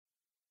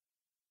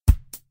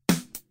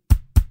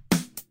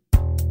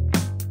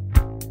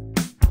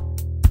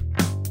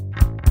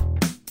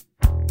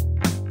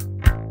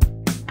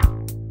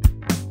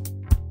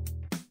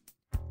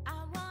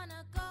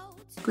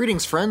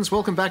Greetings, friends.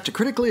 Welcome back to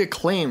Critically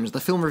Acclaimed, the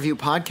film review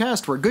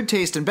podcast where good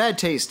taste and bad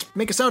taste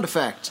make a sound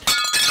effect.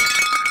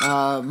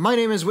 My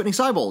name is Whitney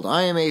Seibold.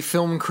 I am a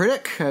film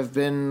critic. I've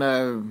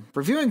been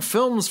reviewing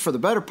films for the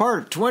better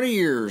part of 20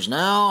 years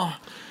now.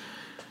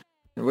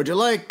 Would you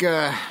like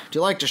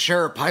to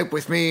share a pipe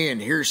with me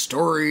and hear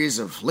stories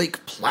of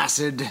Lake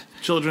Placid?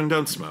 Children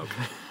don't smoke.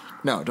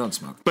 No, don't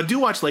smoke. But do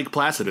watch Lake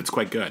Placid. It's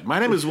quite good. My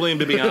name is William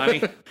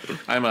Bibbiani.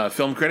 I'm a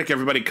film critic.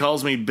 Everybody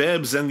calls me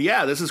Bibbs. And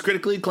yeah, this is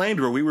Critically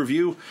Acclaimed, where we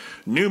review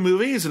new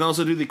movies and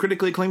also do the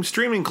Critically Acclaimed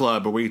Streaming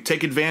Club, where we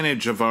take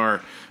advantage of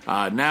our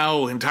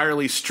now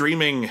entirely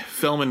streaming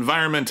film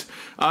environment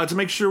to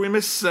make sure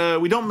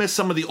we don't miss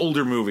some of the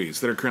older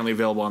movies that are currently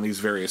available on these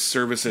various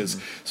services.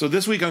 So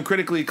this week on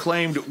Critically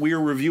Acclaimed, we are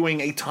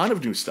reviewing a ton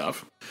of new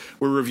stuff.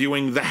 We're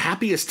reviewing The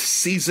Happiest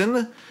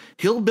Season,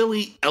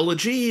 Hillbilly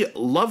Elegy,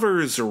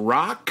 Lovers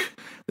Rock,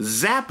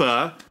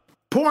 Zappa,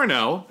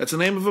 Porno, that's the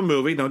name of a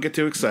movie, don't get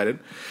too excited,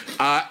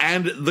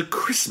 and The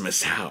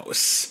Christmas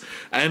House.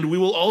 And we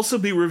will also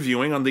be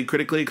reviewing on the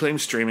Critically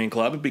Acclaimed Streaming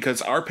Club,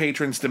 because our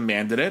patrons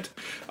demanded it,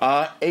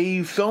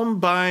 a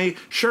film by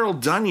Cheryl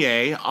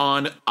Dunye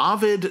on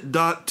Ovid.tv.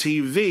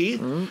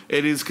 Mm-hmm.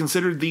 It is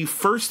considered the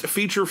first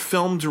feature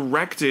film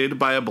directed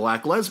by a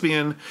black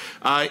lesbian.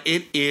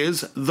 It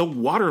is The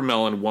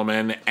Watermelon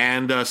Woman,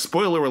 and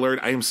spoiler alert,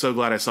 I am so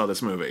glad I saw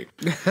this movie.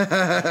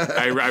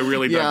 I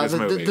really dug this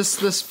movie.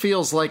 This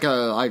feels like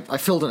I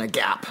filled in a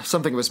gap.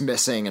 Something was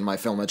missing in my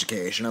film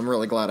education. I'm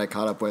really glad I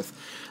caught up with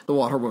The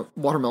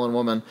Watermelon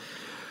Woman.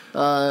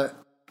 I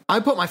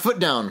put my foot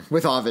down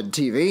with Ovid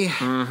TV.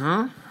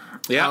 Mm-hmm.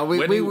 Yeah,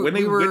 Whitney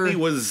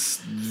was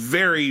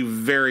very,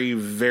 very,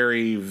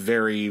 very,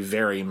 very,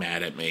 very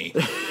mad at me.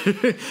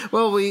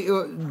 Well,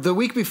 the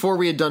week before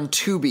we had done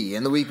Tubi,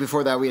 and the week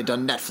before that we had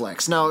done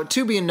Netflix. Now,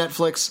 Tubi and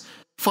Netflix,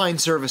 fine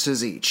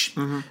services each.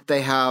 Mm-hmm.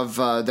 They have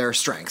their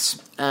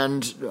strengths,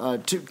 and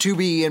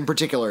Tubi in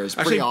particular is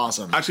pretty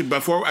awesome. Actually,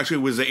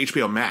 it was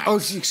HBO Max. Oh,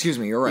 excuse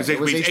me, you're right. It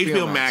was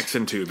HBO Max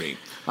and Tubi.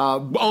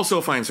 Also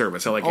a fine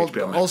service. I like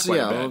HBO Max.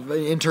 Also,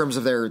 in terms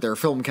of their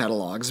film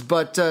catalogs,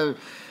 but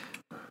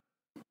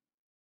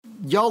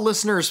y'all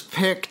listeners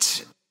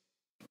picked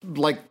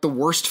like the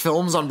worst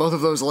films on both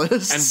of those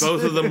lists, and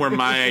both of them were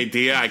my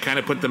idea. I kind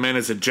of put them in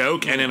as a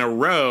joke, and in a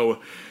row.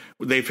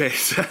 They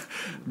picked,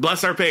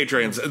 bless our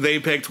patrons, they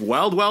picked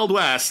Wild Wild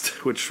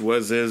West, which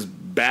was as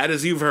bad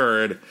as you've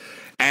heard,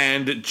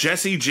 and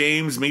Jesse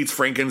James Meets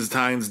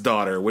Frankenstein's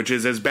Daughter, which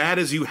is as bad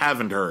as you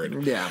haven't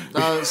heard.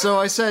 Yeah. So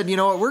I said, you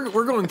know what,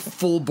 we're going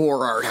full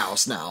bore art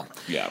house now.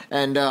 Yeah.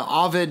 And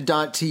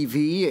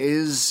Ovid.tv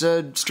is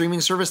a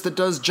streaming service that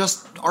does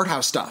just art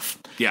house stuff.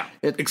 Yeah,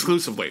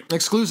 exclusively.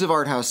 Exclusive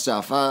art house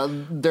stuff.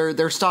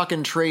 Their stock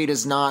and trade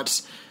is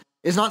not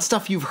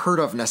stuff you've heard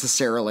of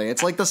necessarily.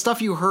 It's like the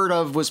stuff you heard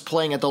of was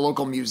playing at the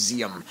local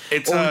museum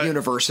or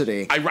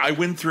university. I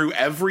went through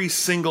every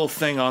single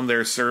thing on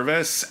their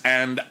service,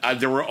 and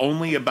there were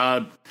only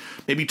about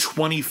maybe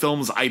 20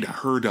 films I'd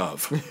heard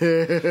of.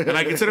 And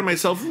I consider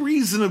myself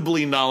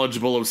reasonably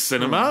knowledgeable of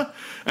cinema,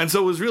 and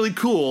so it was really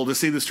cool to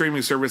see the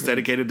streaming service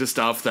dedicated to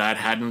stuff that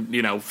hadn't,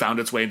 found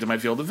its way into my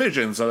field of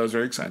vision, so that was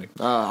very exciting.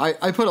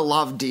 I put a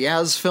Lav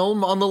Diaz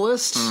film on the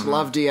list. Mm-hmm.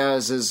 Lav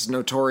Diaz is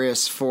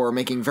notorious for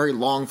making very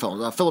long films,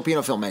 a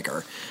Filipino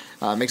filmmaker.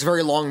 Makes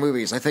very long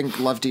movies. I think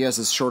Lav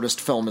Diaz's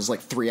shortest film is like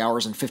 3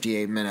 hours and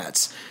 58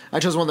 minutes. I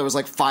chose one that was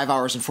like 5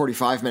 hours and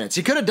 45 minutes.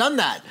 You could have done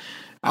that.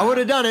 I would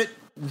have done it.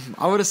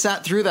 I would have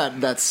sat through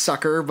that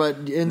sucker,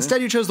 but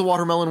instead you chose The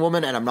Watermelon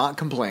Woman, and I'm not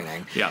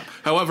complaining. Yeah.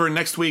 However,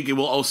 next week it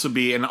will also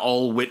be an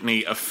all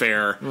Whitney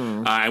affair,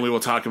 and we will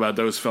talk about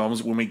those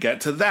films when we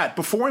get to that.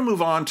 Before we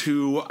move on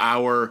to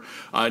our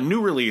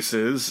new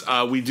releases,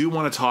 we do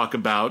want to talk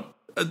about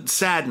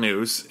sad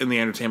news in the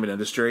entertainment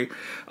industry.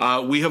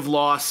 We have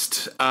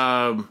lost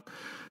an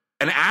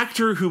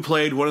actor who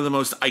played one of the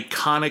most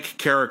iconic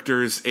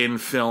characters in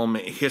film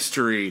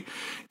history,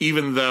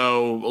 even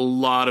though a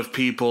lot of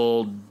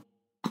people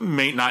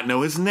may not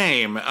know his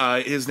name.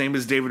 His name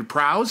is David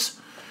Prowse,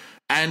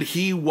 and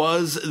he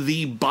was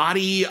the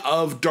body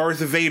of Darth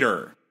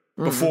Vader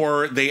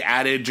before they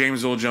added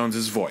James Earl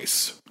Jones's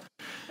voice.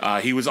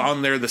 He was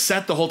on the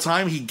set the whole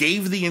time. He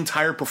gave the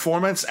entire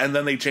performance, and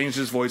then they changed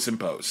his voice in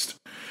post.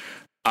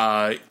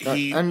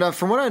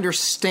 From what I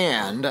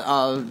understand,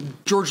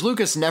 George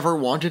Lucas never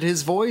wanted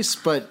his voice,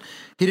 but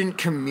he didn't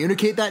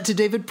communicate that to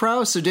David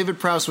Prowse, so David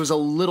Prowse was a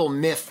little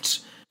miffed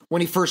when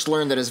he first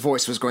learned that his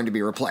voice was going to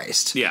be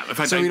replaced. Yeah. In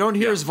fact, so we don't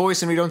hear his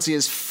voice and we don't see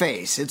his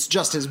face. It's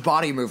just his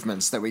body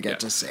movements that we get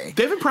to see.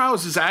 David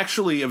Prowse is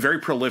actually a very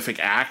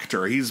prolific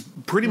actor. He's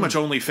pretty much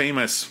only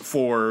famous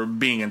for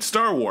being in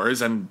Star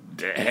Wars, and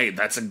hey,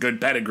 that's a good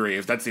pedigree.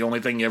 If that's the only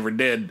thing he ever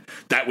did,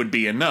 that would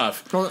be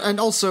enough. Well, and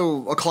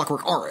also A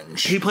Clockwork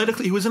Orange. He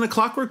was in A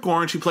Clockwork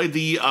Orange. He played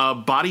the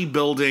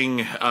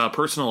bodybuilding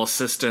personal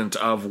assistant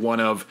of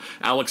one of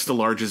Alex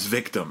DeLarge's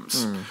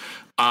victims.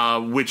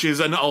 Which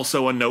is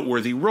also a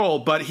noteworthy role,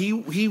 but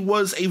he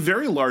was a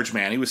very large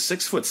man. He was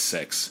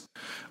 6'6",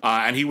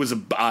 and he was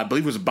I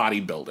believe he was a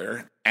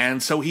bodybuilder.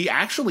 And so he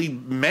actually,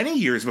 many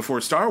years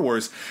before Star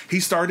Wars, he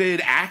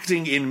started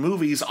acting in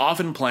movies,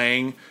 often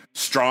playing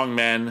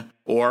strongmen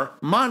or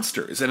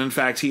monsters. And in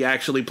fact, he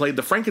actually played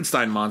the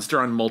Frankenstein monster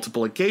on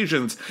multiple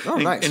occasions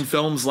in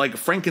films like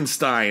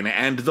Frankenstein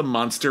and The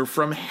Monster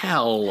from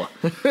Hell.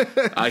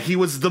 He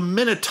was the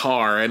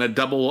Minotaur in a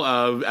double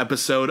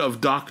episode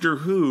of Doctor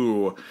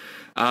Who.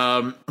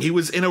 He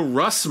was in a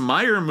Russ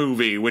Meyer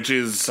movie, which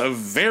is a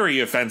very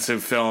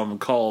offensive film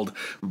called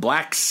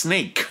Black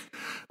Snake.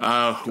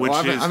 I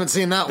haven't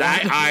seen that one.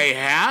 I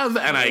have,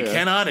 and I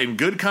cannot in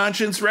good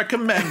conscience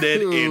recommend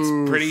it.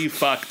 It's pretty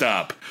fucked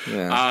up.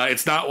 Yeah.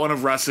 It's not one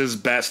of Russ's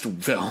best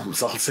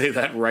films, I'll say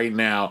that right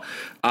now.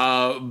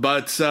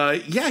 But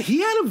he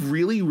had a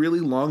really,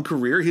 really long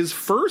career. His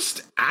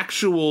first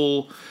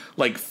actual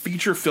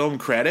feature film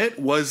credit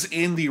was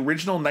in the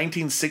original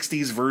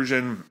 1960s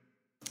version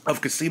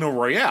of Casino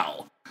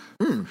Royale,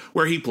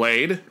 where he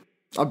played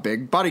a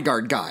big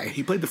bodyguard guy.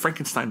 He played the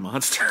Frankenstein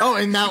monster. Oh,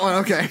 in that one,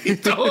 okay. He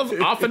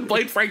often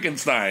played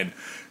Frankenstein.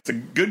 It's a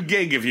good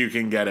gig if you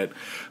can get it.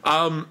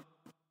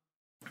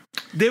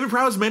 David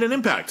Prowse made an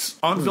impact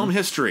on film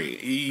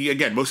history.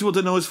 Again, most people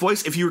didn't know his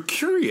voice. If you're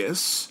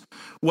curious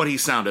what he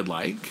sounded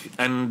like,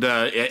 and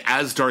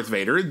as Darth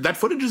Vader, that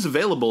footage is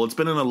available. It's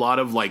been in a lot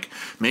of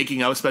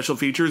making of special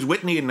features.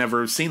 Whitney had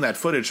never seen that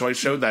footage, so I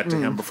showed that to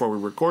him before we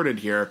recorded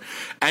here,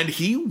 and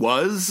he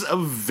was a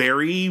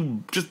very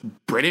just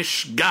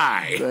British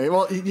guy.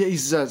 Well,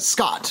 he's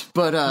Scot,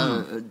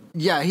 but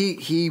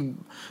he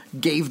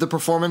gave the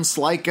performance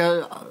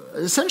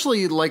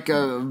essentially like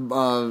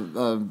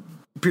a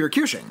Peter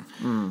Cushing.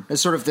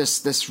 It's sort of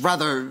this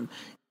rather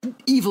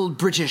evil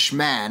British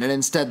man, and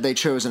instead they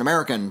chose an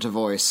American to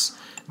voice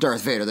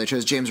Darth Vader. They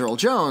chose James Earl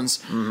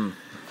Jones.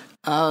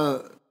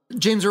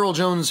 James Earl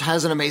Jones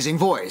has an amazing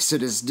voice.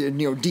 It is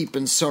deep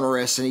and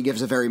sonorous, and he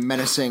gives a very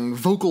menacing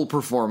vocal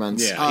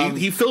performance. Yeah,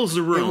 he fills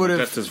the room with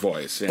just his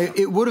voice. Yeah.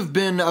 It would have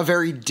been a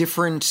very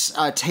different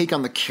take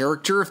on the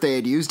character if they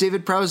had used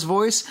David Prowse's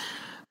voice.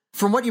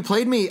 From what you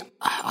played me,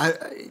 I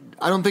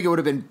don't think it would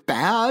have been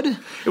bad.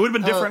 It would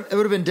have been different. It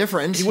would have been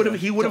different.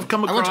 He would have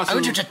come across. I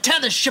want you to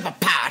tear this ship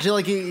apart.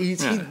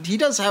 He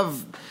does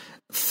have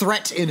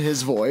threat in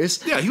his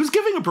voice. Yeah, he was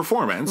giving a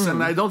performance,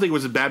 and I don't think it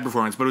was a bad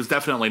performance, but it was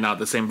definitely not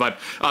the same vibe.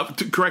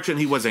 Correction,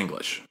 he was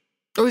English.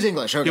 Oh, he's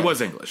English. Okay. He was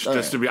English. Okay.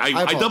 Just to be,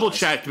 I double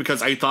checked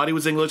because I thought he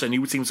was English, and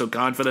you seemed so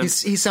confident.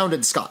 He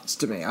sounded Scots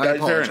to me. I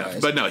apologize. Fair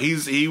enough. But no,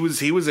 he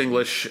was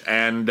English,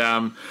 and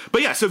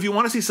but yeah. So if you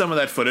want to see some of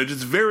that footage,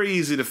 it's very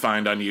easy to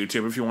find on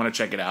YouTube if you want to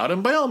check it out,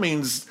 and by all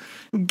means,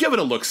 give it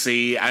a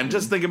look-see, and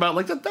just think about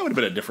that would have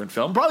been a different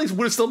film. Probably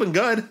would have still been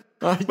good.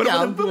 But it would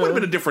have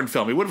been a different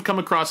film. He would have come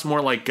across more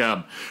like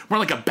a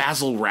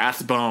Basil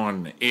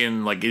Rathbone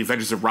in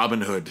Adventures of Robin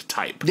Hood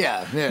type.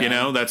 Yeah.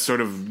 That's sort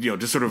of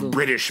just sort of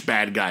British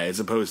bad guy as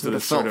opposed to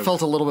this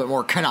felt a little bit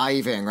more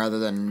conniving rather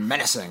than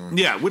menacing.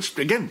 Yeah, which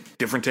again,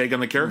 different take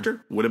on the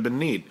character would have been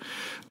neat.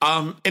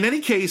 In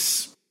any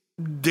case,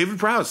 David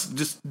Prowse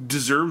just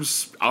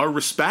deserves our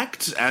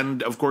respect,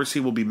 and of course he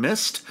will be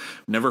missed.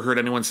 Never heard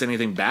anyone say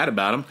anything bad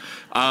about him.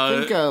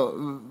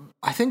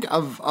 I think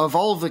of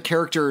all of the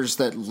characters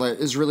that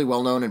is really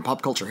well known in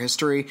pop culture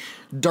history,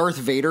 Darth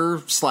Vader /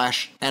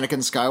 Anakin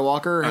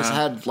Skywalker has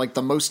had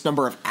the most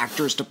number of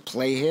actors to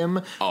play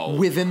him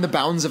within the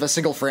bounds of a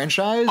single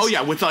franchise. Oh yeah,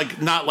 with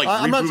not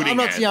rebooting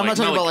I'm not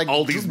talking about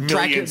all these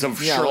millions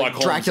of Sherlock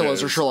Holmeses.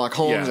 Draculas or Sherlock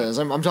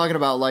Holmeses. Yeah. I'm talking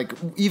about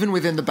even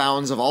within the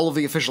bounds of all of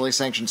the officially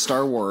sanctioned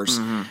Star Wars.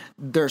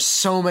 There's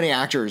so many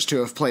actors to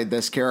have played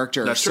this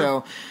character. That's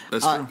true.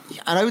 That's true.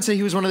 And I would say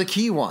he was one of the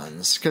key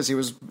ones because he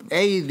was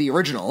the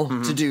original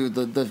to do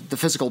the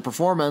physical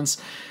performance,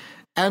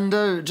 and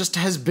just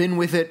has been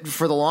with it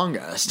for the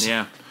longest.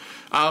 Yeah.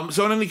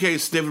 So in any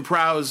case, David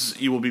Prowse,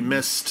 you will be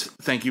missed.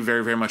 Thank you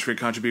very, very much for your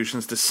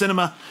contributions to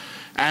cinema,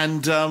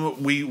 and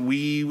we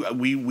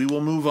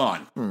will move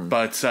on.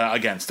 But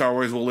again, Star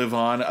Wars will live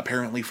on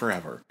apparently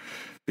forever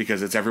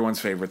because it's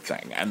everyone's favorite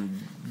thing, and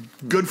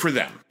good for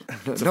them.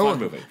 It's a fun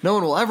movie. No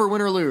one will ever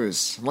win or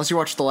lose unless you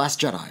watch The Last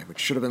Jedi, which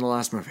should have been the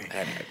last movie.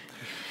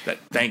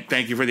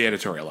 Thank you for the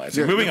editorializing.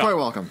 You're quite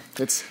welcome.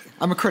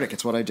 I'm a critic.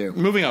 It's what I do.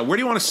 Moving on. Where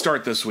do you want to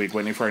start this week,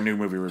 Whitney, for our new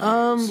movie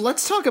reviews?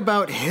 Let's talk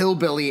about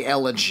Hillbilly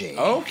Elegy.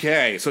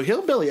 Okay. So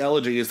Hillbilly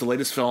Elegy is the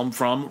latest film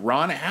from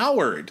Ron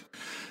Howard.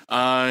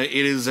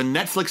 It is a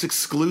Netflix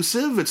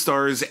exclusive. It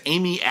stars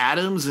Amy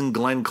Adams and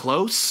Glenn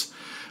Close.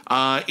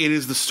 It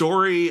is the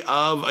story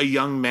of a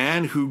young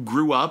man who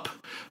grew up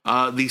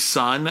the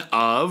son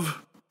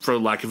of, for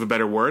lack of a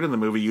better word, and the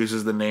movie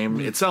uses the name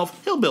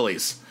itself,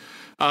 hillbillies.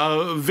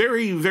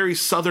 Very, very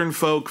Southern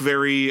folk,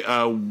 very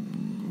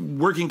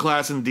working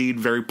class indeed,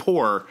 very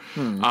poor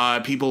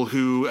people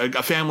who,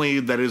 a family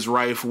that is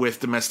rife with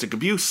domestic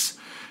abuse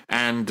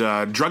and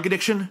drug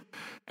addiction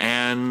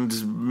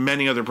and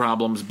many other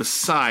problems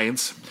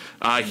besides.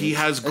 He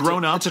has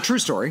grown up. It's a true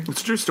story.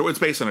 It's a true story. It's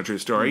based on a true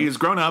story. He's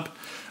grown up,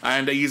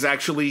 and he's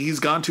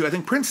gone to, I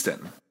think,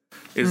 Princeton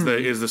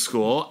is the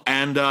school,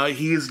 and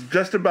he's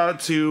just about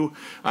to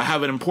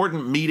have an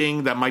important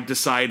meeting that might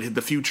decide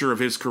the future of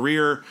his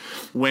career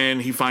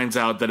when he finds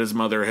out that his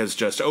mother has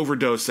just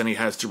overdosed and he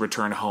has to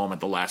return home at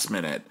the last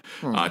minute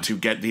to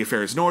get the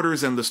affairs in order,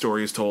 and the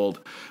story is told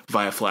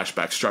via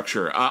flashback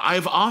structure.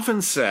 I've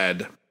often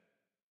said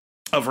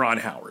of Ron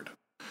Howard.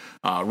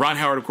 Ron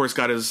Howard, of course,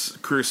 got his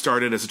career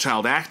started as a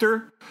child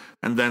actor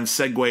and then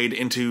segued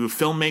into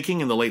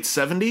filmmaking in the late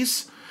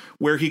 70s,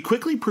 where he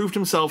quickly proved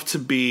himself to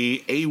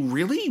be a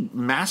really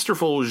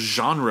masterful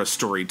genre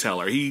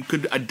storyteller. He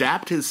could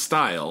adapt his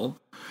style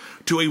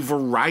to a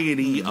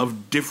variety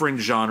of different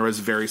genres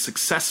very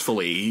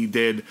successfully. He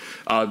did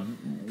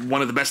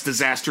one of the best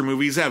disaster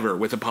movies ever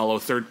with Apollo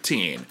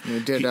 13. He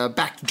did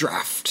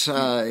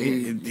Backdraft.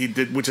 He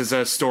did, which is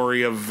a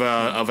story of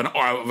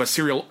a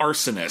serial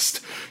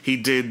arsonist. He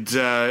did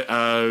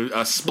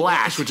a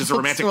Splash, which is a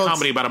romantic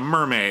comedy about a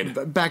mermaid.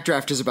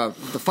 Backdraft is about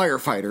the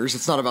firefighters.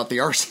 It's not about the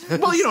arsonists.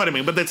 Well, you know what I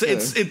mean. But that's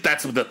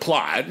that's the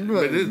plot.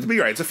 But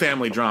you're right. It's a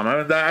family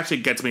drama. That actually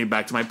gets me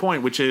back to my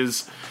point, which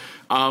is.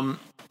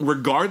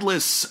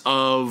 Regardless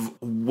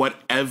of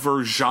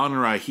whatever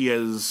genre he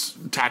has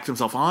tacked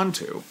himself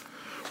onto,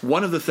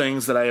 one of the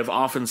things that I have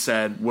often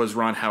said was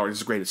Ron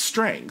Howard's greatest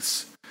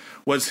strengths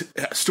was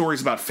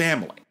stories about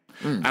family.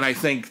 And I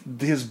think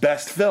his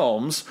best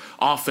films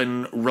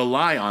often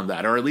rely on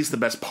that, or at least the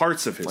best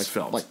parts of his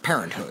films. Like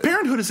Parenthood.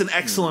 Parenthood is an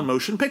excellent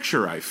motion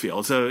picture, I feel.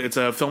 It's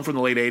a film from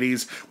the late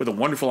 80s with a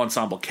wonderful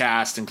ensemble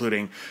cast,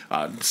 including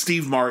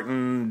Steve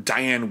Martin,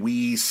 Diane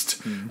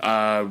Wiest,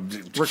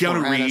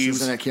 Keanu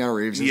Reeves. Keanu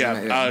Reeves is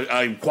in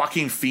it.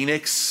 Joaquin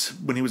Phoenix,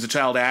 when he was a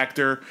child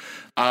actor.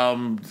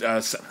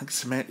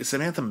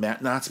 Samantha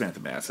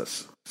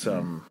Mathis.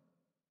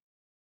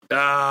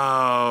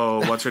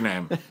 Oh, what's her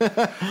name? What's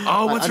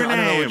her name? I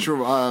don't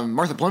know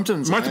Martha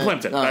Plimpton. Martha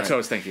Plimpton. That's what I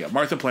was thinking of.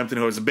 Martha Plimpton,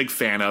 who I was a big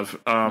fan of.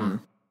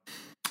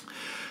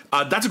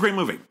 That's a great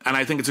movie, and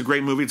I think it's a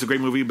great movie. It's a great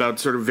movie about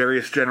sort of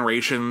various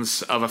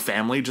generations of a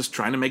family just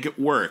trying to make it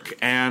work.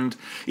 And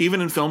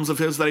even in films of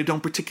his that I don't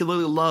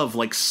particularly love,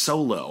 like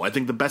Solo, I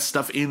think the best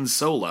stuff in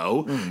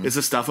Solo is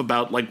the stuff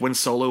about like when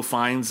Solo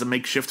finds a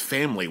makeshift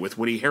family with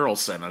Woody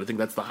Harrelson. And I think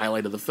that's the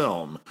highlight of the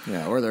film.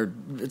 Yeah, or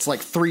it's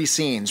like 3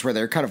 scenes where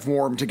they're kind of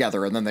warm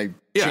together and then they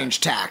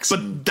change tacks.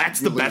 But that's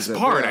the best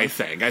part, I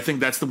think. I think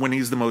that's when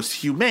he's the most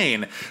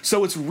humane.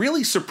 So it's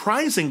really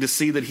surprising to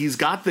see that he's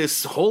got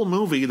this whole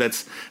movie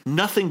that's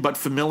nothing but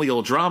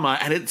familial drama,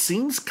 and it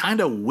seems kind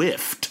of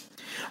whiffed.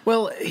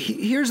 Well,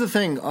 here's the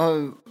thing.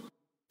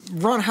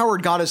 Ron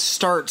Howard got his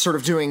start sort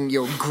of doing,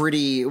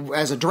 gritty,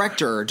 as a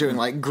director, doing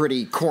like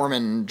gritty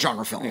Corman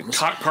genre films.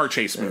 Car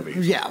chase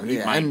movies.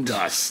 And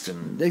Dust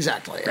and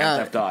exactly.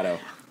 Grand Theft Auto.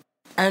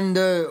 And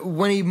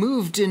when he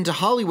moved into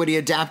Hollywood, he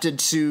adapted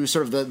to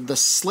sort of the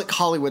slick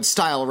Hollywood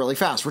style really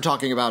fast. We're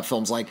talking about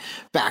films like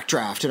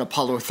Backdraft and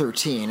Apollo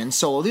 13 and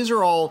Solo. These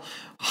are all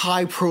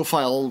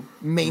high-profile,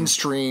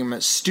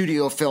 mainstream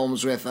studio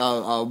films with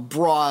a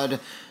broad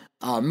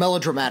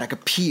melodramatic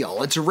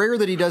appeal. It's rare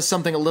that he does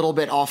something a little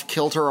bit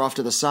off-kilter, off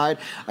to the side.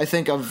 I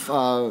think of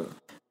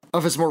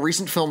his more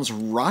recent films,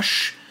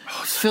 Rush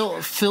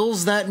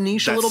fills that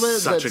niche a little bit.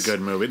 Such a good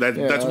movie.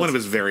 That's one of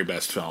his very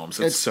best films.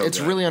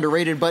 It's really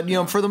underrated, but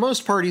for the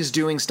most part, he's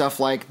doing stuff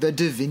like The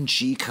Da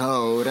Vinci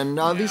Code and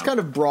these kind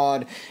of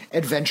broad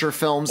adventure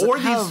films,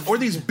 or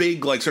these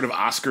big like sort of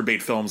Oscar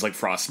bait films like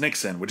Frost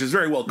Nixon, which is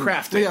very well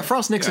crafted. Yeah,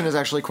 Frost Nixon is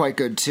actually quite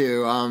good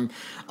too.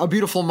 A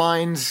Beautiful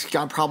Mind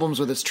got problems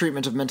with its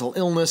treatment of mental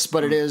illness,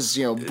 but it is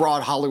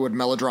broad Hollywood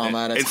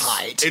melodrama at its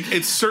height.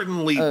 It's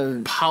certainly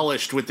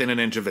polished within an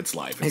inch of its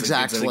life. It's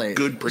a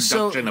good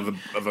production of a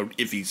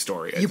iffy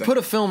story. You put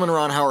a film in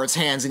Ron Howard's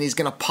hands, and he's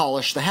going to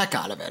polish the heck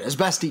out of it as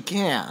best he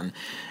can.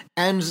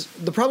 And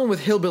the problem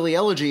with Hillbilly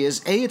Elegy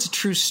is A, it's a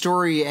true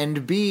story,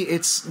 and B,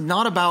 it's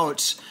not a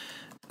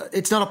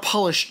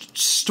polished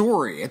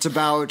story. It's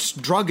about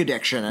drug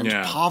addiction and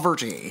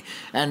poverty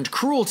and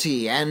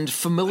cruelty and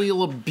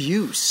familial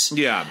abuse.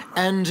 Yeah.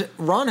 And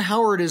Ron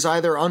Howard is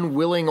either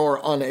unwilling or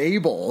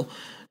unable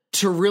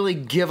to really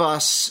give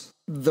us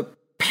the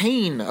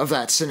pain of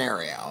that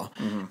scenario.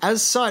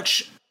 As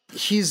such,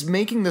 he's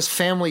making this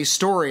family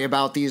story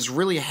about these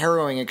really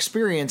harrowing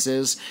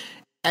experiences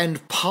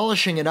and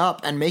polishing it up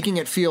and making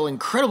it feel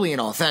incredibly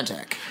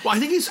inauthentic. Well, I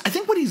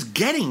think what he's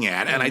getting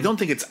at, and I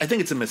think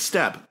it's a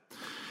misstep.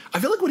 I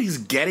feel like what he's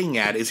getting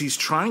at is he's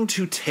trying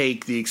to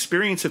take the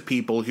experience of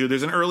people who,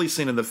 there's an early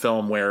scene in the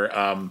film where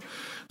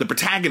the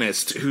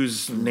protagonist,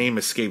 whose name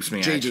escapes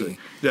me, JD.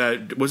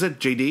 Actually. Was it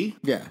JD?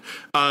 Yeah.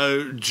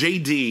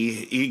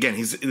 JD, again,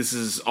 this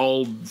is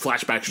all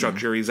flashback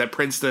structure. He's at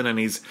Princeton, and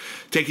he's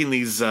taking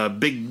these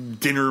big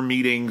dinner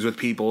meetings with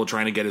people,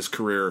 trying to get his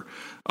career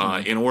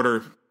in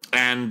order.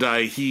 And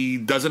he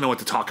doesn't know what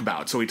to talk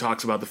about, so he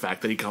talks about the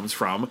fact that he comes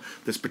from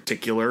this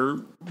particular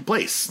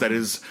place that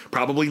is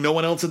probably no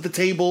one else at the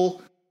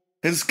table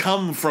has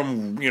come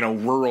from,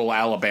 rural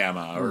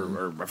Alabama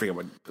or I forget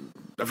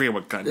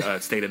what kind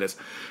of state it is.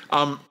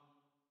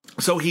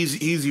 So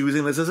he's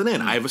using this as an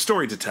in. I have a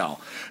story to tell.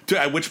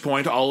 At which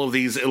point, all of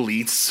these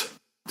elites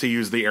to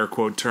use the air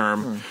quote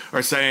term,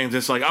 are saying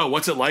just like, oh,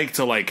 what's it like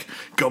to like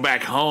go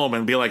back home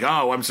and be like,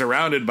 oh, I'm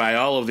surrounded by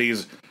all of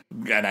these,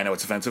 and I know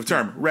it's an offensive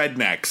term,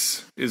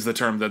 rednecks is the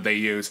term that they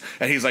use.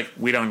 And he's like,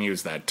 we don't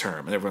use that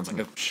term. And everyone's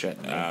like, oh, shit,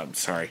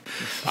 sorry.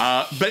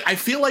 But I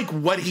feel like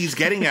what he's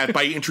getting at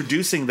by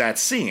introducing that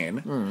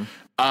scene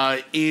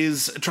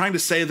is trying to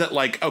say that,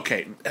 like,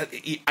 okay,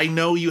 I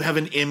know you have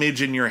an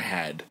image in your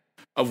head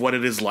of what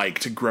it is like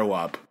to grow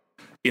up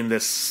in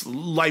this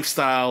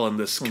lifestyle and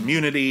this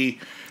community.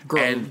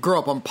 Grow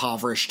up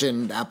impoverished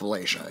in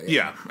Appalachia.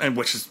 Yeah, and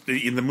which is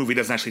in the movie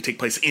doesn't actually take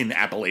place in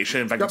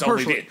Appalachia. In fact,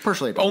 it's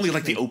partially only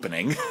like the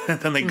opening. And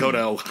then they go to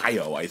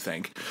Ohio, I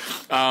think.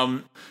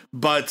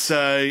 But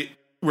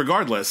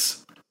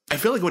regardless, I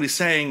feel like what he's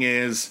saying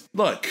is,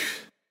 look,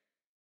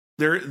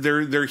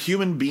 they're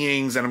human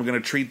beings, and I'm going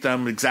to treat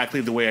them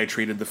exactly the way I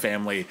treated the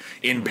family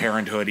in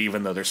Parenthood,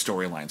 even though their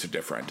storylines are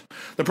different.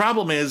 The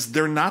problem is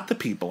they're not the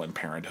people in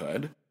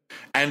Parenthood,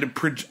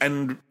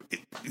 and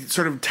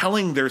sort of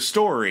telling their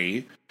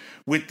story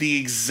with the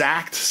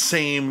exact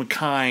same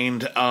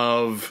kind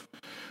of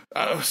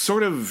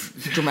sort of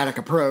dramatic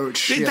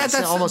approach. That's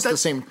almost the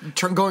same,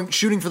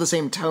 shooting for the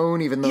same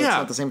tone, even though it's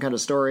not the same kind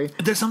of story.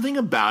 There's something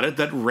about it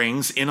that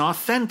rings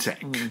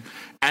inauthentic.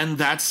 And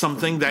that's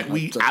something that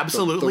we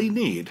absolutely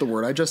need. The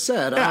word I just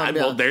said. Yeah,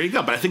 well, there you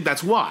go. But I think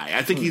that's why.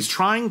 I think he's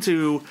trying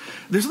to...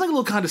 There's something a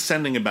little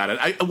condescending about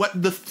it. What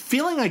the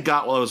feeling I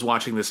got while I was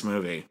watching this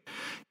movie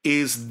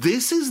is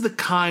this is the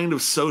kind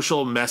of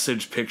social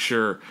message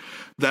picture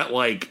that,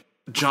 like,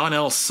 John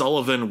L.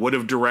 Sullivan would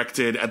have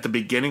directed at the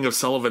beginning of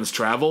Sullivan's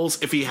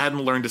Travels if he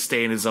hadn't learned to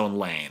stay in his own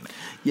lane.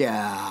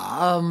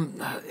 Yeah.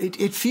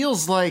 It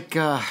feels like...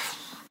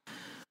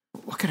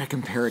 what could I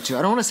compare it to?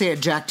 I don't want to say a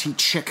Jack T.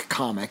 Chick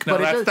comic, no,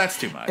 but that's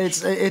too much.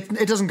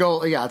 It doesn't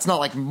go. Yeah, it's not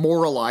like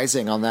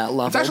moralizing on that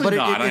level. It's actually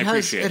but not.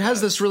 It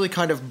has this really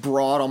kind of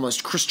broad,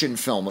 almost Christian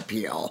film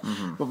appeal.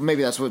 Well,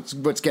 maybe that's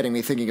what's getting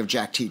me thinking of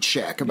Jack T.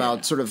 Chick,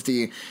 about sort of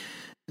the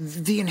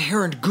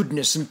inherent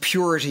goodness and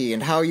purity,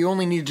 and how you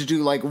only need to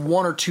do like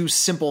one or two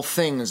simple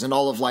things, and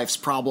all of life's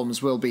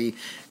problems will be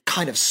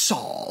kind of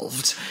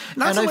solved.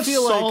 Not so much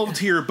solved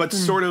here, but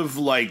sort of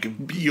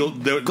like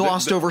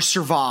glossed over,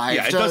 survived.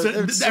 Yeah, it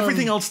doesn't.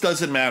 Everything else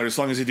doesn't matter as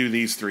long as you do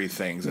these three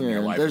things in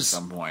your life at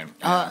some point.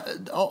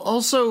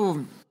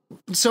 Also,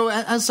 so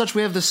as such,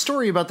 we have this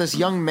story about this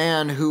young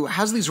man who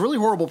has these really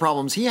horrible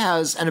problems. He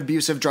has an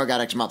abusive drug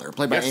addict mother,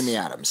 played by Amy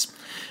Adams.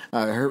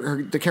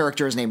 The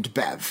character is named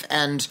Bev,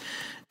 and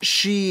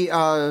she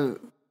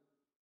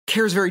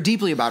cares very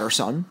deeply about her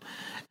son.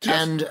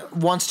 And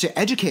wants to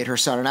educate her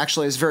son, and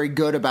actually is very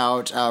good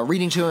about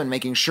reading to him and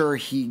making sure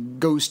he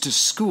goes to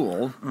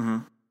school.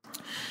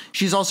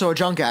 She's also a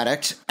junk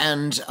addict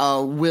and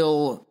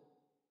will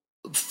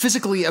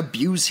physically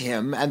abuse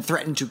him and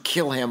threaten to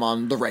kill him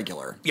on the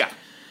regular. Yeah.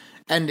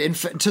 And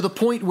to the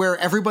point where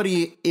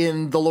everybody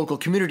in the local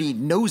community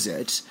knows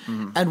it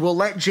and will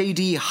let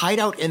JD hide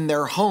out in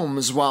their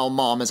homes while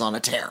mom is on a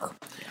tear.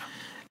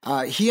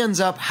 He ends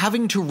up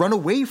having to run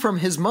away from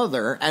his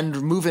mother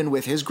and move in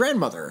with his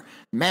grandmother,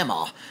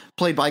 Mama,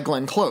 played by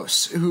Glenn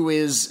Close, who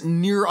is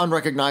near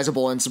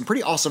unrecognizable in some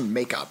pretty awesome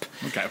makeup.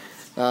 Okay.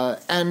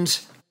 And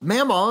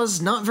Mama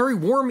is not very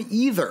warm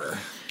either.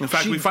 In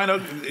fact, we find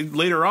out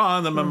later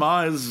on that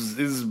Mama is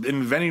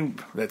inventing...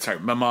 Sorry,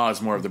 Mama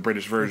is more of the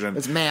British version.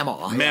 It's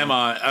Mama.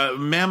 Mama.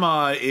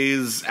 Mama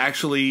is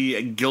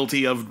actually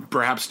guilty of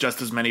perhaps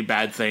just as many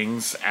bad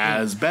things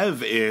as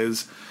Bev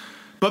is.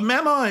 But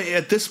Mama,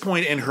 at this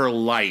point in her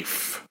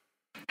life,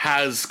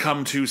 has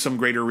come to some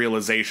greater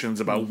realizations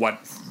about what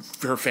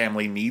her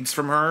family needs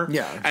from her.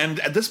 Yeah.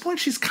 And at this point,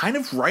 she's kind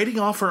of writing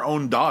off her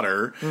own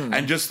daughter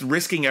and just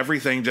risking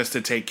everything just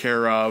to take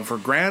care of her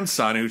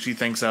grandson, who she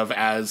thinks of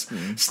as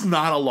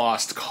not a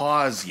lost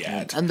cause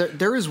yet. And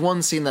there is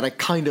one scene that I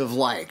kind of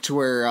liked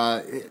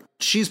where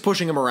she's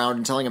pushing him around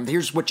and telling him,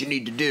 here's what you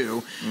need to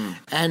do.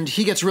 And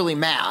he gets really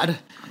mad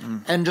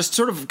and just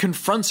sort of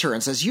confronts her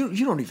and says,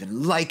 you don't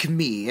even like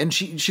me. And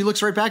she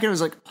looks right back at him and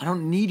is like, I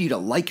don't need you to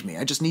like me.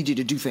 I just need you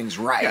to do things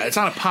right. Yeah, it's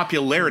not a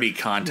popularity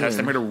contest.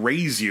 I'm here to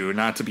raise you,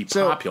 not to be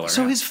popular.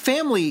 So his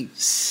family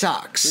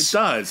sucks. It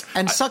does.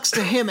 And sucks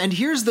to him. And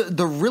here's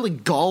the really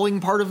galling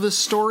part of this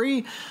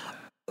story.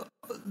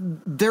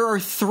 There are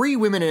three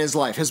women in his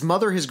life: his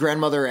mother, his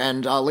grandmother,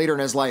 and later in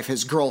his life,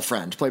 his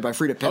girlfriend, played by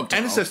Frida Pinto.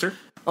 And his sister.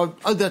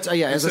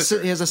 He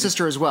has a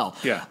sister as well.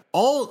 Yeah.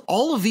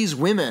 All of these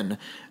women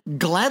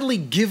gladly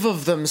give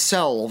of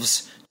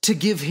themselves to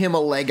give him a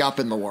leg up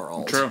in the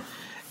world. True.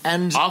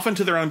 And often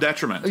to their own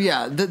detriment.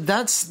 Yeah,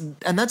 that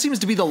seems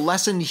to be the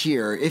lesson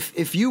here.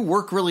 If you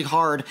work really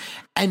hard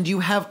and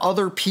you have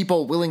other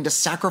people willing to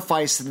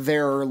sacrifice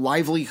their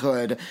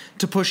livelihood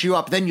to push you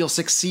up, then you'll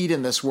succeed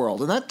in this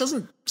world. And that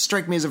doesn't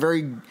strike me as a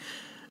very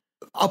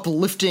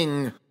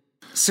uplifting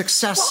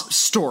success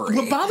story.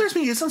 What bothers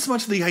me isn't so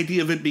much the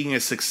idea of it being a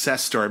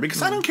success story,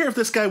 because I don't care if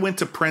this guy went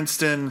to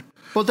Princeton.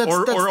 Well, that's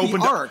or the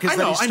opened arc, is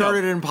that he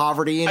started in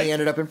poverty and he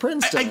ended up in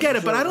Princeton. I get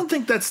it, but I don't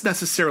think that's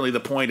necessarily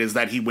the point, is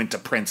that he went to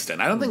Princeton.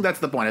 I don't think that's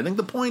the point. I think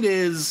the point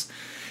is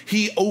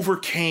he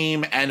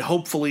overcame, and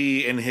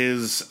hopefully in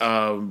his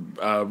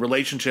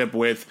relationship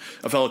with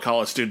a fellow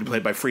college student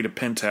played by Frida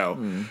Pinto,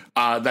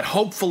 that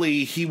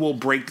hopefully he will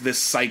break this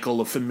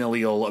cycle of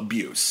familial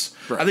abuse.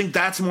 Right. I think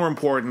that's more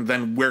important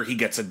than where he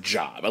gets a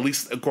job, at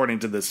least according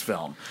to this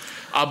film.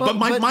 But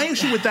my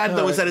issue with that,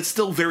 though, is that it's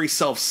still very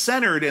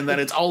self-centered and that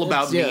it's all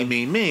about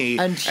me,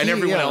 and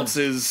everyone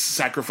else's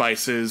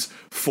sacrifices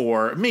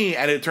for me.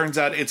 And it turns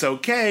out it's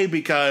okay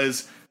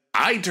because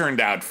I turned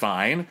out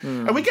fine.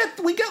 And we get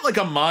like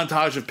a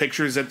montage of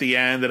pictures at the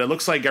end, and it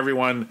looks like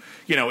everyone,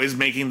 is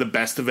making the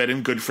best of it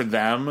and good for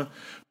them.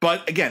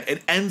 But again,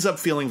 it ends up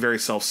feeling very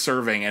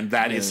self-serving, and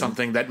that is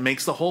something that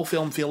makes the whole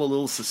film feel a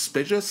little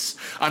suspicious.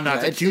 I'm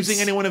not accusing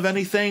anyone of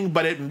anything,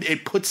 but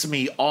it puts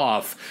me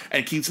off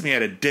and keeps me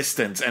at a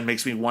distance and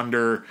makes me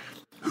wonder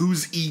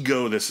whose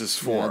ego this is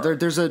for. Yeah,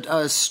 there's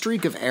a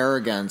streak of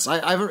arrogance.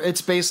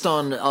 It's based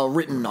on a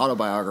written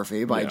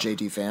autobiography by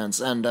J.D. Vance,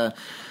 and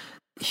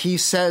he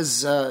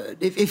says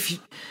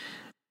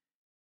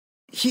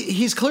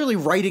he's clearly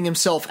writing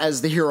himself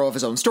as the hero of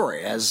his own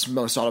story, as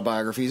most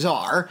autobiographies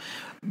are.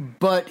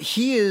 But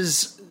he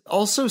is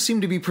also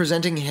seemed to be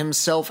presenting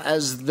himself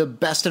as the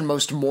best and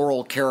most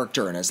moral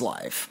character in his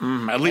life.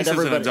 At least as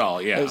an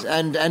adult,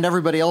 and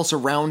everybody else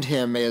around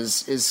him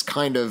is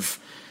kind of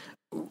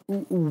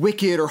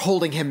wicked or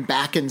holding him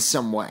back in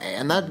some way.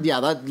 And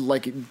that,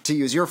 like, to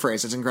use your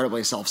phrase, it's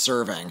incredibly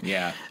self-serving.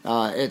 Yeah.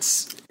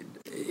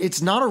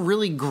 It's not a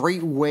really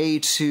great way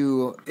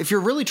to, if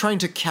you're really trying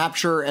to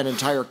capture an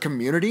entire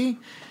community,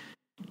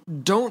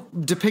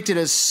 don't depict it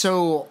as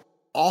so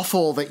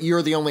awful that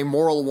you're the only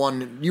moral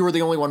one. You were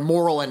the only one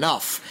moral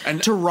enough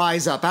to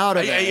rise up out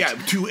of it. Yeah,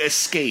 to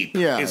escape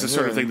is the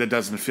sort of thing that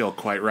doesn't feel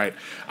quite right.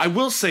 I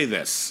will say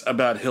this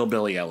about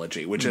Hillbilly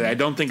Elegy, which I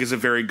don't think is a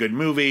very good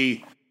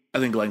movie. I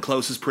think Glenn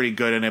Close is pretty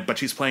good in it, but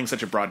she's playing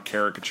such a broad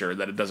caricature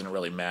that it doesn't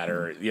really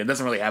matter. It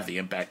doesn't really have the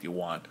impact you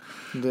want.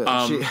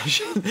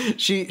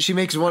 She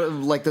makes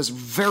one like this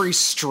very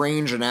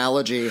strange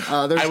analogy.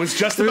 I was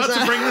just about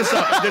to bring this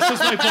up. This was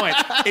my point.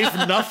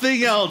 If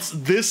nothing else,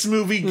 this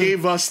movie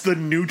gave us the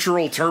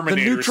neutral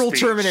Terminator. The neutral speech.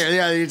 Terminator.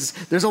 Yeah,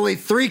 there's only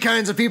three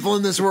kinds of people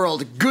in this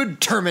world: good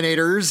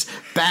Terminators,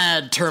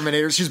 bad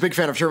Terminators. She's a big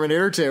fan of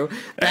Terminator 2.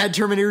 Bad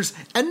Terminators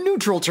and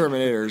neutral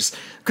Terminators.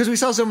 Because we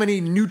saw so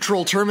many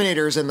neutral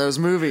Terminators in those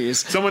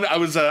movies. I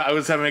was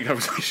having a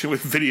conversation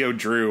with Video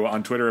Drew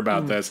on Twitter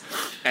about this,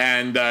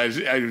 and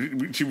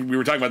we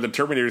were talking about the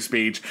Terminator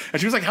speech,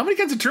 and she was like, "How many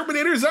kinds of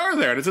Terminators are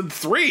there?" And I said,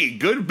 3: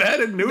 good, bad,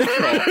 and neutral.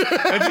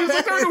 And she was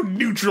like, "There are no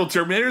neutral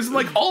Terminators." And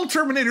like, all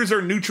Terminators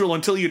are neutral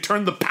until you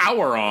turn the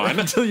power on.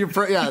 Until you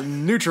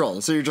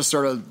neutral. So you're just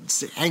sort of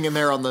hanging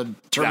there on the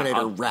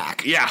Terminator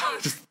rack. Yeah,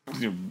 just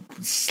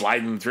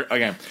sliding through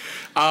again.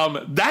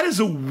 That is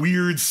a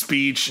weird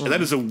speech.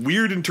 That is a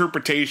weird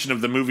interpretation of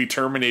the movie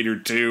Terminator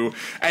 2.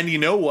 And you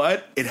know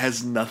what? It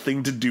has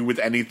nothing to do with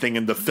anything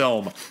in the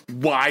film.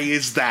 Why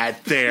is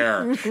that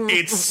there?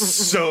 It's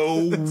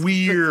so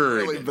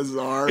weird. It's really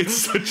bizarre. It's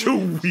such a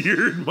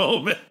weird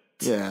moment.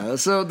 Yeah.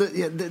 So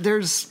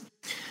there's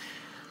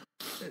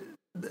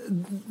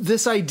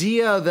this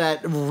idea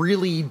that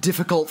really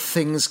difficult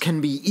things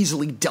can be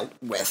easily dealt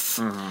with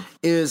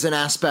is an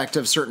aspect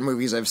of certain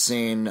movies I've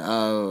seen,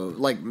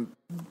 like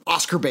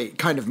Oscar bait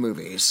kind of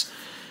movies,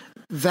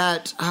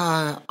 that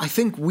I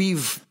think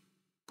we've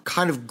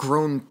kind of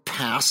grown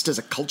past as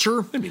a culture.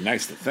 It'd be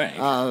nice to think.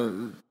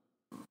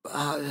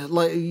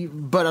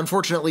 But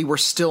unfortunately, we're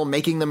still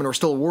making them and we're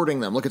still awarding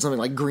them. Look at something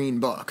like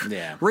Green Book.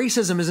 Yeah.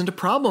 Racism isn't a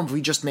problem if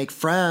we just make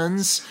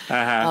friends.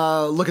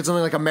 Look at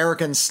something like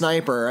American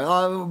Sniper.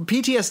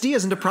 PTSD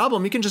isn't a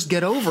problem. You can just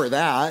get over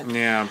that.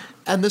 Yeah.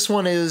 And this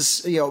one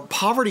is,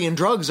 poverty and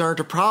drugs aren't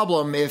a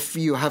problem if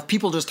you have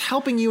people just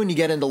helping you and you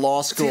get into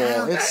law school.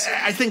 Yeah,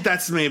 I think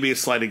that's maybe a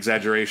slight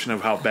exaggeration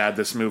of how bad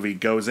this movie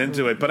goes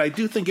into it, but I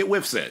do think it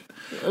whiffs it.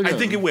 I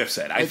think it whiffs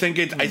it. I think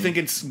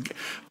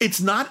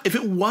it's not, if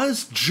it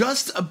was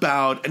just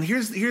about, and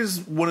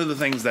here's one of the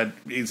things that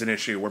is an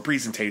issue where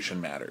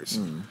presentation matters.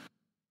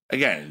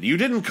 Again, you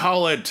didn't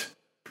call it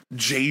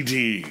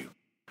JD,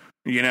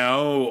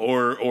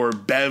 or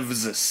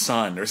Bev's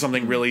son, or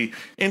something really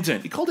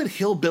intimate. You called it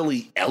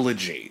Hillbilly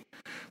Elegy.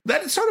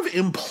 That sort of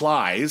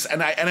implies,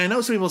 and I know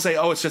some people say,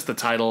 oh, it's just the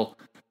title.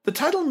 The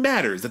title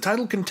matters. The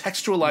title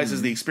contextualizes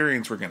the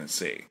experience we're going to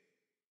see.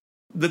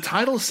 The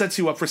title sets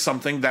you up for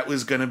something that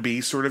was going to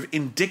be sort of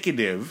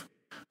indicative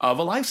of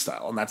a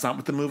lifestyle, and that's not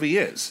what the movie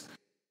is.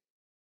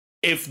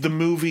 If the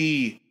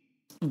movie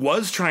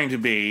was trying to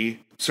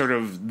be sort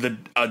of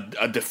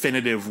a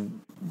definitive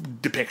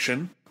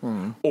depiction,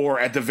 or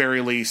at the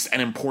very least an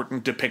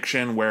important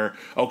depiction where,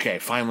 okay,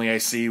 finally I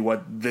see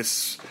what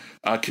this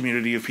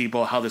community of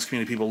people, how this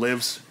community of people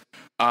lives,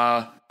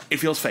 it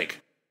feels fake.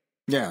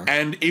 Yeah.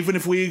 And even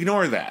if we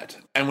ignore that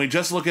and we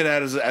just look at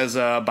it as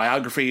a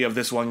biography of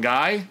this one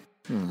guy,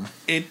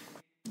 it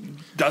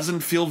doesn't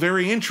feel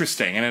very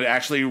interesting, and it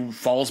actually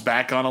falls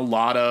back on a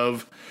lot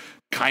of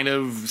kind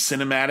of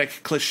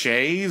cinematic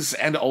cliches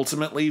and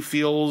ultimately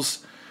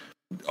feels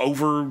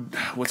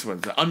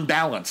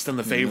unbalanced in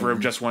the favor of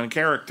just one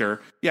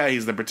character. Yeah,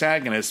 he's the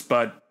protagonist,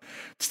 but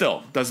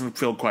still doesn't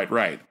feel quite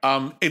right.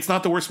 It's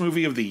not the worst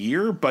movie of the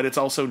year, but it's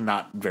also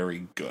not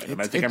very good.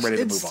 And I think I'm ready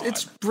to move on.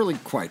 It's really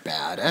quite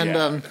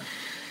bad.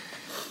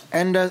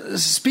 And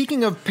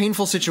speaking of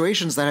painful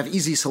situations that have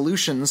easy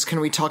solutions, can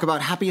we talk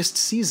about Happiest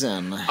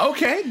Season?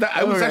 Okay.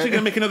 I was actually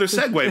going to make another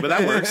segue, but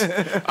that works.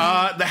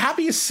 The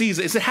Happiest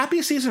Season. Is it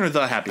Happiest Season or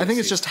The Happiest Season? I think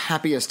it's just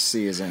Happiest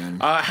Season.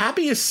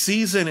 Happiest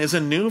Season is a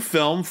new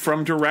film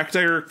from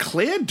director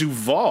Clea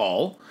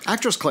Duvall.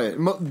 Actress Clea,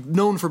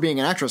 known for being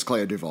an actress,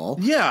 Clea Duvall.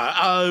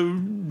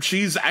 Yeah,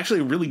 she's actually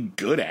a really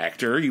good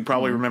actor. You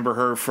probably remember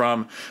her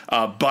from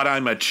But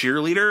I'm a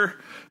Cheerleader,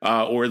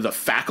 or The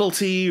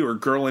Faculty, or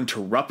Girl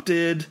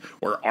Interrupted,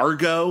 or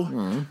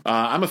Argo.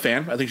 I'm a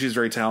fan. I think she's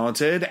very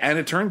talented. And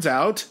it turns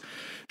out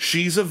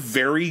she's a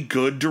very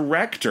good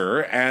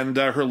director. And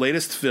her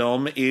latest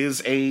film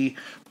is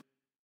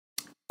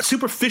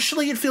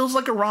superficially, it feels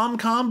like a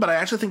rom-com, but I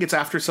actually think it's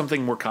after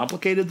something more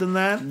complicated than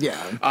that.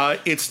 Yeah.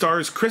 It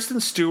stars Kristen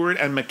Stewart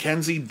and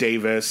Mackenzie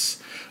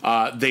Davis.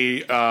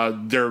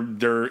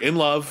 They're in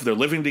love. They're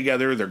living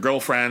together. They're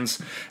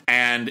girlfriends,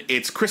 and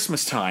it's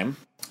Christmas time.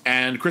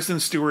 And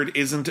Kristen Stewart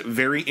isn't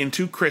very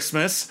into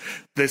Christmas.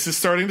 This is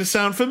starting to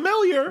sound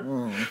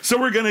familiar. So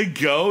we're going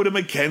to go to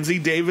Mackenzie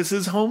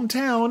Davis's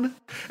hometown,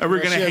 and we're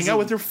going to hang out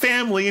with her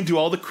family and do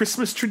all the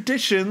Christmas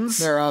traditions.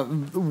 They're a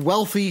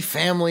wealthy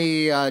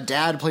family.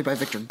 Dad, played by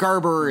Victor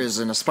Garber, is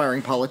an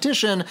aspiring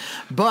politician.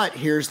 But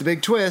here's the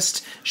big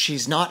twist.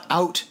 She's not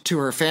out to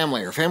her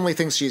family. Her family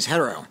thinks she's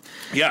hetero.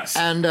 Yes.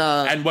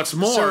 And what's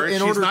more,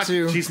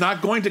 she's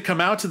not going to come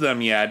out to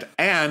them yet,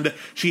 and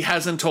she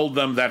hasn't told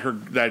them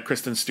that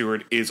Kristen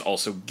Stewart is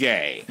also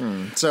gay.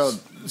 So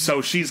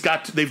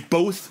they've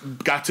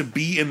both got to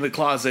be in the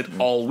closet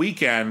all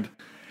weekend.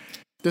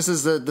 This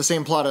is the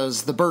same plot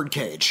as The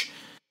Birdcage.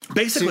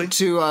 Basically,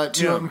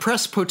 to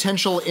impress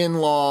potential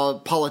in-law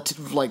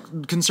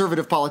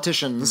conservative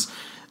politicians,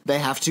 they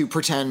have to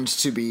pretend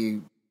to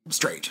be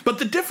straight. But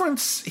the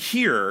difference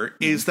here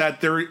is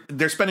that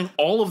they're spending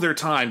all of their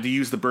time, to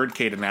use the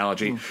Birdcage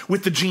analogy,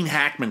 with the Gene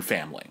Hackman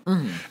family.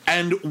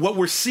 And what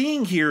we're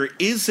seeing here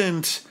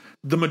isn't,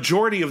 the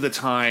majority of the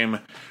time,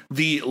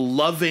 the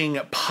loving,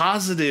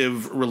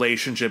 positive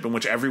relationship in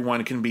which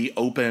everyone can be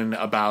open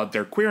about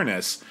their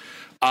queerness.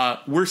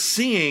 We're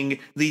seeing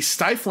the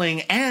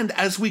stifling and,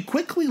 as we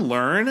quickly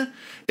learn,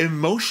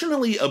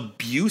 emotionally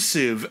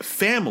abusive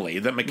family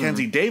that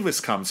Mackenzie Davis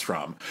comes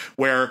from,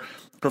 where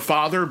her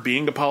father,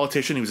 being a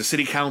politician, he was a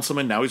city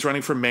councilman, now he's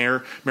running for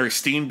mayor. Mary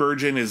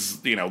Steenburgen is,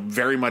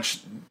 very much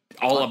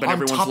all up in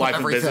everyone's life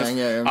and business.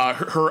 Yeah.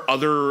 Her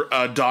other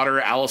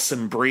daughter,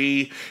 Allison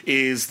Brie,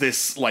 is this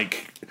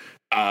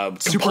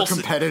super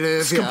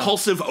competitive,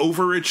 compulsive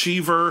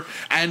overachiever,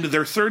 and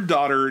their third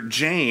daughter,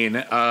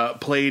 Jane,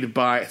 played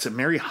by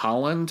Mary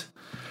Holland.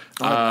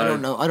 I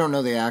don't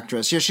know the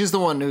actress. Yeah, she's the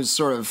one who's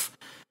sort of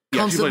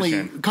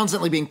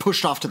constantly being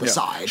pushed off to the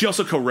side. She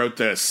also co-wrote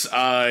this.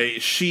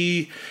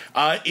 She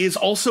is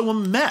also a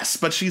mess,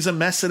 but she's a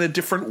mess in a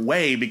different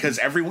way because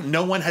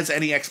no one has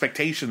any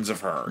expectations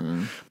of her.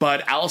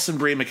 But Allison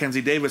Brie and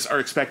Mackenzie Davis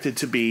are expected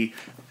to be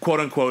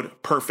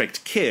quote-unquote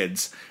perfect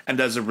kids, and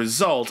as a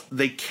result,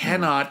 they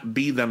cannot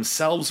be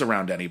themselves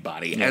around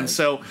anybody. And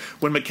so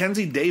when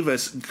Mackenzie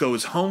Davis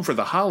goes home for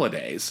the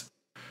holidays,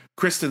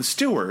 Kristen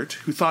Stewart,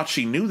 who thought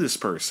she knew this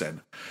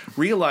person,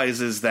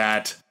 realizes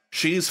that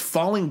she's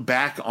falling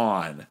back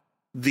on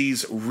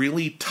these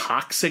really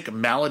toxic,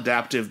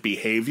 maladaptive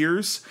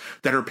behaviors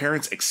that her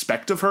parents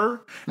expect of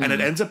her, and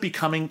it ends up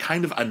becoming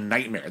kind of a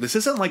nightmare. This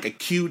isn't like a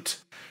cute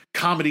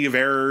comedy of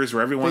errors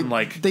where everyone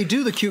they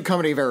do the cute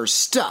comedy of errors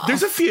stuff.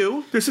 There's a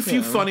few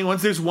funny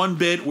ones. There's one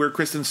bit where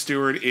Kristen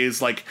Stewart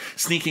is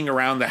sneaking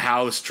around the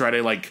house, try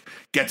to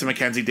get to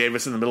Mackenzie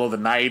Davis in the middle of the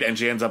night, and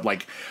she ends up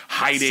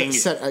hiding,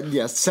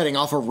 setting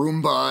off a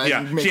Roomba,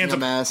 and making a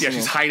mess.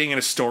 She's hiding in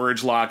a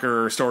storage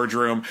locker or storage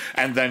room,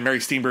 and then Mary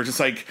Steenburgen is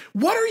like,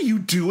 "What are you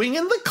doing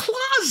in the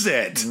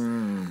closet?"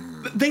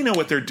 They know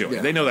what they're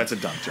doing. They know that's a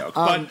dumb joke.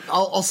 But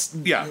I'll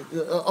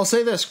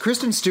say this: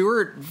 Kristen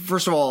Stewart,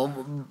 first of all,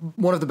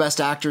 one of the best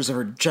actors of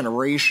her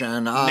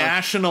generation,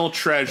 national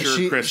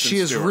treasure. Kristen she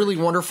is Stewart. really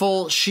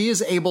wonderful. She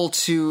is able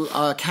to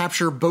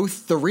capture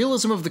both the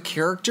realism of the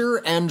character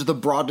and the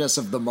broadness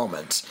of the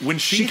moment. When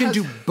she can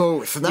do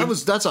both, and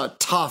that's a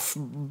tough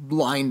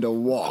line to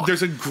walk.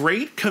 There's a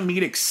great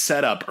comedic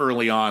setup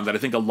early on that I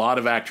think a lot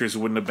of actors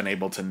wouldn't have been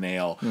able to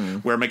nail,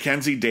 where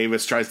Mackenzie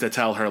Davis tries to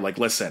tell her,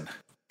 listen,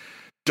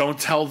 don't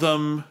tell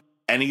them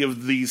any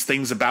of these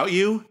things about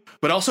you,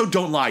 but also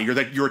don't lie.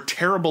 You're a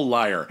terrible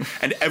liar.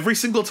 And every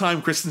single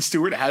time Kristen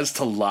Stewart has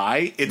to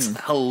lie, it's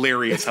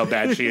hilarious how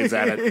bad she is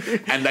at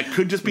it. And that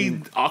could just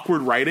be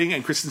awkward writing,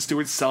 and Kristen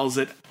Stewart sells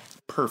it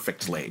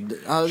perfectly.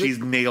 She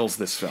nails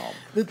this film.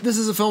 This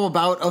is a film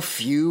about a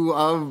few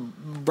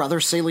rather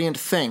salient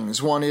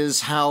things. One is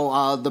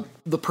how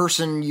the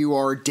person you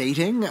are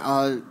dating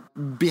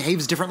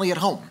behaves differently at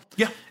home.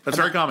 Yeah, that's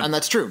very common. And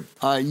that's true.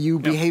 You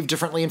behave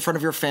differently in front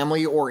of your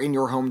family or in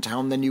your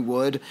hometown than you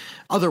would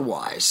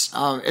otherwise.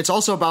 It's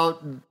also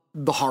about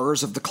the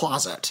horrors of the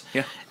closet.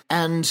 Yeah.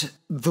 And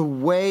the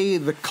way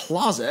the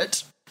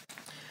closet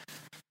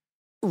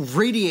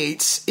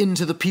radiates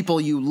into the people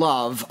you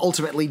love,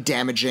 ultimately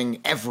damaging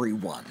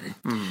everyone.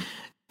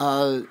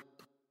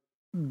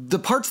 The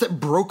parts that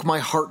broke my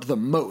heart the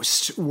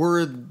most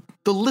were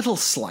the little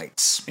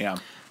slights. Yeah.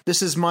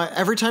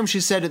 Every time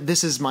she said,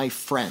 "This is my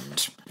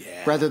friend,"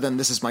 rather than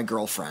 "This is my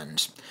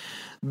girlfriend."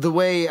 The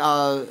way,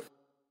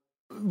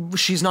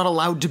 she's not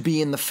allowed to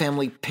be in the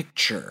family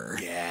picture.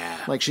 Yeah.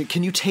 Like,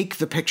 can you take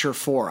the picture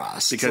for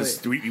us?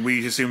 Because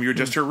we assume you're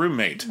just her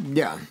roommate.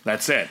 Yeah.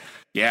 That's it.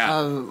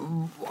 Yeah.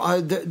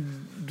 A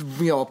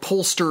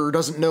pollster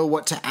doesn't know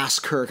what to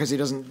ask her because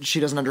she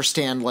doesn't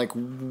understand, like,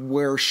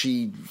 where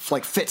she,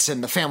 like, fits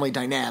in the family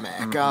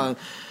dynamic. Or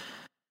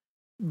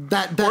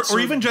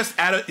even just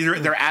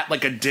they're at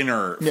like a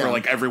dinner for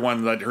like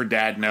everyone that her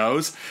dad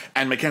knows,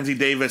 and Mackenzie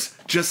Davis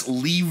just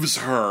leaves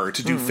her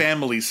to do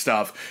family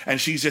stuff, and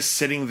she's just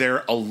sitting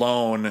there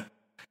alone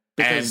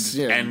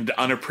and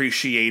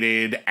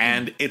unappreciated,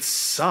 and it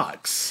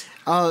sucks.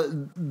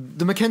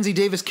 The Mackenzie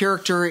Davis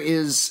character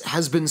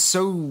has been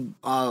so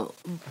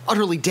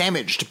utterly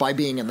damaged by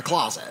being in the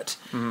closet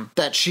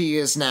that she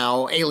is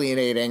now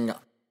alienating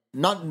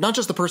not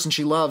just the person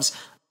she loves,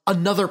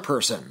 another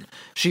person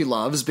she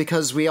loves,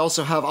 because we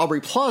also have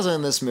Aubrey Plaza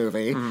in this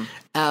movie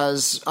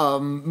as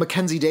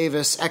Mackenzie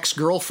Davis'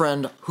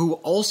 ex-girlfriend, who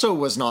also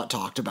was not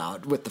talked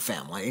about with the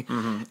family.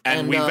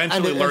 And we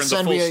eventually learned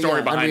the full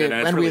story behind it,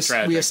 and it's really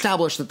tragic. We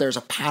established that there's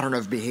a pattern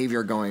of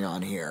behavior going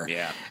on here.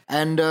 Yeah.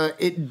 And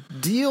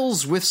it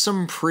deals with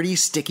some pretty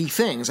sticky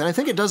things, and I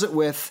think it does it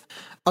with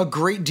a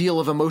great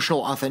deal of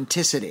emotional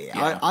authenticity.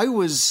 Yeah. I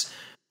was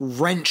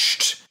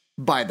wrenched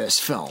by this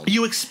film.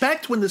 You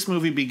expect when this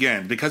movie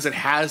begins, because it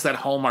has that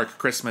Hallmark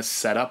Christmas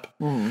setup,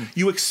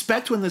 you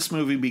expect when this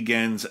movie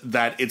begins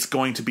that it's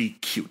going to be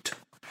cute.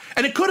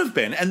 And it could have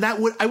been, and I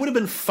would have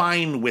been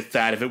fine with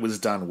that if it was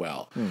done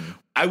well.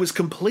 I was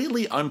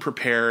completely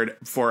unprepared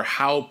for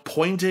how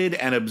pointed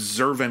and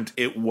observant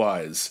it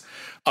was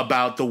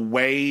about the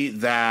way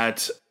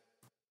that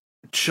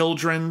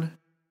children,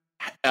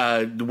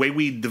 the way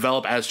we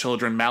develop as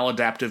children,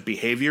 maladaptive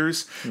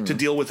behaviors to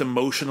deal with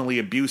emotionally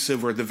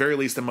abusive, or at the very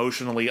least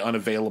emotionally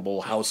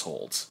unavailable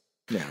households.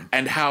 Yeah.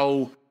 And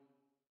how,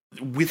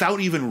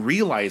 without even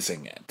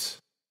realizing it,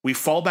 we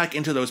fall back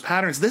into those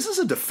patterns. This is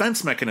a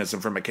defense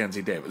mechanism for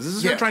Mackenzie Davis. This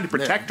is her trying to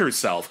protect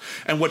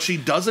herself. And what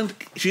she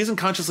isn't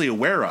consciously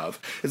aware of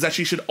is that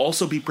she should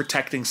also be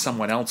protecting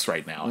someone else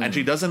right now. And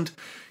she doesn't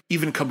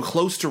even come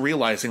close to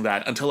realizing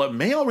that until it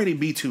may already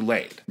be too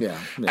late. Yeah.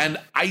 And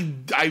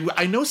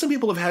I know some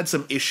people have had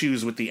some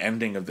issues with the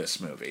ending of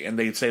this movie, and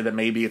they say that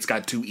maybe it's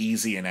got too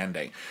easy an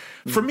ending.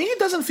 For me, it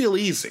doesn't feel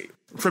easy.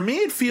 For me,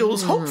 it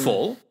feels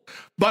hopeful,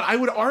 but I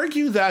would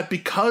argue that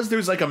because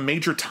there's like a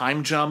major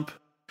time jump,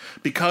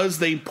 because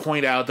they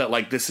point out that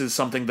like this is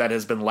something that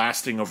has been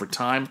lasting over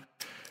time,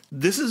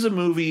 this is a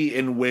movie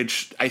in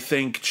which I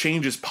think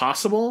change is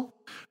possible,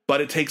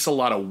 but it takes a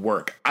lot of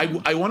work.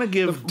 I want to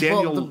give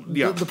Daniel...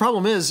 The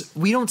problem is,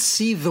 we don't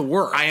see the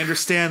work. I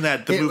understand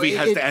that the movie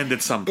has to end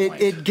at some point.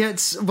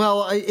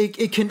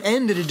 It can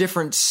end at a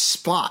different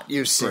spot,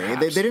 you see.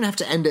 They didn't have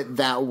to end it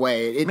that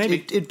way.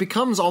 It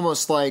becomes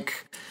almost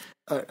like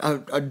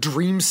a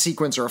dream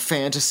sequence or a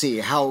fantasy,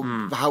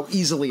 how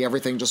easily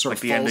everything just sort like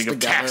of the falls ending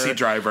together. of Taxi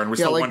Driver, and we're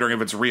still wondering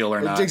if it's real or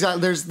not. Exactly.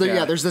 There's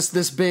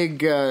this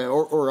big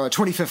or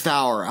 25th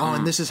Hour. Oh,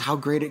 and this is how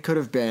great it could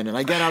have been. And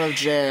I get out of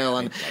jail,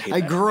 and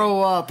I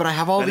grow up, and I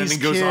have all these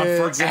kids. Goes on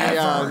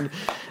forever.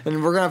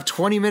 And we're gonna have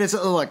 20 minutes.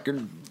 Look,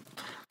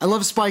 I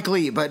love Spike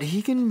Lee, but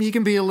he can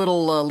be a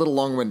little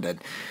long-winded.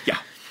 Yeah.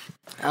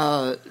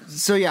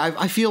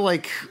 I feel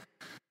like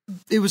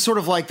it was sort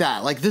of like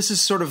that. Like, this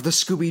is sort of the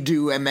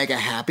Scooby-Doo and mega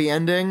happy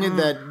ending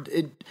that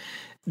it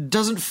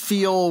doesn't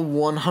feel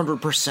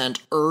 100%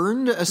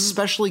 earned,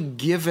 especially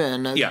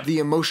given the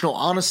emotional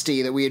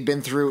honesty that we had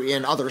been through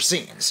in other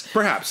scenes.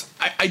 Perhaps.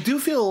 I do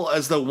feel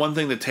as though one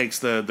thing that takes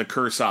the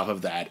curse off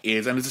of that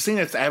is, and it's a scene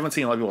that I haven't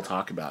seen a lot of people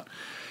talk about,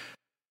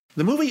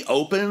 the movie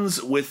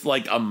opens with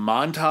like a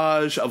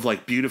montage of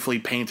like beautifully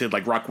painted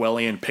like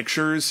Rockwellian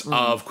pictures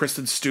of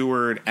Kristen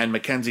Stewart and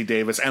Mackenzie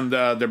Davis and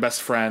their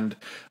best friend,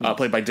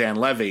 played by Dan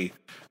Levy,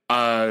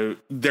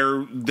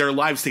 their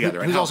lives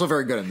together. He's also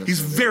very good in this. He's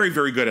very,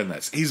 very good in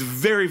this. He's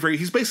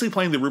he's basically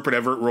playing the Rupert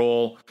Everett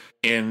role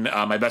in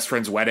My Best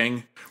Friend's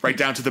Wedding, right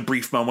down to the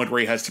brief moment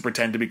where he has to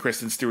pretend to be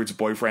Kristen Stewart's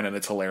boyfriend, and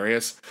it's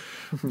hilarious.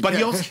 But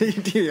he also...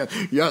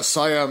 Yes,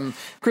 I am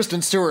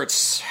Kristen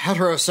Stewart's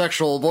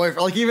heterosexual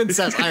boyfriend. Like, he even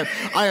says,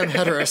 I am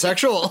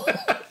heterosexual.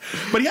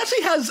 But he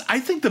actually has, I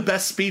think, the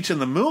best speech in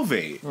the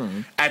movie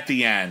at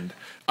the end,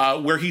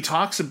 where he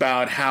talks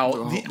about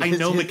how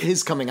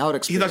his coming out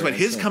experience. He talks about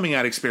his coming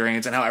out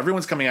experience and how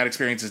everyone's coming out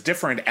experience is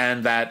different,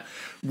 and that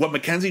what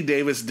Mackenzie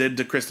Davis did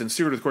to Kristen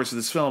Stewart, of course, of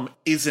this film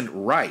isn't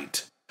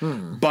right.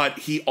 but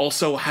he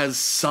also has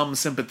some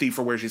sympathy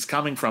for where she's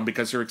coming from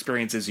because her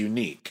experience is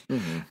unique.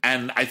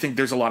 And I think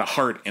there's a lot of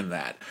heart in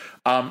that.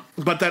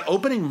 But that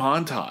opening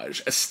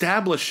montage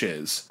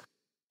establishes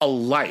a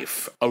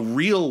life, a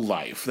real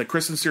life that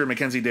Kristen Stewart and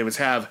Mackenzie Davis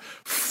have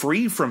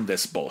free from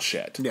this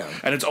bullshit. Yeah.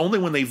 And it's only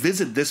when they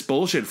visit this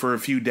bullshit for a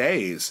few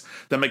days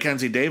that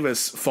Mackenzie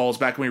Davis falls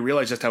back and we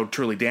realize just how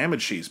truly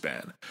damaged she's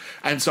been.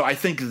 And so I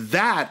think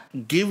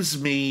that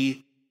gives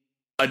me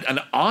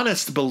an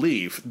honest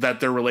belief that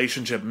their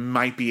relationship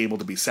might be able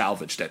to be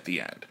salvaged at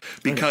the end.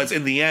 Because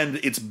in the end,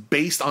 it's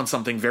based on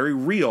something very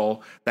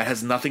real that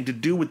has nothing to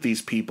do with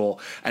these people,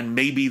 and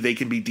maybe they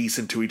can be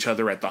decent to each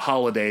other at the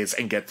holidays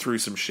and get through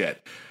some shit.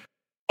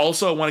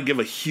 Also, I want to give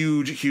a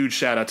huge, huge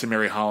shout out to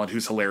Mary Holland,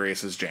 who's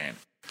hilarious as Jane.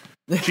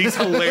 She's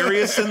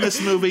hilarious in this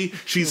movie.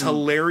 She's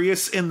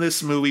hilarious in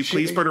this movie.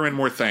 Please put her in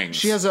more things.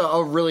 She has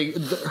a really...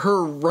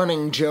 Her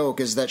running joke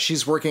is that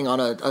she's working on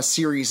a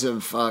series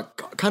of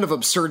kind of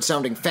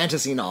absurd-sounding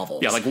fantasy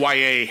novels. Yeah, like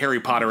YA, Harry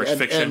Potter-ish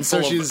fiction, and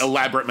so full of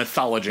elaborate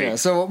mythology. Yeah,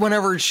 so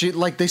whenever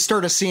they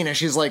start a scene and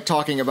she's like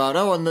talking about,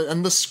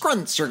 and the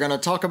Scrunts are going to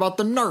talk about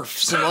the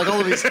Nerfs and like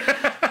all of these...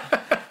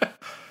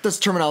 That's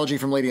terminology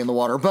from Lady in the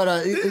Water,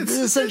 but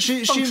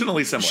she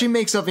functionally similar. She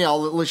makes up,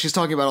 she's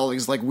talking about all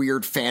these like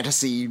weird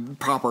fantasy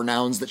proper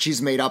nouns that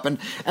she's made up, and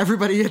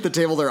everybody at the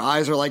table, their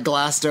eyes are like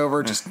glassed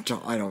over.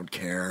 I don't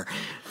care.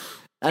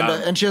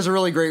 And she has a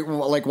really great,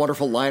 like,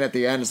 wonderful line at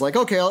the end. It's like,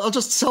 okay, I'll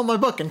just sell my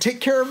book and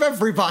take care of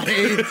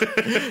everybody.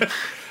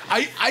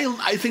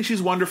 I think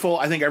she's wonderful.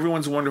 I think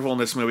everyone's wonderful in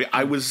this movie.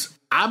 I was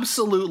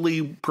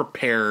absolutely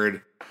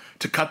prepared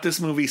to cut this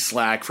movie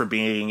slack for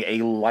being a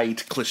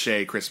light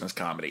cliche Christmas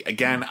comedy.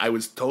 Again, I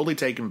was totally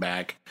taken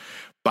back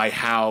by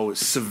how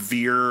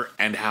severe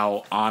and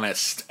how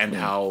honest and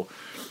how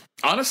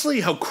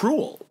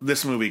cruel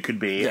this movie could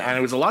be. And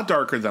it was a lot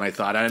darker than I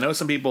thought. And I know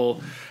some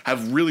people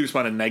have really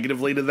responded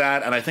negatively to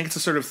that. And I think it's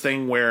a sort of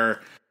thing where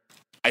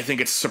I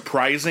think it's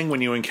surprising when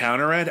you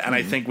encounter it, and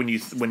I think when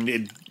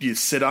you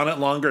sit on it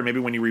longer, and maybe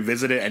when you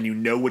revisit it and you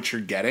know what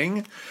you're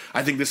getting,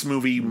 I think this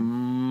movie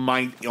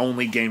might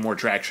only gain more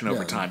traction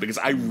over time, because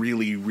I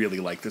really, really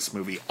like this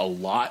movie a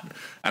lot,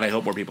 and I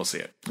hope more people see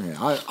it.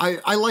 Yeah,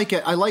 I like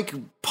it. I like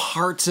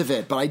parts of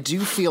it, but I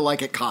do feel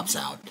like it cops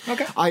out.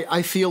 Okay,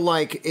 I feel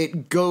like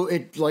it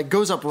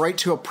goes up right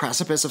to a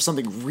precipice of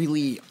something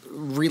really,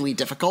 really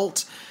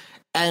difficult,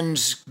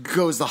 and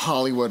goes the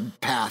Hollywood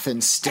path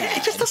instead.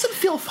 It just doesn't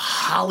feel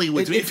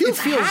Hollywood. It feels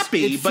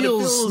happy, but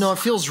it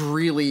feels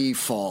really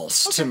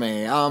false to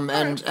me.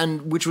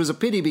 And which was a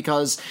pity,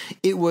 because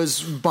it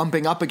was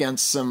bumping up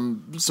against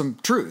some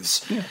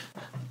truths. Yeah.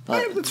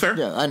 That's fair.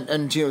 Yeah,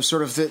 and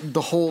sort of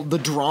the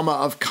drama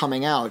of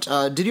coming out.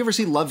 Did you ever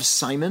see Love,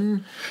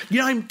 Simon?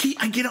 I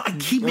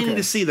keep meaning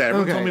to see that.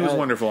 Everyone told me it was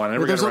wonderful. And I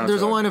never got around to it.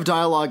 There's a line of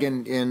dialogue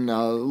in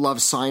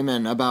Love,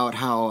 Simon about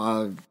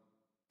how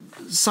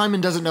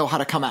Simon doesn't know how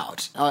to come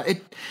out.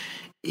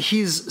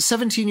 He's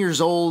 17 years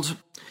old.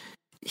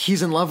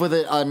 He's in love with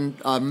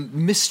a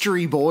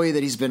mystery boy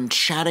that he's been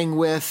chatting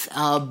with,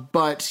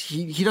 but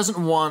he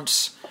doesn't want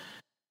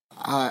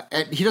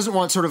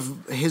sort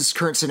of his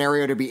current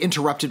scenario to be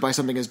interrupted by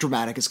something as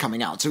dramatic as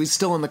coming out. So he's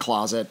still in the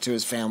closet to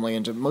his family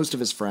and to most of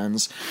his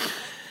friends.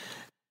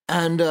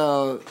 And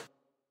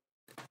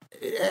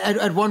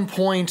at one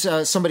point,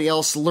 somebody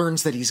else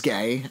learns that he's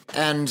gay,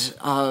 and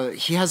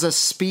he has a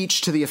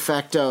speech to the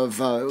effect of,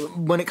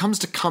 when it comes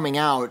to coming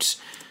out,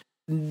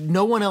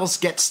 no one else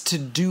gets to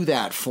do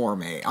that for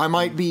me. I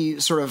might be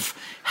sort of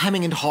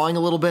hemming and hawing a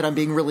little bit, I'm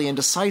being really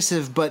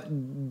indecisive, but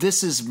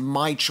this is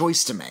my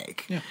choice to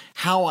make. Yeah.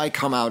 How I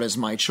come out is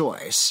my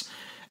choice.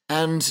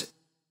 And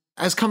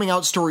as coming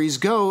out stories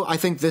go, I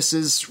think this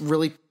is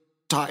really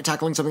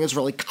tackling something that's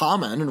really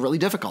common and really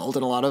difficult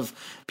in a lot of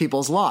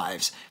people's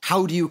lives.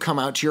 How do you come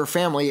out to your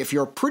family if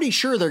you're pretty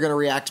sure they're going to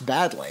react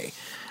badly?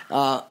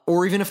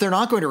 Or even if they're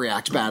not going to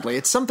react badly,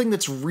 it's something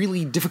that's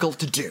really difficult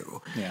to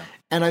do. Yeah.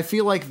 And I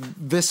feel like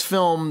this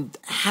film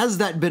has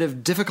that bit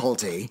of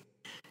difficulty,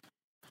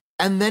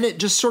 and then it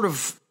just sort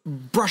of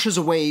brushes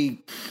away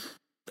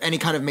any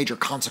kind of major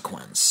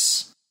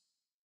consequence.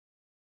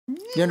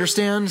 You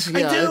understand?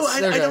 Yeah,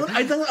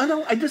 I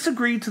do. I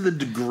disagree to the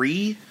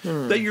degree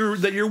that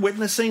you're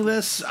witnessing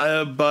this,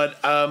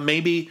 but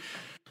maybe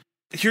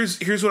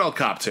here's what I'll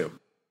cop to.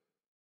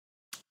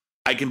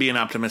 I can be an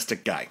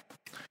optimistic guy.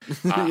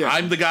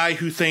 I'm the guy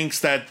who thinks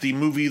that the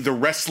movie The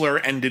Wrestler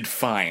ended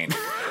fine.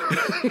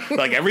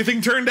 Like,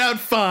 everything turned out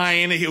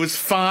fine. It was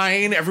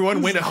fine.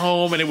 Everyone went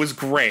home, and it was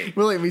great.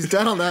 William, he's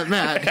dead on that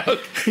mat.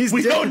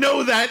 We don't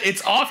know that.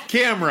 It's off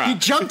camera. He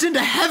jumped into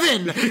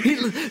heaven.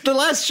 The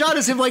last shot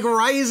is him, like,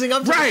 rising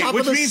up to the top of the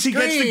screen. Which means he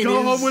gets to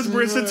go home with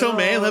Marissa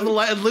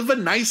Tomei and live a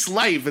nice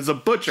life as a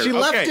butcher. She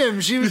left him.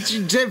 She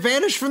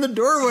vanished from the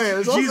doorway. It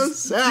was also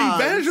sad.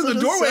 She vanished from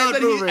the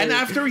doorway, and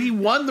after he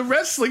won the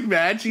wrestling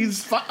match,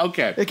 he's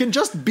okay. It can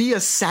just be a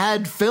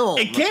sad film.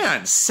 It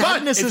can.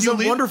 Sadness is a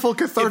wonderful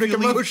cathartic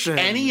emotion.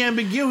 emotion. Any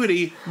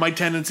ambiguity, my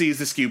tendency is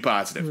to skew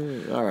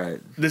positive. All right.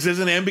 This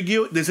isn't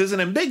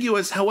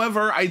ambiguous.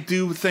 However, I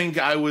do think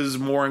I was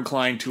more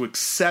inclined to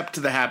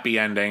accept the happy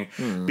ending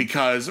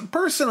because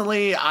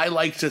personally, I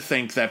like to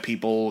think that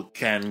people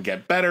can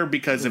get better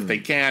because if they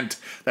can't,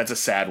 that's a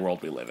sad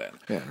world we live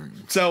in. Yeah.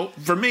 So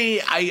for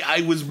me,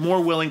 I was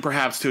more willing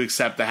perhaps to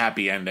accept the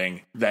happy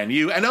ending than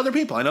you and other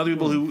people. I know other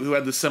people who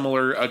had the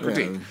similar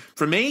critique.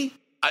 For me,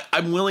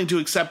 I'm willing to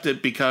accept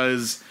it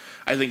because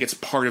I think it's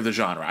part of the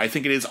genre. I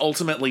think it is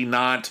ultimately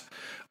not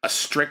a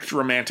strict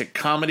romantic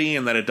comedy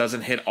and that it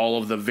doesn't hit all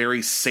of the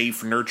very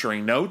safe,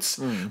 nurturing notes,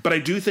 but I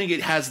do think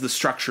it has the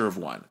structure of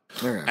one.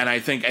 Okay. And I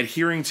think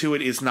adhering to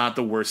it is not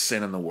the worst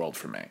sin in the world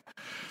for me.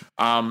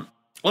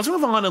 Let's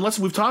move on, and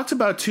we've talked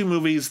about two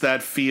movies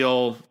that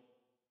feel...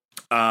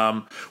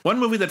 one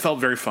movie that felt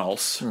very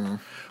false.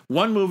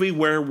 One movie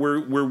where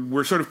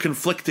we're sort of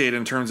conflicted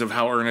in terms of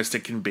how earnest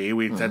it can be.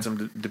 We had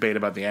some debate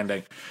about the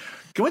ending.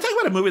 Can we talk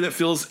about a movie that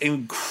feels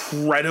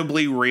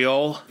incredibly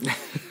real?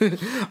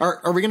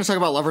 Are we going to talk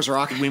about Lovers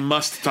Rock? We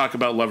must talk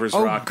about Lovers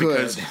Rock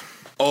good.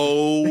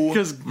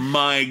 because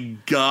my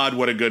God,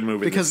 what a good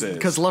movie this is.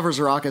 Because Lovers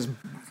Rock is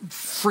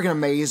freaking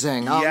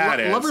amazing. Yeah, it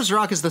is. Lovers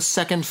Rock is the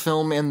second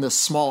film in the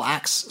Small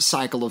Axe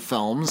cycle of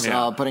films,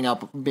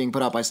 being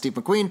put out by Steve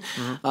McQueen.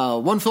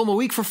 One film a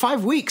week for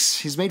 5 weeks.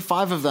 He's made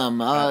 5 of them.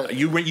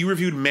 You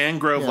reviewed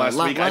Mangrove last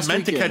week. I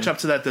meant to catch yeah. up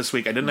to that this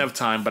week. I didn't have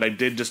time, but I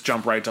did just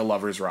jump right to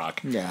Lovers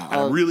Rock. Yeah,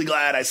 and I'm really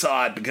glad I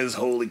saw it because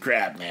holy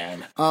crap,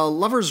 man.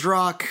 Lovers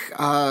Rock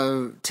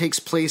takes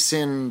place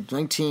in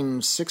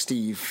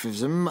 1960.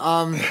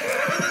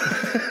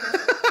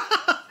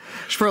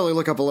 Should probably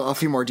look up a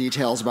few more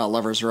details about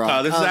Lovers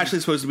Rock. This is actually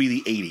supposed to be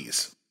the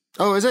 80s.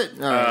 Oh, is it?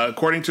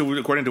 According to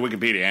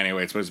Wikipedia,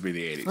 anyway, it's supposed to be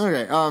the 80s.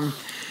 Okay.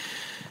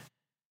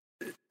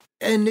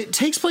 And it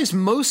takes place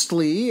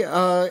mostly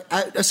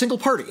at a single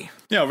party.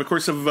 Yeah, over the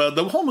course of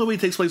the whole movie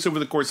takes place over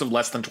the course of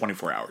less than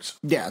 24 hours.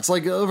 Yeah, it's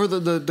like over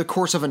the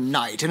course of a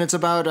night, and it's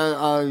about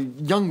a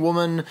young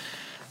woman.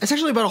 It's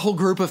actually about a whole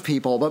group of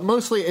people, but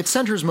mostly it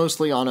centers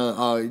mostly on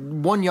a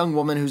one young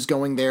woman who's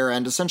going there,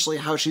 and essentially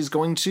how she's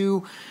going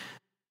to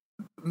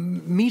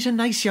meet a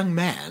nice young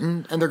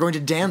man, and they're going to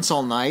dance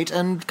all night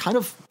and kind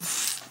of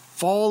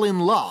fall in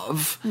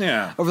love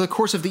over the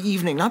course of the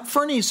evening. Not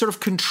for any sort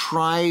of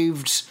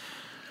contrived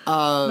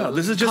no,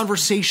 this is just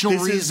conversational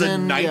reason. This is the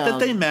night that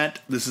they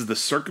met. This is the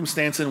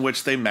circumstance in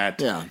which they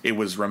met. Yeah. It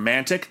was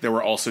romantic. There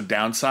were also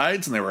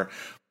downsides, and there were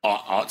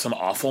some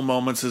awful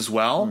moments as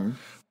well.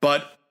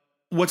 But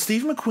what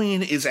Steve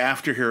McQueen is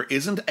after here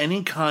isn't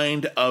any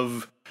kind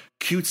of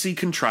cutesy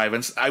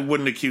contrivance. I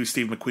wouldn't accuse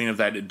Steve McQueen of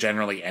that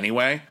generally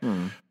anyway.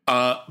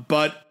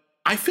 But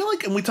I feel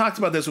like, and we talked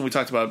about this when we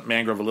talked about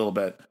Mangrove a little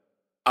bit,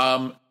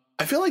 I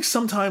feel like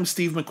sometimes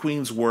Steve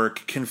McQueen's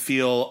work can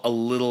feel a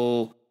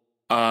little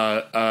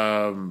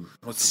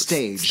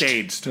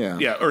staged.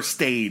 Yeah, or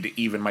stayed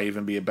even might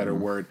even be a better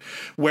word,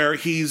 where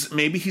he's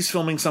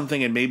filming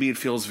something and maybe it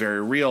feels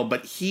very real,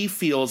 but he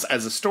feels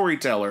as a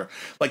storyteller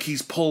like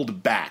he's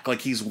pulled back,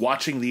 like he's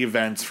watching the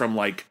events from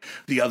like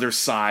the other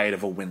side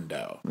of a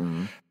window.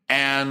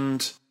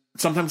 And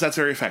sometimes that's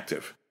very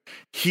effective.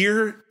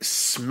 Here,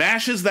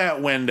 smashes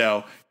that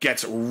window,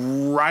 gets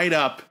right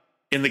up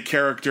in the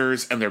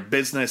characters and their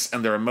business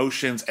and their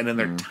emotions and in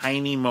their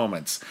tiny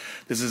moments.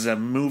 This is a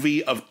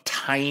movie of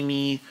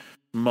tiny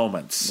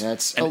moments.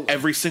 And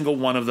every single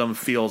one of them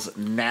feels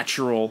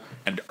natural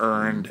and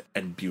earned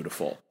and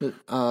beautiful.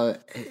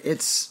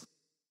 It's...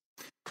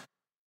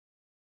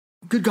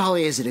 Good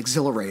golly, is it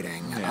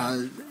exhilarating.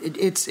 Yeah.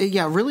 It's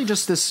really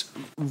just this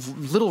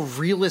little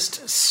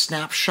realist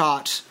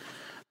snapshot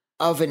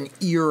of an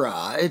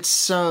era.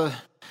 It's...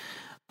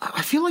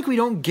 I feel like we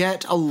don't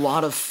get a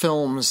lot of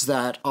films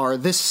that are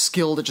this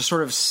skilled at just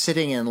sort of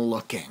sitting and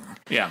looking.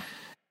 Yeah.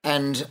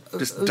 And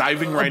just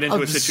diving right into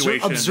a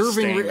situation.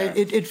 Observing,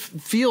 it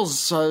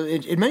feels,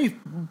 in many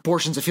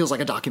portions, it feels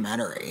like a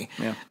documentary.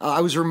 Yeah.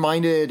 I was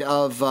reminded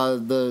of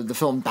the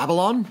film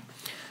Babylon,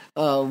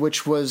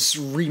 which was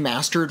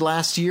remastered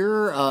last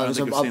year. It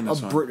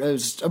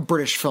was a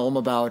British film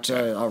about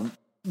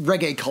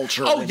reggae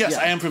culture. Oh, yes,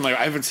 I am familiar.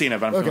 I haven't seen it,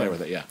 but I'm familiar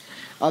with it, yeah.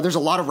 There's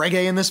a lot of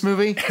reggae in this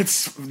movie.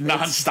 It's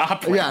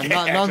nonstop.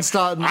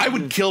 Nonstop. I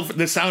would kill for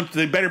the sound.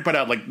 They better put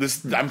out like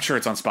this. I'm sure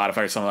it's on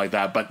Spotify or something like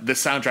that. But the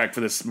soundtrack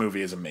for this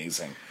movie is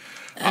amazing.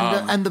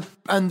 And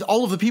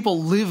all of the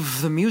people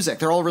live the music.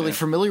 They're all really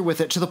familiar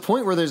with it, to the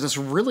point where there's this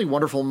really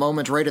wonderful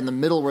moment right in the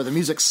middle where the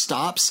music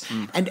stops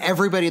and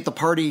everybody at the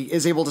party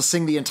is able to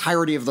sing the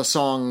entirety of the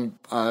song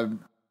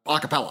a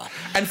cappella.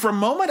 And for a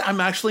moment, I'm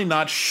actually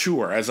not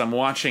sure as I'm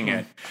watching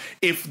it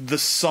if the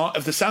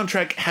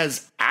soundtrack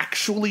has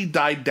actually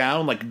died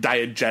down, like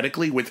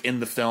diegetically within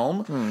the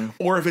film,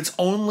 or if it's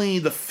only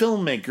the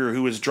filmmaker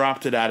who has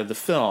dropped it out of the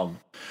film,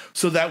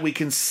 so that we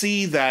can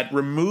see that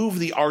remove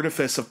the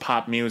artifice of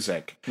pop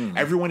music.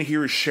 Everyone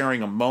here is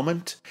sharing a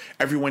moment.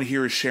 Everyone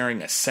here is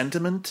sharing a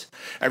sentiment.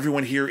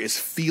 Everyone here is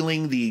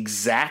feeling the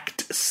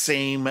exact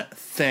same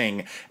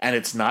thing, and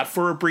it's not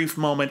for a brief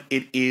moment.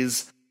 It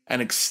is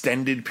an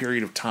extended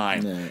period of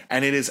time,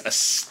 and it is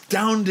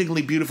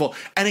astoundingly beautiful.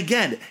 And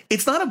again,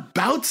 it's not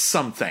about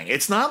something.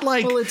 It's not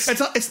like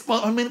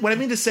what I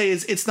mean to say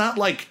is it's not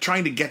like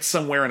trying to get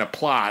somewhere in a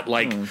plot.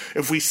 Like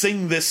if we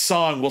sing this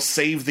song, we'll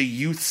save the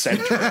youth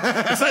center.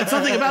 It's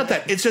nothing about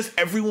that. It's just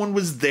everyone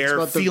was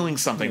there feeling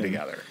something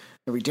together.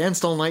 We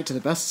danced all night to the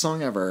best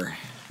song ever.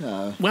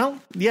 Well,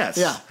 yes,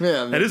 yeah.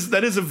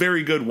 That is a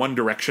very good One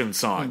Direction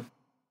song.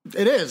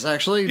 It is,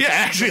 actually. Yeah, I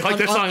actually like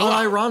that song a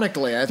lot.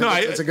 Ironically, I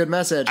think it's a good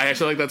message. I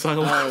actually like that song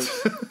a lot.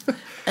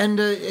 And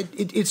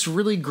it's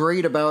really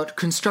great about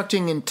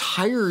constructing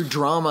entire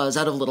dramas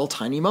out of little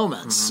tiny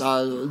moments.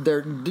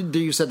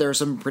 You said there are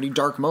some pretty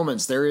dark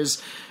moments. There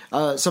is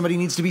somebody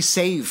needs to be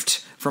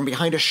saved from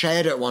behind a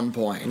shed at one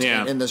point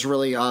in this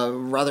really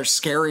rather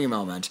scary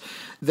moment.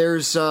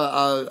 There's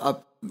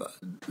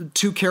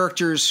two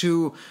characters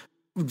who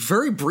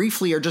very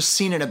briefly are just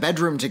seen in a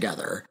bedroom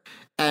together.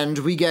 And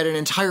we get an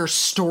entire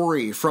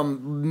story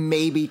from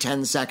maybe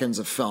 10 seconds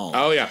of film.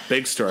 Oh, yeah.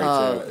 Big story,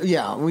 too.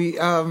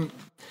 Yeah.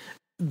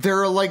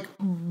 There are like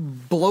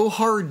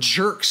blowhard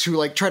jerks who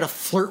like try to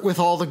flirt with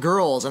all the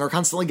girls and are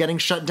constantly getting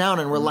shut down,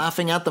 and we're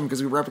laughing at them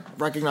because we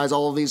recognize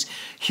all of these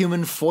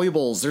human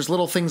foibles. There's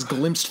little things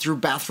glimpsed through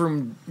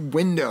bathroom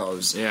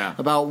windows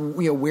about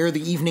where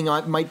the evening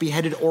might be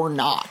headed or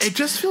not. It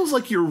just feels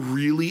like you're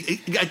really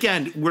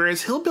again.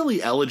 Whereas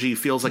Hillbilly Elegy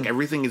feels like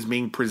everything is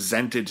being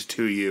presented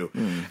to you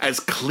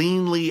as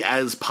cleanly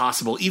as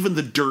possible. Even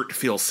the dirt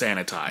feels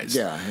sanitized.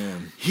 Yeah.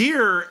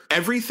 Here,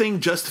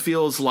 everything just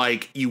feels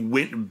like you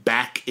went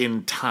back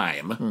in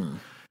time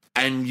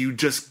and you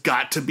just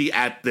got to be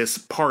at this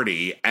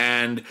party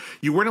and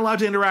you weren't allowed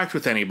to interact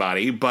with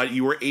anybody, but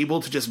you were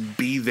able to just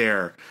be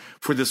there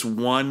for this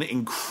one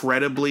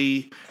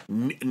incredibly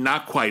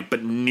not quite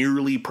but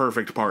nearly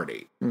perfect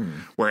party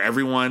where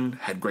everyone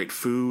had great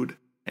food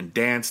and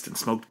danced and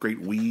smoked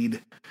great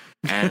weed,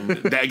 and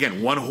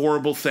again, one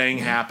horrible thing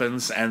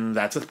happens and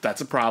that's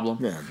a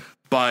problem.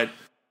 But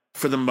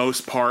for the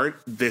most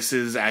part, this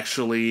is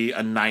actually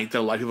a night that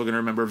a lot of people are going to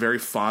remember very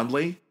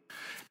fondly.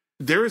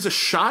 There is a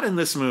shot in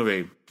this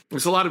movie.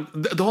 There's a lot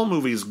of the whole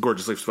movie is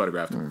gorgeously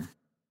photographed,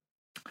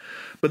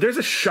 but there's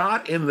a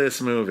shot in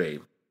this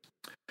movie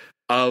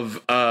of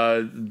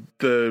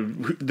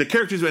the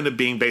characters who end up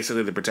being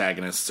basically the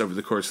protagonists over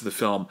the course of the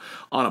film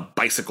on a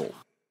bicycle.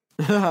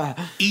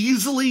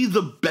 Easily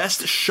the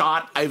best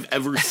shot I've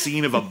ever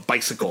seen of a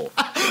bicycle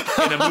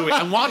in a movie.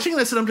 I'm watching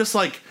this and I'm just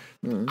like.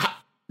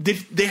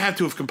 They have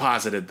to have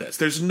composited this.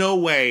 There's no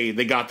way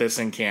they got this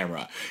in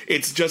camera.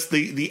 It's just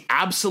the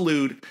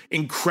absolute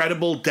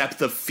incredible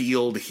depth of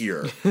field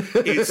here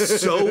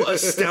is so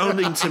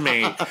astounding to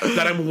me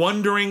that I'm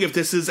wondering if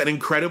this is an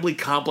incredibly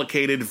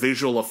complicated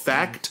visual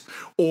effect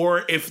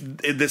or if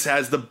this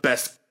has the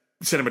best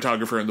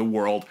cinematographer in the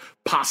world.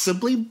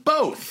 Possibly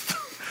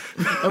both.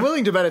 I'm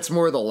willing to bet it's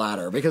more the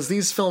latter, because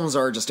these films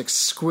are just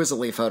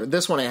exquisitely photographed.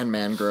 This one and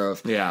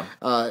Mangrove. Yeah.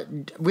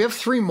 We have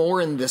 3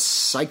 more in this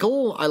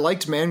cycle. I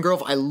liked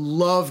Mangrove. I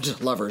loved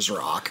Lover's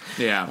Rock.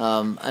 Yeah.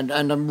 And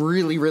I'm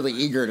really, really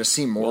eager to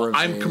see more of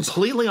these. I'm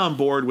completely on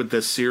board with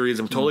this series.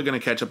 I'm totally going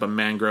to catch up on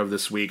Mangrove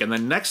this week. And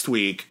then next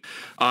week,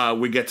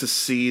 we get to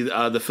see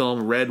the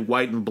film Red,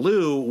 White, and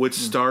Blue, which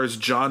stars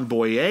John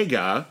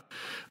Boyega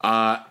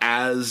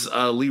as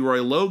Leroy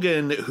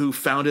Logan, who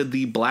founded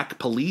the Black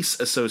Police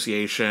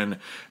Association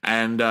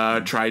and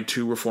tried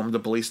to reform the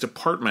police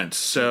department.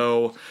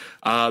 So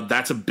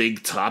that's a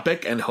big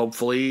topic, and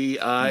hopefully,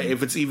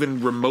 if it's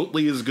even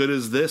remotely as good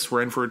as this,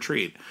 we're in for a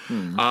treat.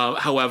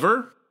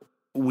 However,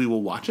 we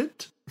will watch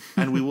it.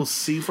 And we will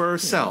see for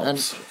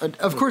ourselves. And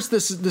of course,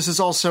 this is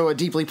also a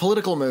deeply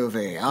political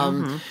movie.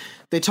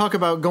 They talk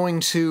about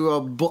going to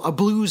a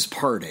blues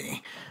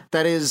party.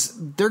 That is,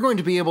 they're going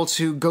to be able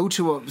to go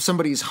to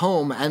somebody's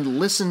home and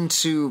listen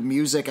to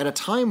music at a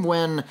time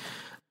when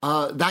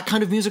that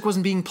kind of music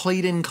wasn't being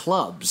played in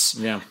clubs.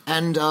 Yeah.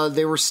 And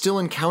they were still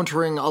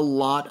encountering a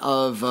lot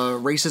of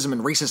racism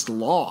and racist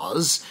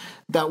laws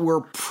that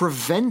were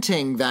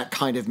preventing that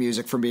kind of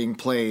music from being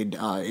played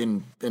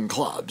in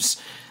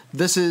clubs.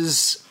 This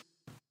is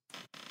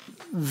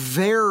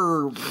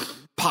their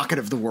pocket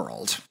of the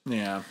world.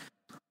 Yeah.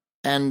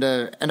 And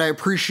I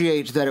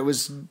appreciate that it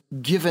was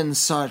given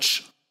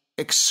such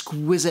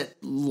exquisite,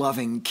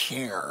 loving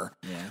care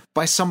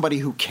by somebody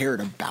who cared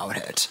about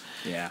it.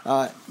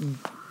 Yeah.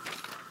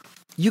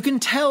 You can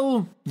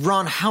tell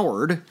Ron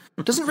Howard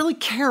doesn't really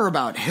care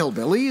about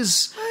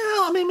hillbillies.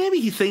 Well, I mean, maybe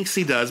he thinks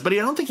he does, but I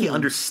don't think he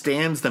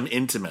understands them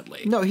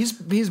intimately. No, he's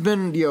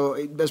been,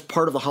 as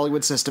part of the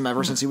Hollywood system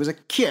ever since he was a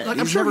kid. Like,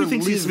 I'm sure he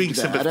thinks he's being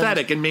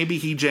sympathetic, and maybe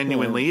he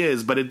genuinely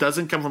is, but it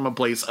doesn't come from a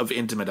place of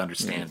intimate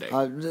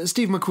understanding.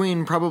 Steve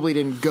McQueen probably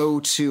didn't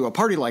go to a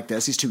party like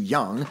this. He's too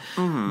young.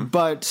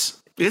 But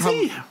is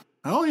he?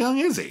 How young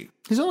is he?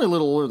 He's only a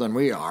little older than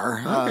we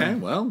are. Okay,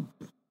 well,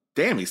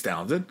 damn, he's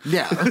talented.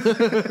 Yeah.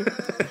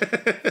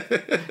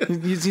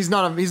 he's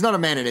not a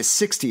man in his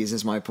 60s,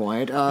 is my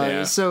point.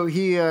 So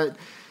he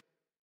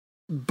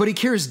but he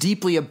cares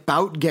deeply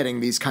about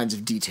getting these kinds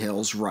of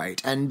details right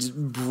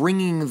and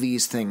bringing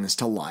these things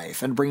to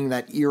life and bringing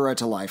that era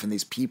to life and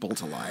these people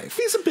to life.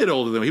 He's a bit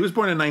older than me. He was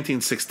born in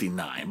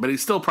 1969, but he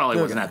still probably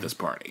wasn't at this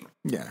party.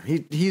 Yeah,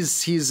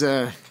 he's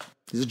a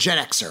Gen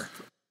Xer.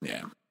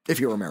 Yeah. If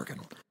you're American.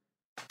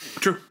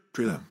 True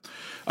that.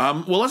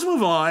 Well, let's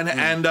move on.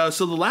 And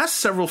so the last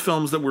several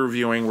films that we're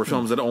reviewing were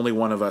films that only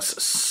one of us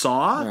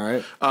saw. All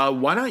right.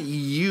 Why don't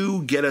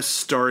you get us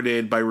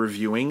started by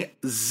reviewing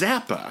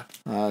Zappa,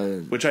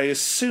 which I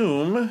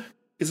assume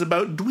is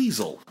about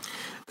Dweezil.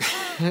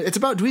 It's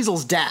about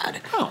Dweezil's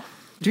dad. Oh.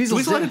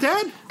 Dweezil had a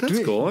dad? That's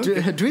cool.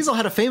 Dweezil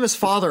had a famous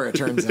father, it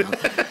turns out.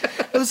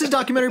 This is a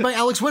documentary by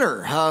Alex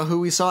Winter,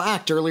 who we saw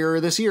act earlier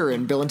this year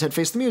in Bill and Ted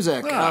Face the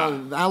Music.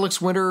 Alex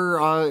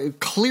Winter,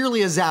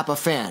 clearly a Zappa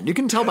fan. You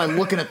can tell by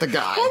looking at the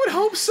guy. I would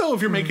hope so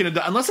if you're making it,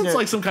 unless it's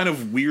like some kind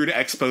of weird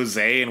expose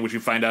in which you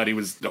find out he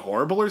was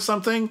horrible or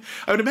something.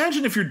 I would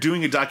imagine if you're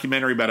doing a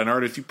documentary about an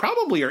artist, you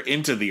probably are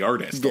into the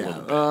artist a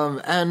little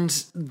bit. And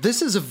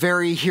this is a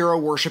very hero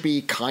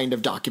worshipy kind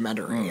of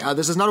documentary.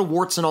 This is not a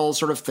warts and all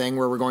sort of thing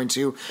where we're going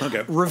to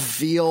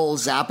reveal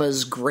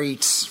Zappa's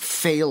great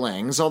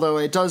failings, although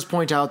it does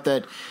point out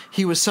that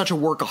he was such a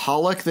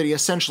workaholic that he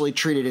essentially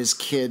treated his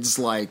kids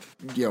like,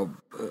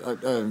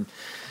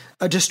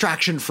 a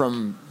distraction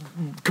from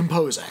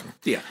composing.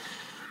 Yeah.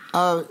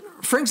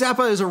 Frank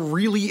Zappa is a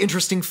really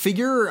interesting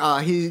figure.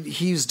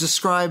 He's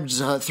described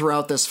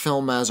throughout this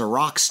film as a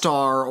rock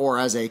star or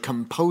as a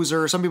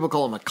composer. Some people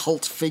call him a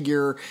cult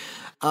figure.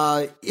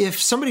 If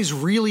somebody's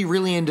really,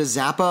 really into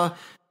Zappa,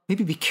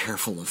 maybe be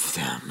careful of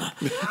them.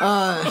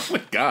 Oh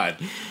my God.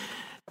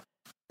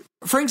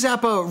 Frank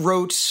Zappa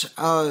wrote,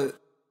 I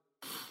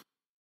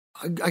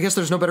guess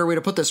there's no better way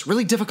to put this,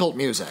 really difficult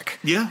music.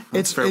 Yeah.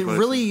 It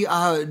really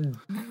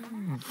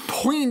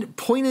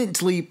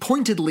pointedly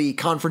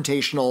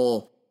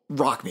confrontational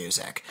rock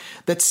music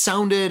that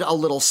sounded a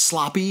little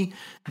sloppy,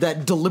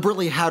 that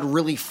deliberately had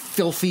really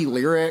filthy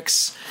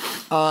lyrics,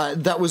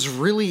 that was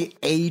really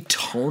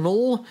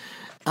atonal.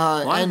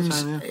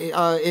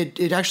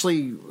 It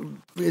actually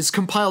is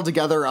compiled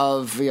together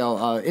of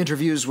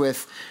interviews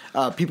with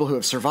people who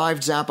have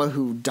survived Zappa,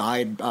 who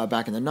died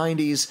back in the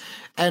 90s,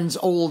 and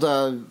old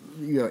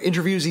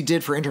interviews he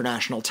did for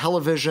international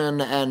television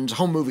and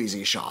home movies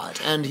he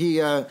shot. And he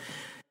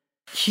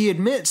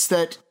admits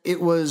that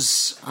it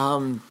was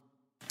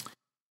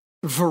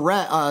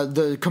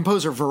the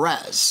composer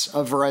Varese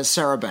of Varese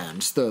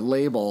Sarabande, the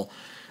label,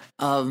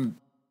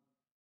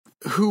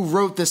 who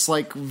wrote this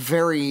like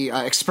very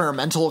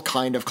experimental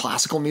kind of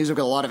classical music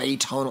with a lot of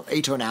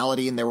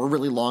atonality, and there were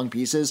really long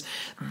pieces.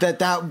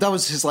 That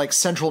was his like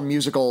central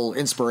musical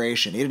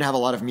inspiration. He didn't have a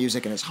lot of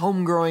music in his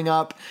home growing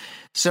up,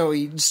 so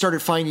he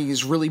started finding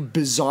these really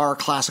bizarre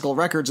classical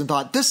records and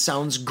thought, this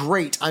sounds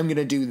great, I'm going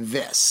to do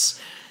this.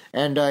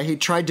 And he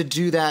tried to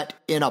do that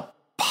in a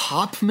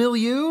pop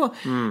milieu,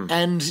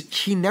 and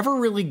he never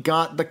really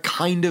got the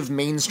kind of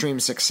mainstream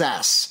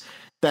success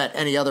that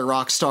any other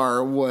rock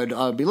star would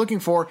be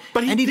looking for,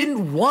 and he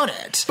didn't want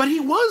it. But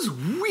he was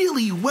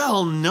really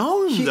well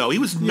known, though. He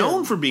was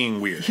known for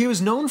being weird. He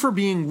was known for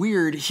being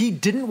weird. He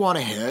didn't want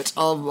to hit.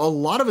 A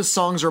lot of his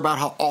songs are about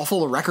how awful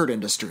the record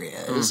industry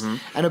is,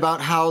 and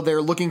about how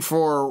they're looking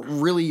for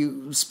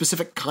really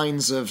specific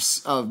kinds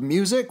of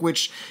music,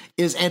 which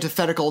is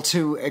antithetical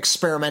to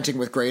experimenting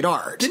with great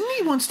art. Didn't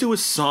he once do a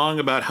song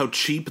about how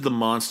cheap the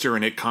monster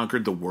and It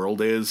Conquered the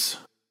World is?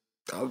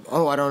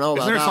 Oh, I don't know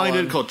about that. Isn't there a song he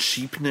did called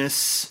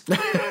Cheapness?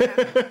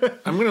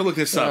 I'm going to look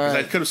this up, because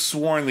I could have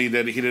sworn he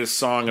did a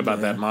song about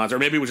that monster. Or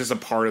maybe it was just a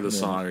part of the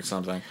song or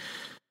something.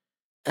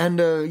 And,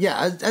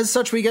 as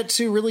such, we get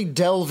to really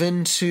delve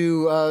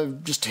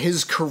into just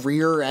his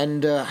career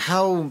and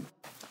how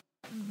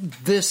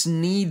this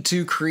need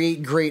to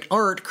create great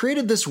art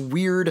created this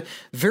weird,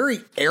 very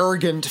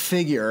arrogant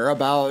figure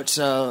about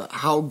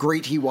how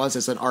great he was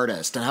as an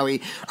artist, and how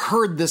he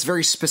heard this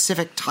very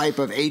specific type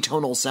of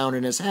atonal sound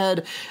in his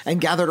head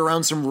and gathered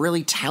around some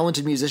really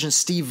talented musicians.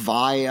 Steve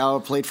Vai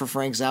played for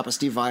Frank Zappa.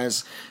 Steve Vai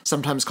is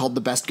sometimes called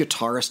the best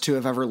guitarist to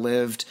have ever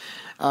lived.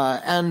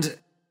 But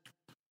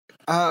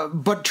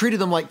treated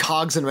them like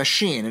cogs in a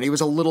machine, and he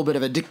was a little bit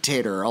of a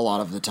dictator a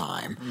lot of the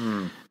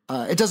time.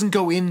 It doesn't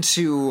go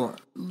into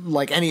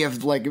like any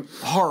of like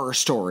horror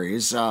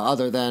stories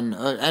other than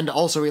and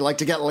also he liked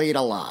to get laid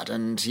a lot,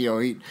 and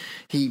he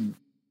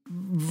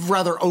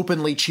rather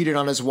openly cheated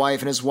on his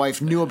wife, and his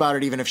wife knew about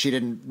it even if she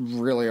didn't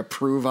really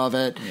approve of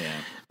it.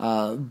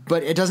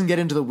 But it doesn't get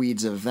into the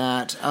weeds of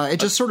that. It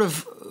just sort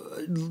of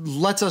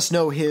lets us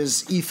know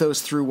his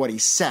ethos through what he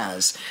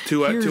says.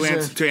 To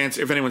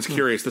answer, if anyone's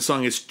curious, the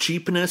song is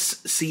Cheapness,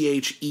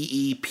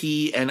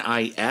 Cheepnis.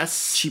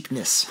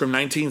 Cheapness. From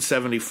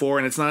 1974,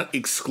 and it's not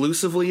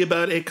exclusively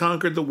about It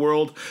Conquered the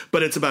World,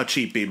 but it's about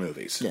cheap B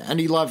movies. Yeah,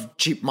 and he loved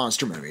cheap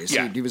monster movies.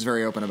 Yeah. He was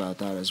very open about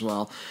that as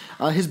well.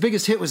 His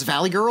biggest hit was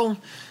Valley Girl,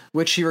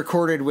 which he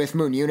recorded with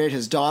Moon Unit,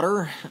 his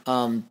daughter.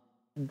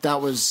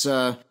 That was...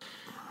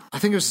 I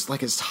think it was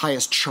like his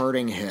highest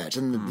charting hit,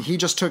 and he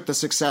just took the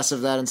success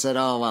of that and said,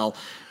 oh, well,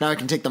 now I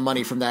can take the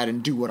money from that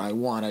and do what I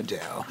want to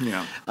do.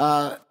 Yeah.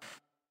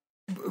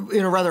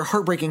 in a rather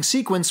heartbreaking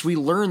sequence, we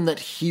learn that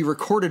he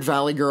recorded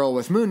Valley Girl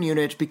with Moon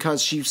Unit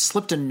because she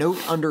slipped a note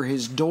under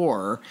his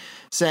door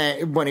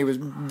saying, when he was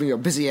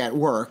busy at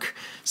work,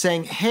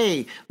 saying,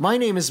 "Hey, my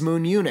name is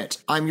Moon Unit.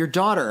 I'm your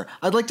daughter.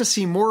 I'd like to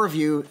see more of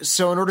you.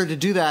 So in order to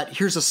do that,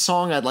 here's a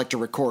song I'd like to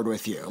record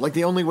with you." Like,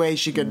 the only way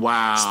she could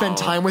spend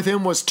time with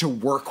him was to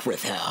work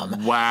with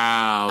him.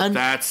 Wow, and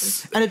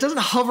it doesn't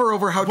hover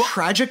over how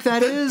tragic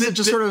that is. It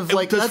just sort of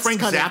like, does Frank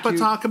Zappa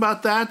talk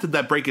about that? Did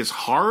that break his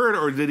heart,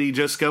 or did he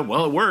just go,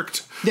 "Well, it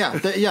worked"? Yeah,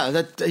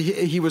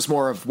 he was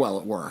more of, well,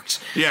 it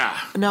worked. Yeah.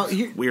 Now,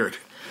 weird.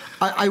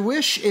 I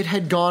wish it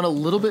had gone a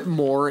little bit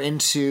more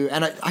into,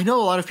 and I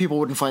know a lot of people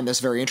wouldn't find this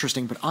very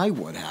interesting, but I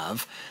would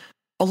have,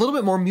 a little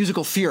bit more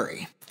musical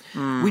theory.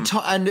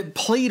 And it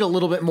played a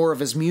little bit more of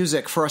his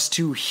music for us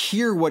to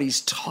hear what he's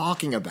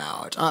talking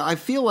about. I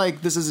feel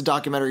like this is a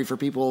documentary for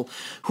people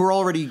who are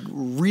already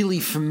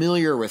really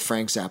familiar with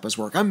Frank Zappa's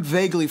work. I'm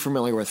vaguely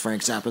familiar with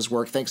Frank Zappa's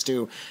work thanks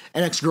to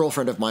an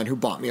ex-girlfriend of mine who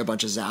bought me a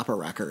bunch of Zappa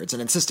records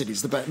and insisted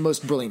he's the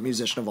most brilliant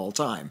musician of all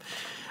time.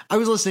 I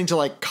was listening to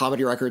like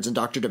comedy records and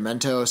Dr.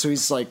 Demento, so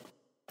he's like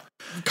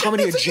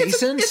comedy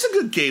adjacent. It's a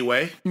good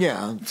gateway.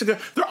 Yeah,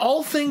 they're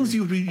all things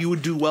you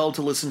would do well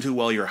to listen to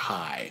while you're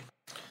high.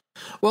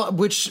 Well,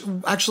 which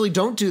actually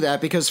don't do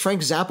that, because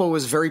Frank Zappa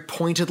was very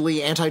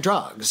pointedly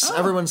anti-drugs. Oh.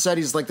 Everyone said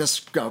he's like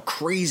this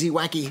crazy,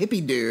 wacky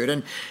hippie dude,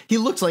 and he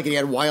looked like he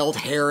had wild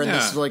hair and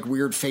this like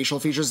weird facial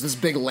features. This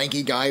big,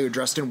 lanky guy who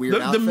dressed in weird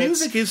outfits. The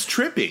music is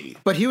trippy,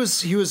 but he was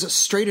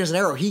straight as an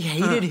arrow. He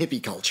hated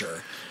hippie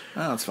culture.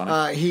 Oh, that's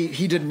funny.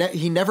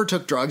 He never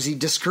took drugs. He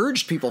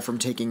discouraged people from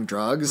taking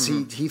drugs.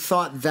 Mm-hmm. He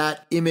thought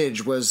that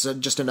image was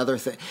just another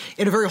thing,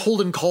 in a very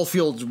Holden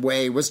Caulfield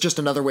way, was just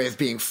another way of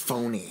being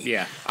phony.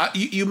 Yeah.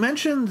 You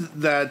mentioned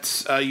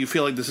that you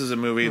feel like this is a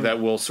movie that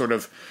will sort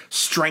of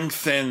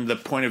strengthen the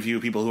point of view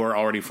of people who are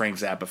already Frank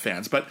Zappa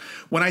fans. But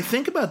when I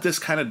think about this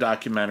kind of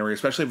documentary,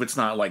 especially if it's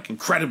not like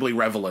incredibly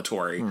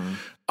revelatory,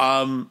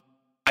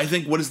 I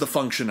think, what is the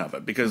function of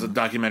it? Because the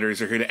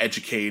documentaries are here to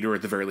educate, or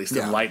at the very least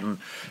enlighten.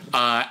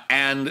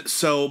 And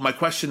so my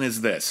question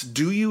is this.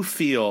 Do you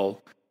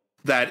feel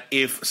that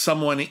if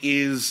someone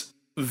is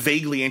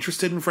vaguely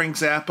interested in Frank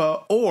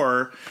Zappa,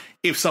 or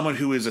if someone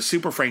who is a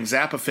super Frank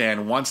Zappa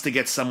fan wants to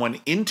get someone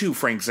into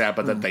Frank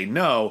Zappa that they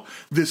know,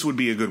 this would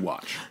be a good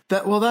watch?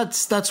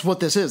 That's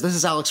what this is. This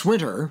is Alex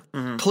Winter,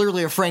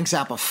 clearly a Frank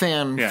Zappa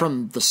fan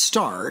from the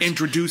start.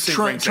 Introducing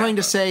Frank Zappa. Trying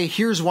to say,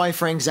 here's why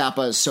Frank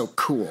Zappa is so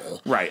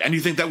cool. Right, and you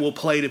think that will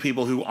play to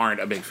people who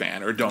aren't a big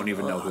fan or don't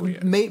even know who he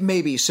is?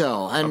 Maybe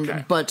so.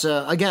 But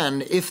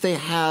again, if they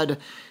had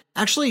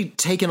actually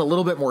taken a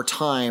little bit more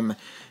time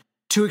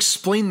to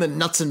explain the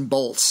nuts and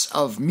bolts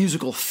of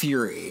musical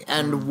theory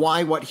and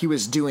why what he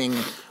was doing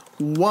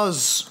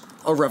was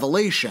a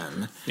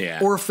revelation,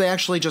 or if they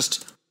actually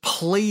just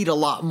played a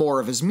lot more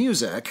of his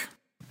music,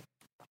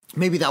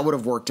 maybe that would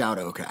have worked out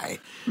okay.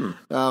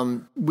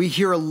 We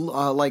hear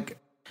and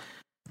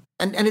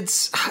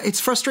it's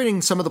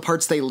frustrating, some of the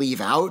parts they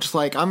leave out.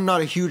 Like, I'm not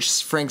a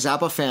huge Frank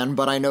Zappa fan,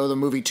 but I know the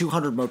movie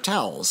 200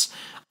 Motels.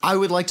 I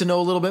would like to know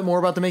a little bit more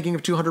about the making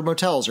of 200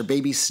 Motels, or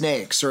Baby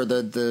Snakes, or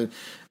the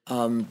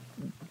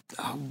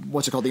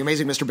what's it called? The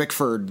Amazing Mr.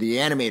 Bickford, the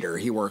animator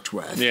he worked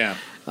with. Yeah.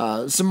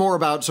 Some more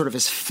about sort of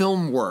his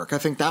film work. I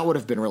think that would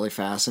have been really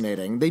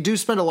fascinating. They do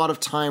spend a lot of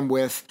time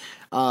with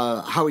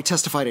how he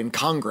testified in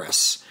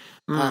Congress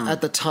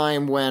at the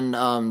time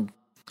when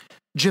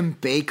Jim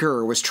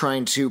Baker was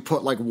trying to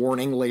put like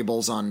warning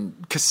labels on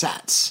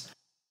cassettes,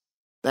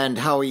 and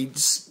how he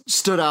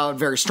stood out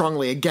very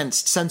strongly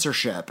against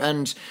censorship.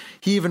 And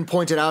he even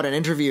pointed out in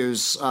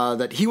interviews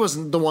that he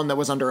wasn't the one that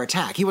was under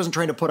attack. He wasn't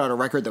trying to put out a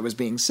record that was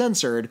being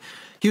censored.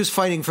 He was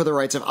fighting for the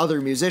rights of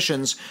other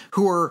musicians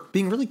who were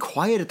being really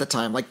quiet at the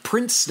time. Like,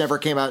 Prince never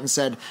came out and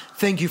said,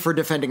 "Thank you for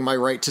defending my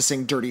right to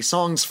sing dirty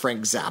songs,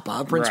 Frank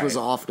Zappa." Prince was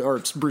off,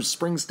 or Bruce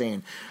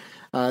Springsteen.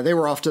 They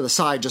were off to the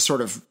side, just sort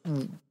of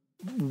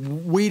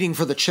waiting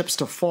for the chips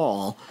to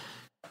fall.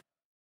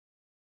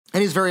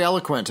 And he's very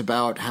eloquent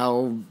about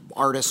how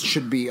artists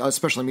should be,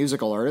 especially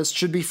musical artists,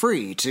 should be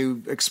free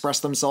to express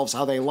themselves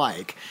how they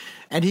like.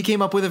 And he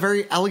came up with a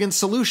very elegant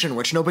solution,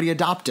 which nobody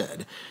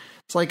adopted.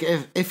 It's like,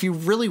 if you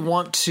really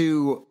want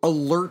to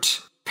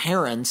alert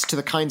parents to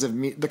the kind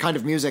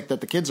of music that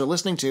the kids are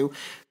listening to,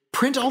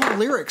 print all the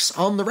lyrics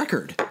on the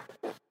record.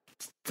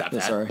 Stop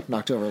that. Sorry,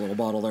 knocked over a little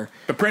bottle there.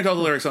 But print all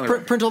the lyrics on the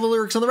record. Print all the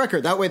lyrics on the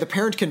record. That way the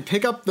parent can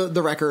pick up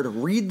the record,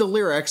 read the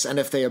lyrics, and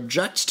if they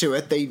object to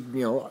it, they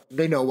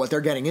know what they're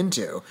getting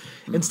into.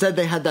 Instead,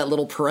 they had that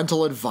little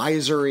parental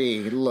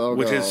advisory logo.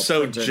 Which is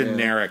so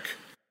generic.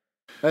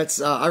 That's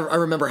I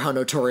remember how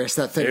notorious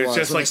that thing was.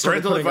 It's just like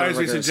parental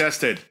advisory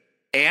suggested.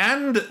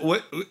 And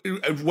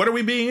what are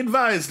we being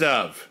advised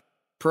of?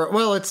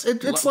 Well, it's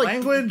like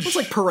language. It's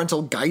like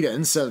parental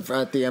guidance at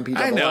the MPAA.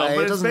 I know,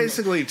 but it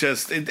basically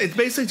just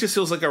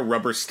feels like a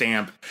rubber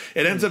stamp.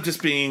 It ends up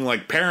just being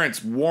like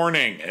parents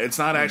warning. It's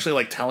not actually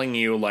like telling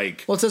you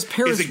like. Well, it says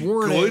parents warning. Is it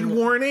warning. good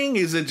warning?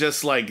 Is it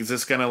just like, is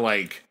this gonna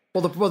like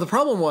Well, the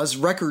problem was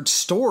record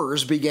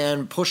stores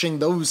began pushing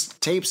those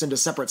tapes into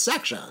separate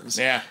sections.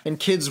 Yeah. And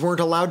kids weren't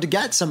allowed to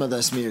get some of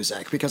this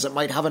music because it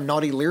might have a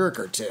naughty lyric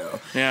or two.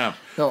 Yeah.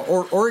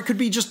 Or it could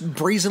be just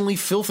brazenly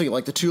filthy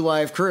like the Two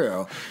Live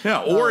Crew.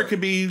 Yeah, or it could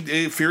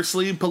be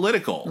fiercely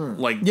political,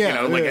 like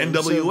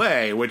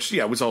NWA, which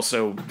was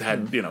also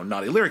had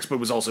naughty lyrics, but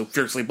was also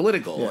fiercely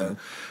political. Yeah. And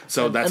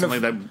so that's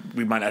something that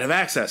we might not have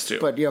access to.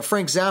 But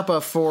Frank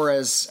Zappa, for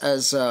as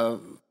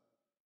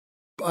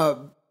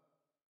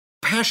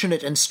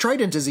passionate and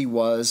strident as he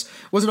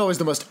wasn't always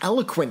the most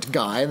eloquent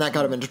guy, and that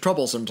got him into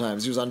trouble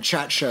sometimes. He was on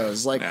chat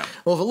shows like,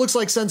 well, if it looks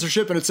like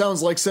censorship and it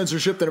sounds like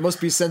censorship, then it must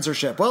be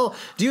censorship. Well,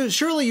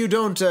 surely you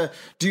don't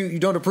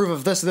approve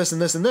of this, this, and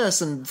this, and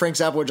this? And Frank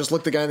Zappa would just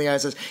look the guy in the eye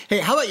and says, "Hey,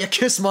 how about you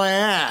kiss my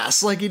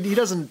ass?" Like he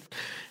doesn't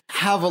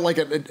have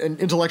an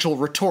intellectual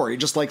retort. He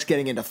just likes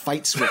getting into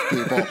fights with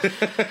people.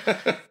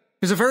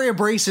 He's a very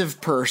abrasive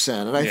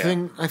person,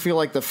 and I feel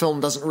like the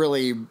film doesn't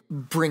really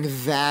bring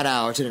that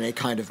out in any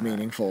kind of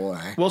meaningful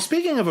way. Well,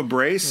 speaking of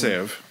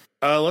abrasive,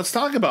 let's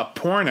talk about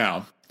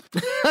Porno.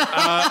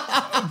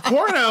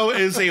 Porno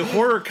is a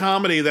horror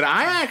comedy that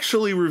I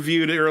actually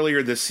reviewed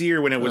earlier this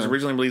year when it was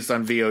originally released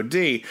on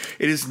VOD.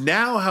 It is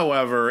now,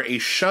 however, a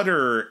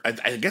Shudder.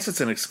 I guess it's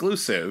an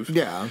exclusive.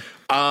 Yeah.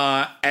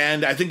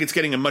 And I think it's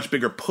getting a much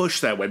bigger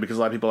push that way because a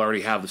lot of people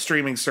already have the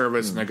streaming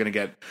service and they're going to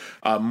get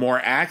more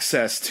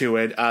access to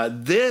it.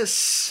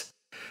 This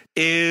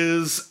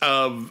is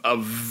a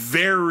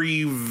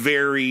very,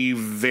 very,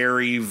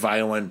 very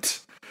violent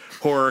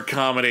horror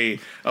comedy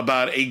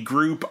about a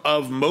group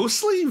of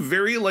mostly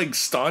very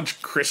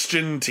staunch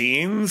Christian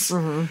teens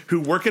who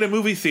work at a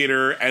movie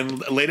theater,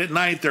 and late at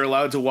night they're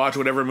allowed to watch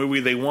whatever movie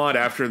they want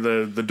after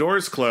the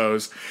doors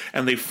close,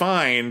 and they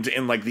find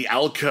in the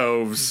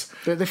alcoves.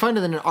 They find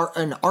it in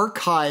an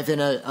archive in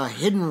a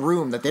hidden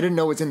room that they didn't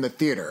know was in the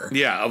theater.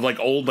 Yeah, of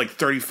old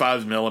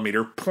 35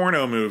 millimeter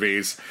porno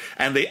movies,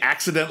 and they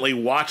accidentally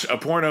watch a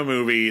porno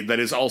movie that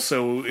is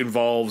also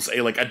involves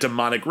a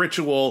demonic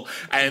ritual,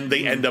 and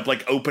they end up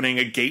opening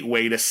a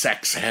gateway to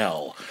sex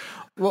hell.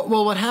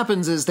 Well, what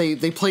happens is they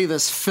play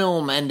this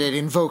film and it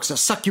invokes a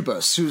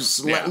succubus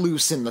who's let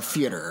loose in the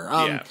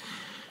theater.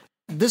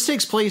 This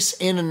takes place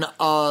in a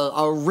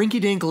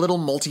rinky-dink little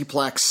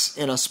multiplex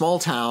in a small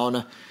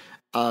town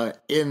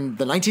in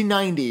the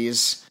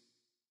 1990s,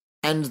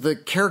 and the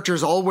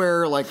characters all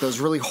wear those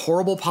really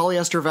horrible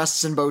polyester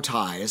vests and bow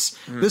ties.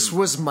 This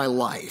was my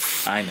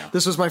life. I know.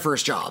 This was my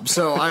first job.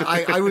 So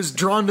I was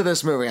drawn to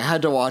this movie. I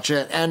had to watch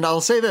it, and I'll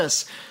say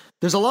this.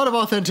 There's a lot of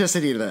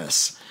authenticity to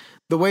this.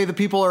 The way the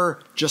people are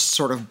just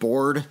sort of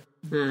bored.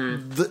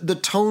 The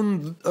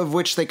tone of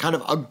which they kind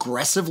of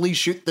aggressively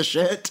shoot the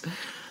shit.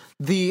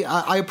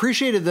 I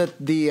appreciated that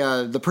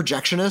the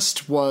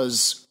projectionist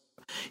was...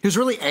 He was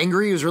really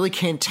angry, he was really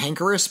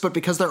cantankerous, but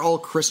because they're all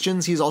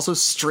Christians, he's also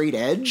straight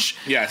edge.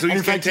 Yeah, so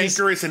he's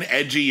cantankerous and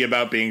edgy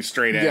about being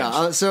straight edge.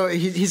 Yeah, so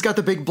he's got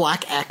the big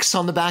black X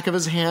on the back of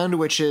his hand,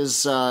 which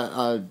is...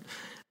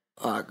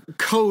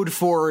 code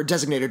for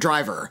designated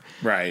driver.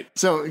 Right.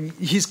 So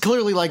he's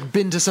clearly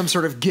been to some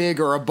sort of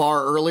gig or a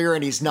bar earlier,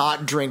 and he's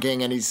not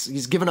drinking, and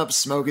he's given up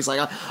smoke. He's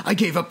like, I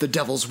gave up the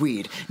devil's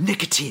weed.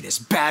 Nicotine is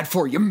bad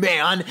for you,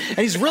 man. And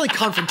he's really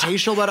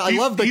confrontational about it. I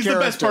love the character. He's the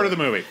best part of the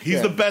movie.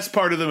 He's the best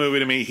part of the movie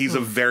to me. He's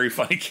a very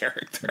funny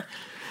character.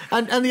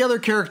 And the other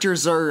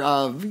characters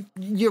are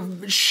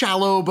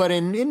shallow, but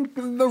in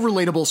a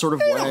relatable sort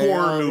of way. In a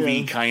horror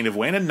movie kind of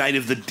way, in a Night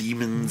of the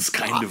Demons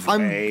kind of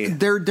way.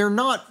 They're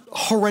not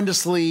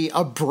horrendously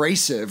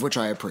abrasive, which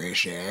I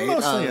appreciate.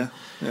 Mostly,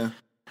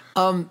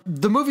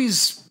 the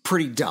movie's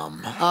pretty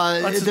dumb.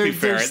 Let's just be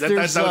fair. That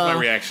was my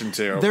reaction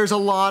too. There's a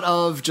lot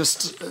of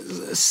just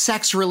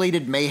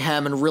sex-related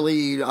mayhem and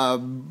really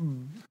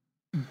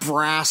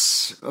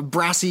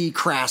brassy,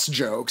 crass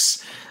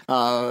jokes.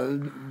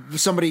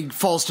 Somebody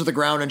falls to the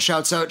ground and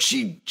shouts out,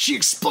 "She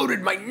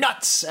exploded my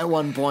nuts!" at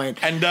one point.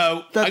 And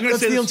that's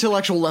the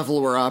intellectual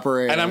level we're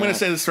operating. And I'm going to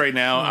say this right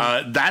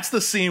now. That's the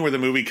scene where the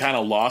movie kind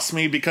of lost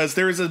me, because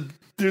there's a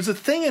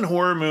thing in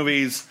horror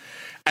movies,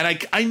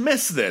 and I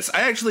miss this.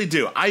 I actually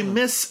do. I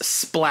miss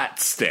splat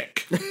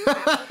stick.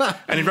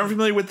 And if you're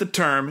familiar with the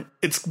term,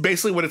 it's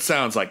basically what it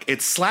sounds like.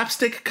 It's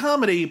slapstick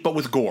comedy, but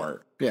with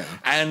gore. Yeah.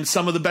 And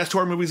some of the best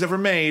horror movies ever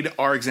made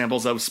are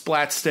examples of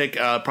splat stick.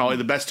 Probably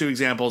the best two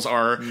examples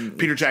are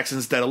Peter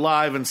Jackson's Dead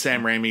Alive and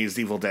Sam Raimi's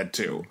Evil Dead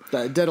 2.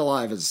 Dead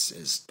Alive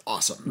is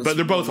awesome. But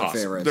they're both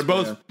awesome. They're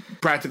both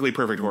practically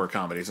perfect horror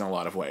comedies in a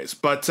lot of ways.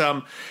 But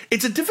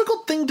it's a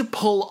difficult thing to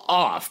pull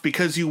off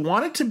because you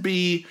want it to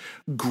be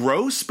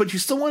gross, but you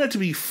still want it to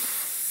be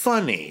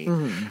funny.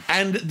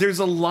 And there's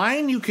a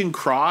line you can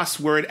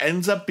cross where it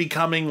ends up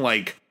becoming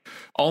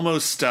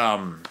almost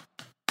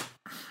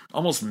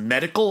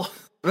medical.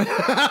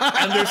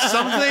 and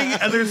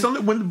there's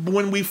something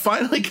when we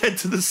finally get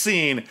to the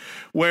scene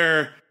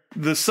where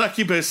the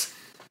succubus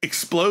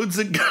explodes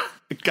a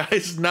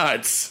guy's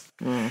nuts.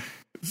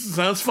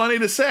 Sounds funny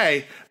to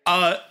say.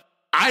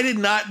 I did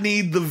not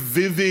need the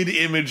vivid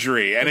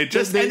imagery, and it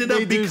just ended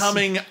up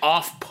becoming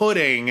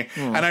off-putting.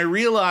 And I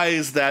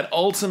realized that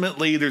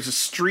ultimately there's a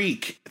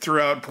streak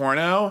throughout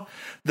porno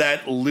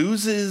that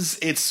loses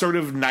its sort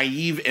of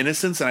naive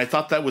innocence, and I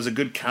thought that was a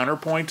good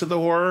counterpoint to the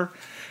horror.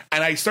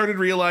 And I started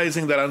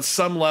realizing that on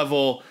some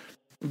level,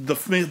 the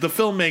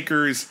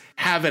filmmakers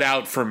have it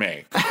out for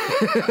me.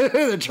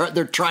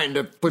 They're trying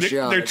to push you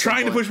out. They're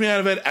trying to push me out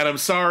of it, and I'm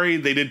sorry,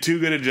 they did too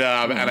good a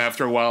job, and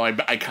after a while,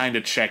 I kind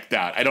of checked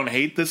out. I don't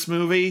hate this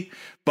movie,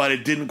 but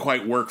it didn't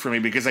quite work for me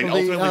because I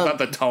ultimately thought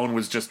the tone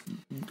was just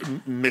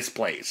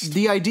misplaced.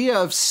 The idea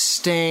of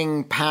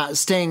staying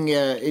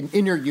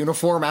in your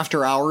uniform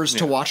after hours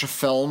to watch a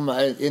film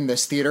in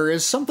this theater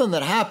is something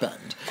that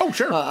happened. Oh,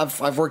 sure.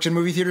 I've worked in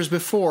movie theaters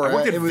before. I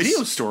worked at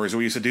video stores.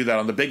 We used to do that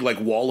on the big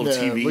wall of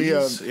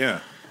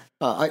TVs.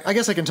 I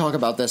guess I can talk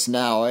about this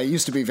now. I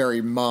used to be very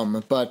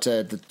mum, but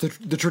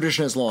the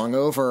tradition is long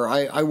over.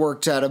 I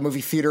worked at a movie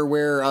theater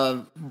where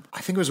I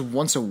think it was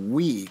once a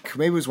week,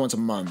 maybe it was once a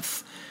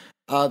month.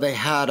 They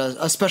had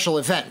a special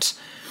event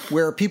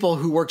where people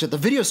who worked at the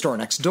video store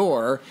next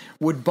door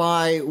would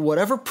buy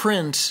whatever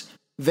print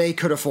they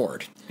could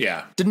afford.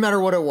 Yeah. Didn't matter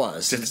what it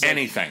was. Just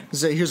anything.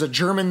 Here's a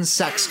German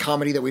sex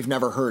comedy that we've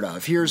never heard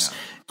of. Here's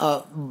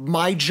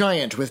My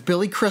Giant with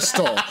Billy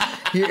Crystal.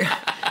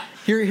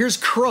 Here's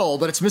Krull,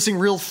 but it's missing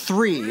reel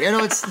 3. You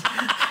know, it's...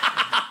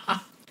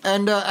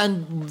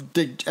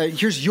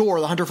 here's Yor,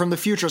 the Hunter from the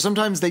Future.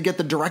 Sometimes they get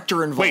the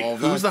director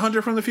involved. Wait, who's the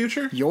Hunter from the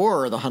Future?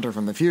 You're the Hunter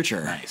from the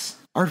Future. Nice.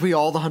 Aren't we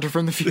all the Hunter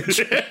from the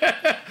future?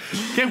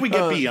 Can't we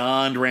get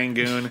beyond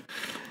Rangoon?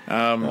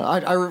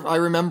 I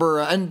remember,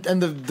 and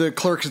the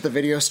clerks at the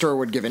video store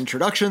would give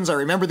introductions. I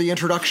remember the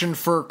introduction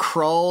for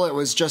Krull. It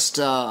was just,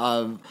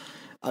 I'm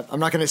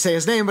not going to say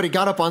his name, but he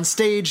got up on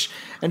stage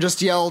and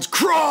just yelled,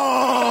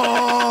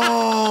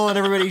 Krull! And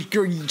everybody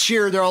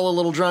cheered. They're all a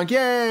little drunk.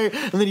 Yay!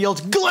 And then he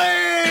yelled,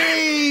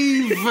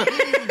 Glaive!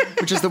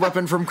 Which is the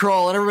weapon from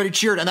Krull, and everybody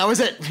cheered, and that was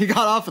it. He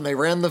got off, and they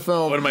ran the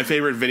film. One of my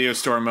favorite video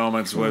store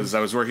moments was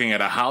I was working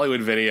at a Hollywood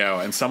video,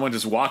 and someone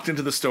just walked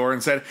into the store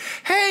and said,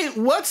 "Hey,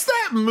 what's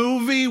that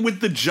movie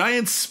with the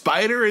giant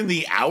spider in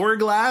the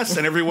hourglass?"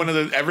 And everyone on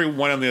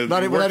the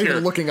not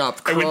even looking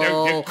up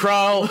Krull.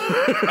 Krull.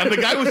 And the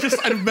guy was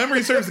just, and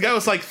memory serves, the guy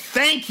was like,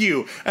 "Thank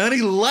you," and then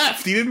he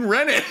left. He didn't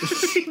rent it.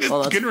 He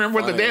just couldn't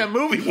remember what the damn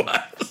movie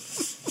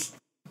was.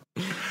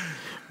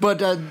 But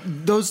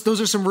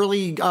those are some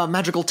really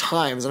magical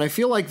times, and I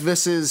feel like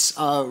this is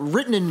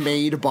written and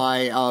made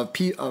by a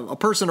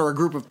person or a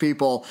group of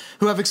people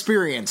who have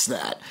experienced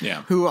that.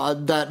 Yeah. Who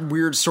that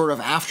weird sort of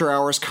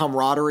after-hours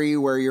camaraderie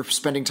where you're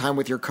spending time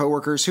with your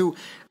coworkers who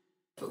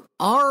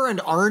are and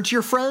aren't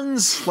your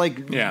friends. Like,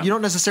 you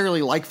don't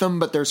necessarily like them,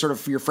 but they're sort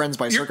of your friends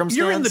by circumstance.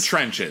 You're in the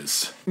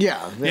trenches.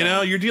 Yeah. You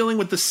know, you're dealing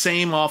with the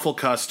same awful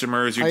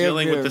customers. You're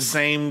dealing with the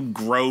same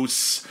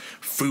gross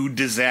food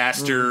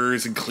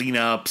disasters and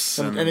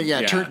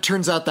cleanups.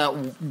 Turns out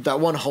that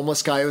one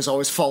homeless guy who's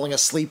always falling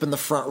asleep in the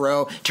front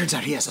row, turns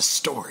out he has a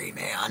story,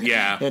 man.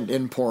 Yeah.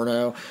 In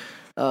porno.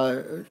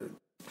 I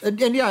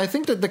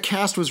think that the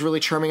cast was really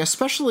charming,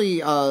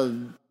 especially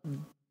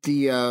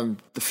the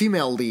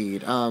female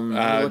lead. Let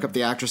me look up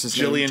the actress's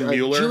name. Jillian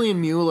Mueller. Jillian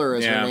Mueller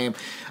is her name.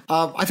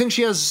 I think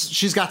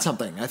she's got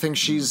something. I think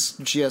she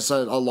has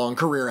a long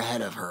career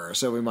ahead of her,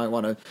 so we might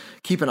want to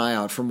keep an eye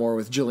out for more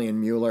with Jillian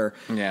Mueller.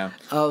 Yeah.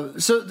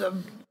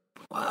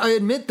 I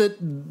admit that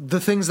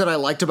the things that I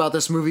liked about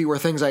this movie were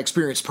things I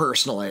experienced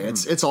personally.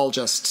 It's all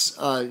just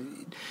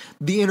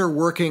the inner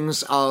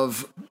workings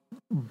of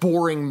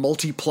boring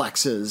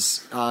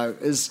multiplexes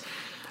is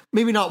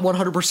maybe not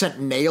 100%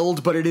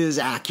 nailed, but it is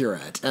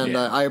accurate. And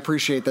I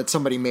appreciate that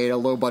somebody made a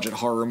low-budget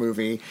horror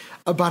movie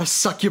about a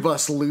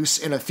succubus loose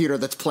in a theater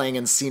that's playing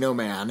Encino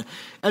Man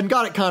and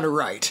got it kind of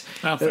right,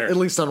 at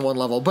least on one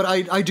level. But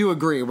I do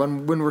agree,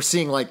 when we're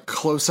seeing like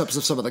close-ups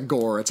of some of the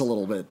gore, it's a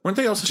little bit... Weren't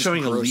they also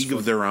showing A League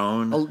of Their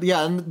Own?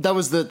 Yeah, and that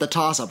was the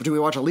toss-up. Do we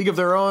watch A League of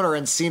Their Own or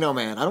Encino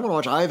Man? I don't want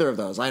to watch either of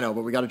those, I know,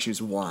 but we got to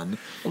choose one.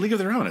 A League of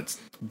Their Own, it's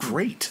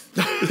great.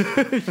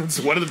 It's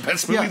one of the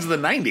best movies of the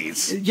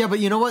 90s. Yeah, but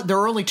you know what? There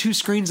are only 2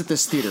 screens at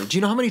this theater. Do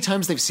you know how many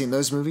times they've seen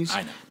those movies?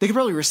 I know. They could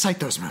probably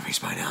recite those movies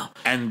by now.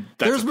 And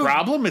that's a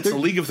problem? It's A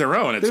League of Their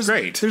Own. It's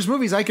great. There's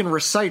movies I can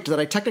recite that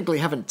I technically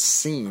haven't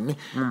seen.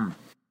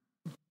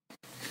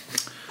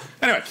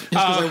 Anyway.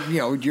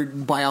 You're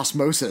by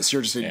osmosis.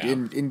 You're just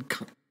in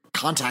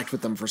contact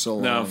with them for so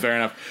long. No, fair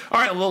enough. All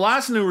right, well, the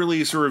last new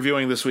release we're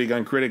reviewing this week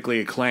on Critically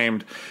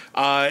Acclaimed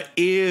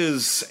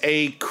is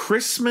a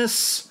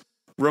Christmas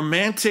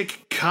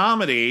romantic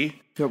comedy.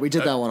 Yeah, we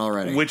did that one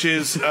already. Which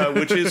is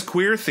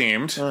queer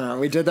themed.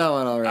 We did that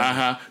one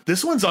already.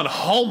 This one's on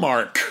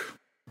Hallmark.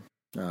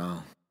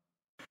 Oh.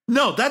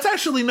 No, that's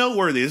actually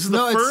noteworthy. This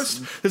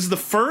is the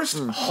first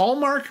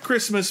Hallmark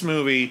Christmas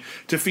movie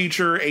to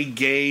feature a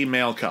gay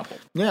male couple.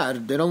 Yeah,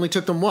 it only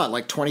took them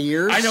like 20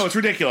 years. I know, it's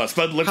ridiculous,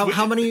 but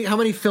how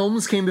many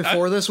films came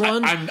before this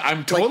one?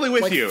 I'm totally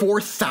with you.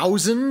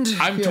 4,000.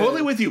 I'm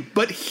totally with you.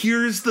 But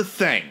here's the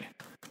thing: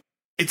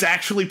 it's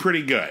actually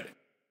pretty good.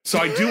 So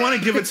I do want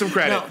to give it some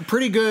credit. Now,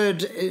 pretty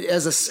good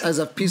as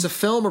a piece of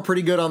film, or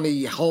pretty good on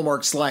the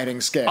Hallmark sliding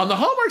scale? On the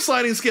Hallmark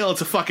sliding scale,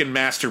 it's a fucking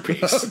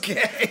masterpiece.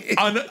 Okay.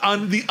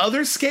 On the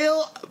other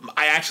scale,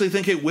 I actually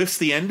think it whiffs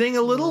the ending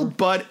a little,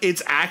 but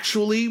it's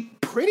actually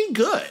pretty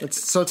good.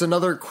 So it's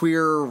another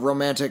queer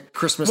romantic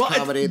Christmas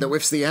comedy that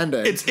whiffs the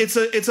ending. It's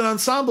an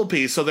ensemble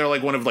piece, so they're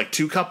like one of like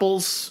two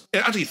couples,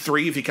 actually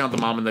three if you count the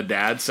mom and the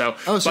dad. So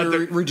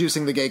you're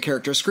reducing the gay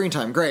character's screen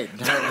time. Great.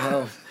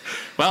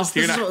 Well,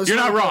 you're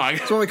not wrong.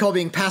 It's what we call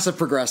being passive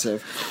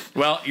progressive.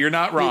 Well, you're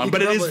not wrong,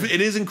 but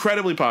it is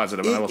incredibly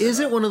positive. Is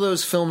it one of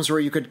those films where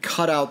you could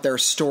cut out their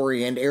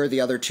story and air the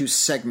other two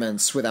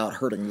segments without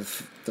hurting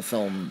the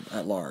film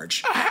at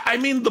large? I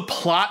mean, the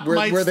plot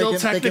might still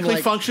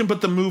technically function, but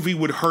the movie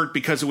would hurt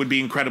because it would be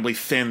incredibly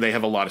thin. They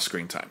have a lot of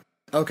screen time.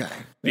 Okay.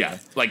 Yeah,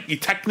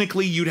 like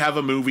technically you'd have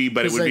a movie,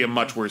 but it would be a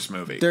much worse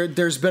movie.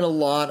 There's been a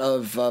lot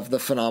of the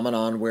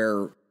phenomenon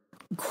where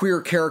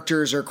queer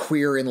characters are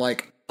queer in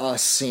like a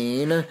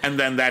scene, and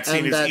then that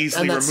scene is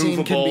easily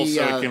removable,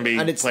 so it can be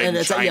played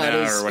in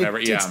China or whatever.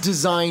 It's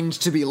designed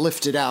to be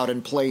lifted out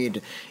and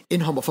played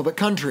in homophobic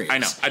countries. I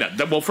know.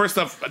 Well, first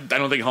off, I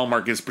don't think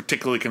Hallmark is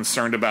particularly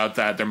concerned about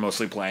that. They're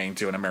mostly playing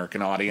to an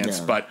American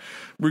audience, but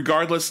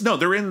regardless, no,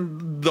 they're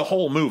in the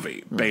whole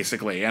movie,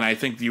 basically, and I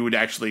think you would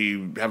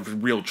actually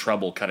have real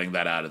trouble cutting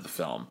that out of the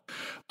film.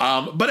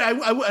 But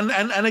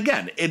and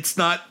again, it's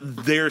not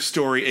their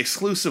story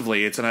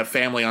exclusively. It's in a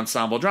family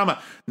ensemble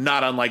drama,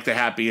 not unlike The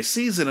Happiest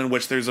Season, in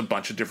which there's a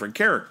bunch of different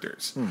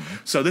characters.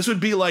 So this would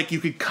be like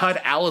you could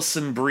cut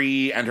Alison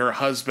Brie and her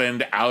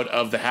husband out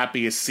of The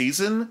Happiest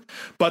Season,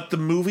 but the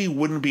movie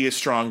wouldn't be as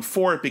strong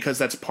for it because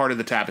that's part of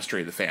the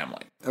tapestry of the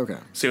family. Okay.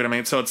 See what I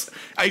mean? So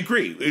I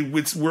agree.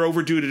 We're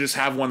overdue to just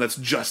have one that's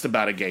just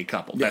about a gay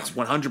couple. Yeah. That's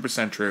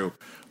 100% true.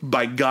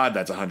 By God,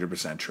 that's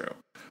 100% true.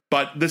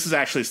 But this is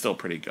actually still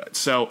pretty good.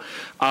 So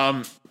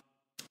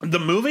the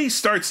movie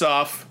starts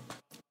off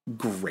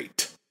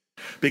great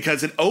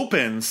because it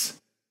opens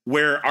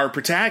where our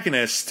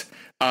protagonist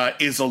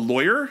is a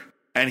lawyer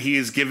and he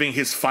is giving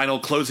his final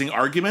closing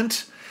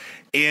argument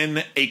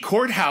in a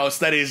courthouse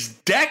that is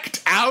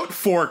decked out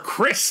for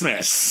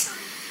Christmas.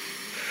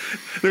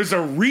 There's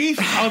a wreath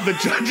on the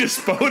judge's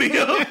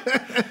podium.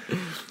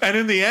 And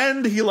in the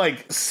end, he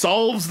like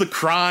solves the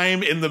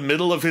crime in the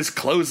middle of his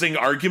closing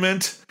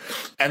argument.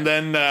 And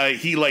then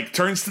he like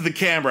turns to the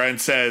camera and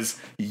says,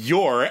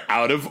 "You're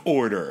out of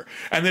order."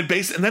 And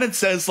then it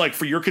says like,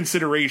 "For your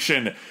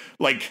consideration,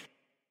 like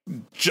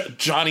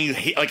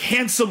Johnny, like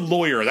Handsome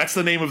Lawyer." That's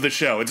the name of the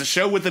show. It's a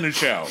show within a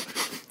show.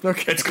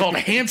 Okay. It's called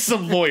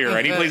Handsome Lawyer,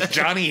 and he plays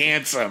Johnny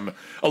Handsome,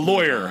 a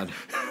lawyer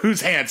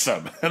who's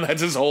handsome, and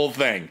that's his whole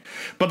thing.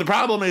 But the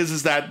problem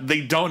is that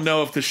they don't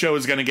know if the show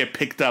is going to get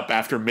picked up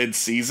after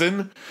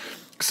mid-season,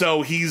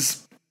 so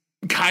he's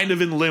kind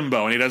of in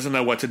limbo, and he doesn't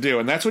know what to do.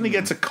 And that's when he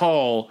gets a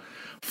call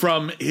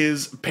from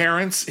his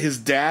parents. His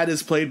dad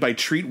is played by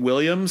Treat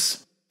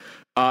Williams.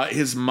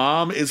 His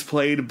mom is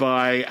played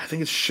by, I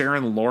think it's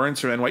Sharon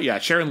Lawrence from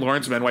Sharon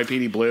Lawrence from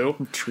NYPD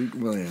Blue. Treat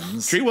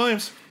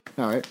Williams.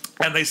 All right.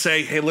 And they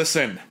say, "Hey,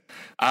 listen,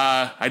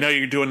 I know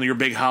you're doing your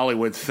big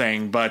Hollywood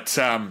thing, but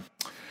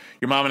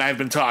your mom and I have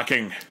been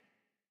talking.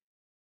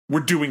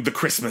 We're doing the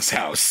Christmas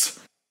House.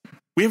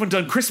 We haven't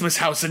done Christmas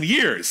House in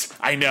years.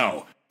 I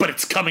know, but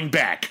it's coming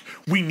back.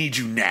 We need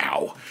you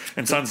now."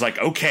 And Son's like,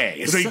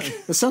 "Okay."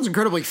 This sounds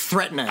incredibly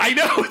threatening. I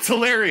know, it's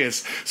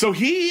hilarious. So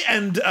he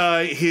and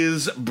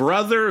his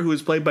brother, who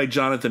is played by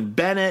Jonathan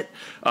Bennett,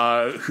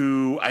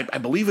 who I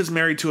believe is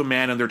married to a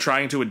man, and they're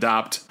trying to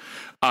adopt,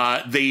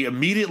 they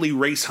immediately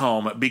race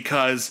home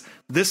because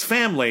this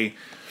family,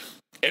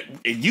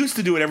 it used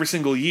to do it every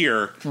single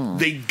year.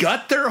 They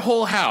gut their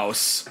whole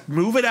house,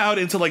 move it out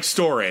into like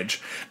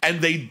storage,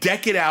 and they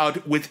deck it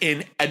out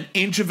within an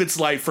inch of its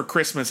life for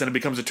Christmas, and it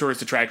becomes a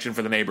tourist attraction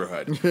for the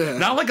neighborhood.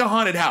 Not like a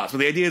haunted house, but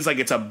the idea is like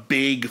it's a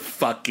big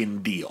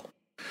fucking deal.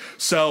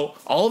 So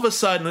all of a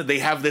sudden they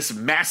have this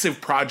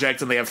massive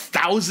project, and they have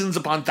thousands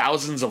upon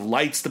thousands of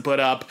lights to put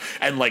up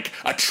and like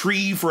a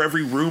tree for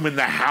every room in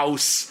the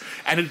house.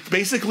 And it's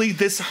basically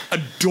this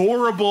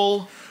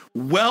adorable,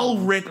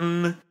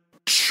 well-written,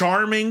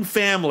 charming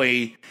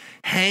family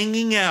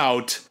hanging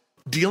out,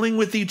 dealing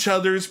with each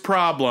other's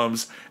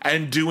problems,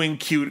 and doing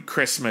cute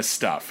Christmas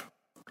stuff.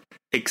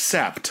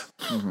 Except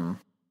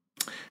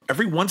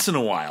every once in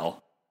a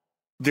while,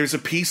 there's a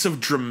piece of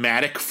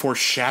dramatic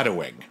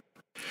foreshadowing.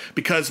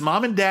 Because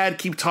mom and dad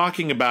keep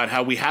talking about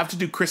how we have to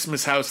do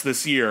Christmas House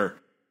this year.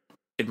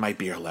 It might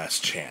be our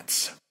last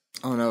chance.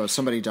 Oh no, is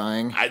somebody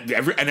dying?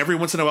 Every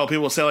once in a while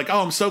people will say like,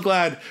 "Oh, I'm so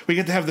glad we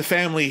get to have the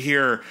family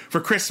here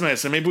for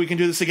Christmas, and maybe we can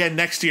do this again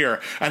next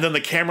year." And then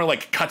the camera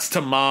like cuts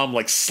to mom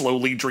like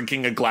slowly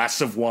drinking a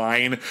glass of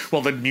wine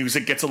while the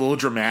music gets a little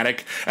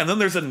dramatic. And then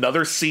there's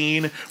another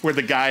scene where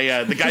the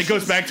guy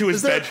goes back to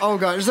his bed. Oh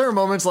god, is there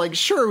moments like,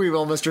 "Sure we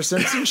will, Mr.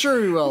 Simpson,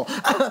 sure we will."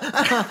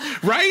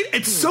 Right?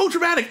 It's so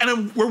dramatic.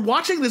 And we're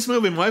watching this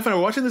movie, my wife and I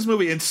are watching this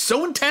movie, and it's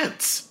so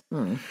intense.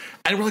 And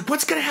we're like,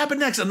 what's going to happen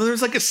next? And then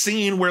there's like a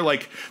scene where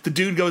like the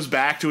dude goes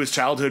back to his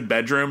childhood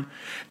bedroom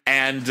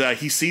and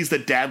he sees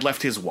that dad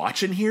left his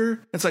watch in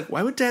here. It's like,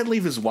 why would dad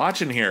leave his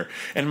watch in here?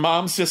 And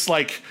mom's just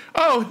like,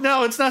 oh,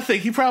 no, it's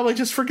nothing. He probably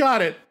just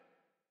forgot it.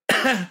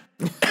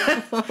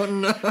 Oh,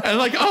 no. And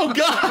like, oh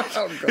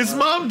God, is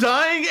mom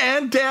dying?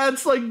 And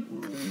dad's like,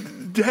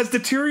 has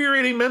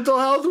deteriorating mental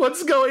health.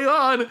 What's going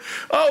on?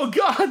 Oh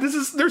God,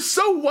 they're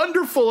so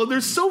wonderful and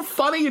they're so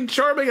funny and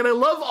charming and I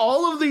love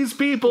all of these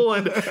people.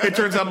 And it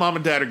turns out mom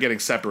and dad are getting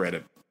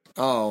separated.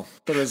 Oh,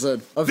 that is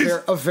a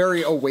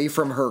very away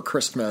from her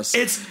Christmas.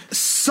 It's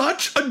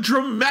such a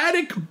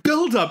dramatic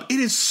buildup. It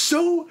is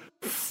so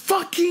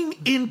fucking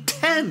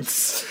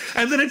intense.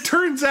 And then it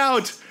turns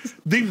out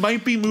they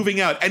might be moving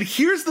out. And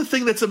here's the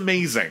thing that's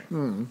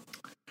amazing.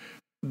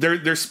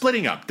 They're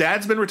splitting up.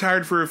 Dad's been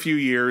retired for a few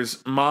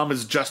years. Mom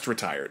is just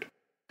retired.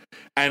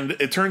 And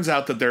it turns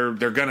out that they're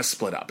going to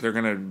split up. They're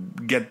going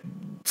to get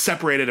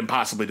separated and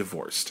possibly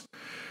divorced.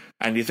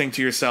 And you think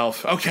to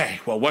yourself,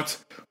 okay, well, what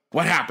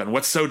happened?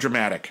 What's so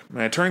dramatic?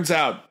 And it turns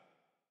out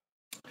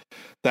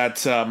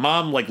that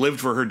mom like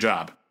lived for her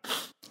job.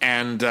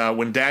 And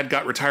when dad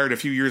got retired a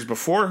few years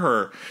before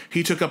her,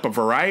 he took up a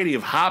variety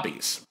of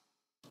hobbies.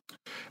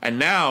 And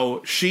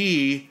now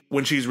she,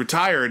 when she's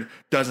retired,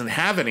 doesn't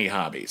have any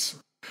hobbies.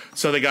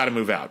 So they got to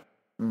move out.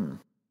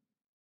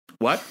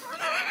 What?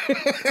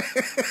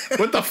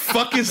 What the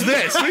fuck is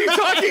this? What are you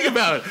talking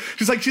about?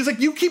 She's like,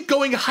 you keep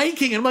going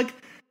hiking. And I'm like,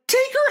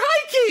 take her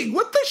hiking.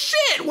 What the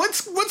shit?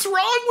 What's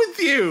wrong with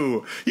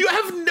you? You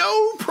have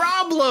no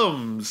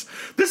problems.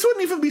 This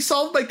wouldn't even be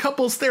solved by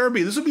couples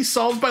therapy. This would be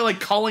solved by like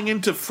calling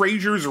into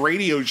Frasier's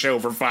radio show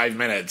for 5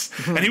 minutes.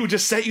 And he would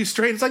just set you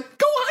straight. It's like,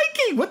 go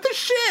hiking. What the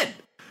shit?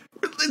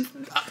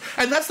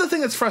 And that's the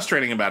thing that's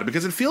frustrating about it,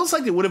 because it feels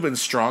like it would have been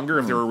stronger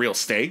if there were real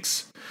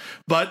stakes.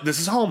 But this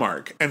is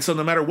Hallmark. And so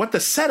no matter what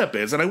the setup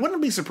is, and I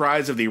wouldn't be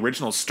surprised if the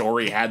original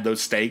story had those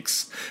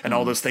stakes and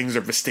all those things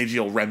are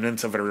vestigial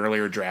remnants of an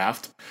earlier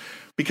draft,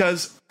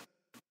 because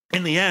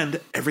in the end,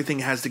 everything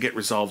has to get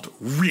resolved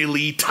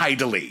really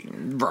tidily.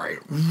 Right.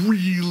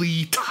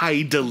 Really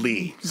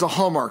tidily. It's a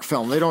Hallmark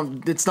film.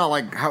 It's not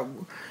like how...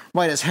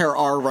 Why does Hair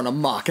R run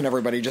amok and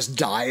everybody just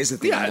dies at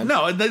the end? Yeah,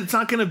 no, it's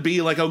not going to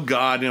be like, oh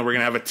God, we're going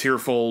to have a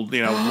tearful,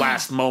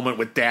 last moment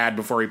with dad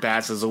before he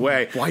passes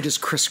away. Why does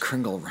Kris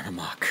Kringle run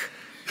amok?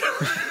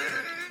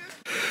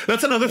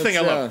 That's another thing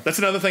I love. That's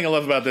another thing I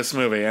love about this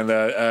movie, and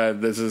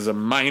this is a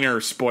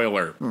minor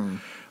spoiler.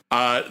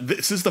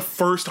 This is the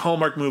first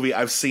Hallmark movie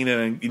I've seen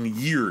in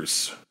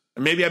years.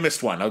 Maybe I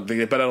missed one. I'll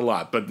bet out a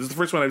lot, but this is the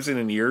first one I've seen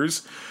in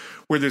years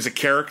where there's a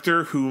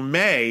character who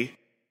may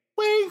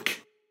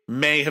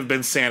have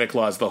been Santa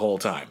Claus the whole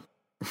time.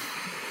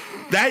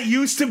 That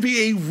used to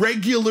be a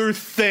regular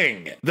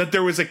thing, that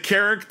there was a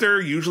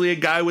character, usually a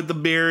guy with the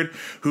beard,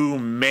 who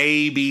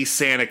may be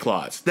Santa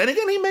Claus. Then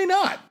again, he may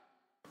not.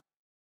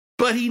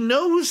 But he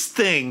knows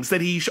things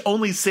that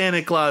only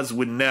Santa Claus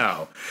would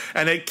know.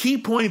 And at key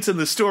points in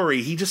the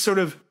story, he just sort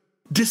of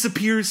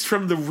disappears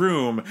from the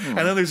room, and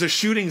then there's a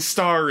shooting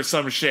star or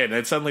some shit, and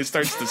it suddenly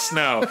starts to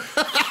snow.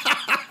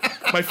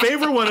 My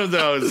favorite one of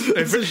those...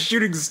 It's a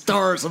shooting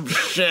star or some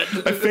shit.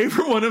 My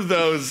favorite one of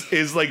those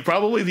is like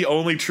probably the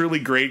only truly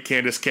great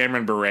Candace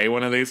Cameron Bure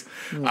one of these.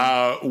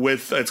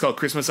 It's called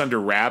Christmas Under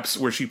Wraps,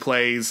 where she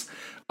plays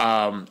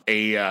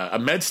a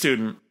med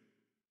student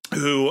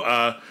who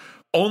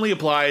only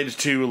applied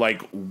to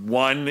like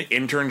one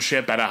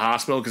internship at a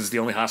hospital because it's the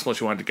only hospital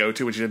she wanted to go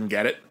to, and she didn't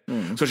get it.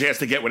 So she has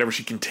to get whatever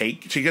she can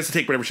take. She gets to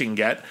take whatever she can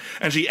get,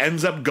 and she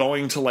ends up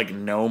going to like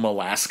Nome,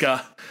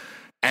 Alaska.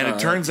 And it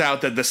turns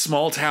out that the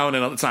small town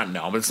in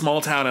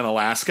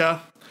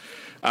Alaska,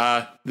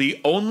 the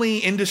only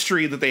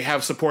industry that they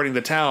have supporting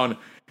the town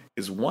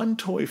is one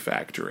toy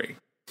factory.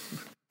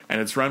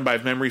 And it's run by,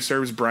 if memory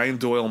serves, Brian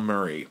Doyle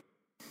Murray.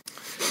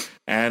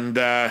 And,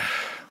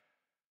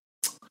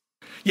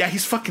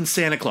 he's fucking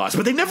Santa Claus.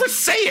 But they never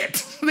say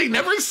it. They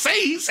never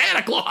say he's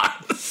Santa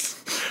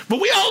Claus.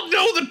 But we all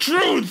know the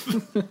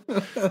truth.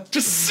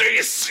 Just say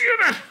he's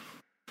Santa.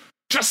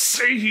 Just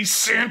say he's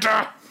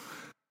Santa.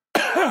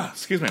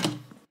 Excuse me.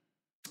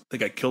 I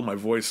think I killed my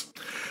voice.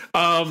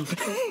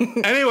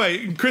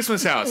 Anyway,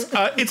 Christmas House.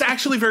 It's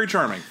actually very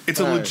charming. It's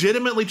a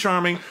legitimately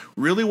charming,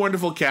 really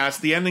wonderful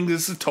cast. The ending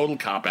is a total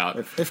cop-out.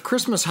 If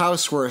Christmas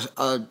House were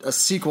a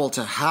sequel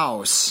to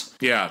House,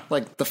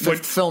 like the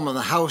fifth film in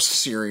the House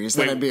series,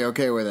 then I'd be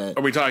okay with it.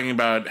 Are we talking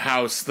about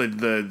House, the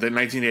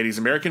 1980s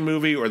American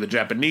movie, or the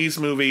Japanese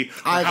movie,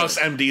 or House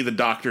MD, the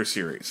Doctor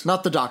series?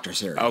 Not the Doctor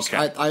series.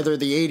 Okay. Either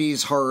the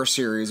 80s horror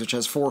series, which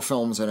has 4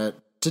 films in it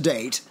to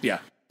date. Yeah.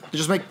 You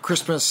just make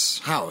Christmas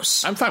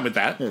House. I'm fine with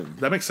that. Yeah.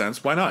 That makes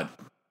sense. Why not?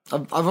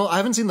 I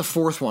haven't seen the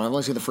 4th one. I've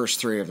only seen the first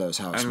 3 of those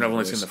House movies. I've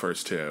only seen the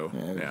first 2.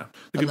 Yeah.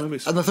 Good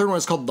movies. And the 3rd one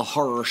is called The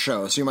Horror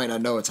Show, so you might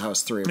not know it's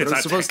House 3. But it's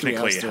not supposed to be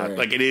House 3.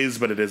 Like, it is,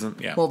 but it isn't.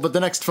 Yeah. Well, but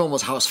the next film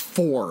was House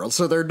 4,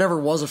 so there never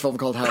was a film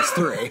called House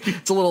 3.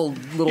 It's a little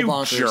you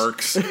bonkers.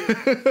 Jerks. All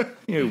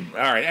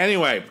right,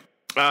 anyway.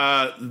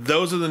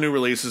 those are the new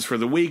releases for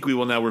the week. We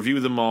will now review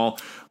them all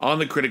on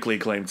the critically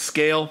acclaimed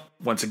scale.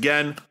 Once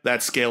again,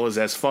 that scale is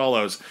as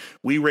follows.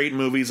 We rate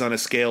movies on a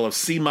scale of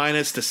C-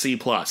 to C+.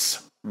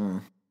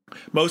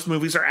 Most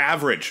movies are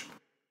average.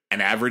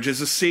 An average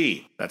is a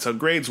C. That's how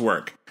grades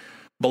work.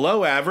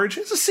 Below average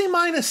is a C-.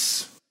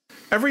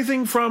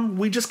 Everything from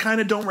we just kind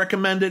of don't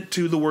recommend it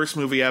to the worst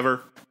movie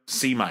ever,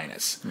 C-.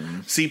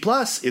 C+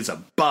 is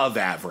above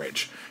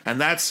average. And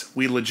that's,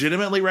 we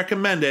legitimately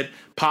recommend it,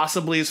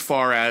 possibly as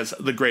far as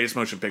the greatest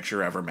motion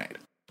picture ever made.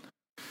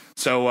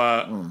 So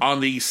on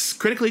the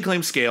critically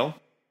acclaimed scale,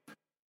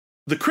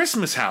 The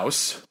Christmas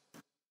House,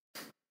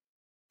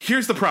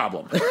 here's the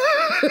problem.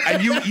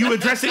 And you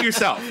address it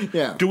yourself.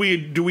 Yeah. Do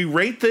we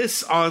rate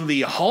this on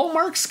the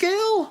Hallmark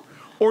scale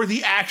or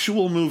the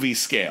actual movie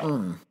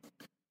scale?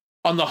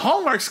 On the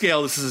Hallmark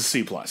scale, this is a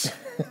C+.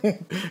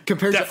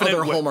 Compared to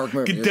other Hallmark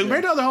movies.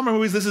 Compared to other Hallmark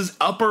movies, this is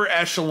upper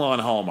echelon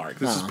Hallmark.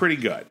 This is pretty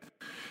good.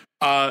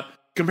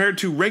 Compared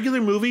to regular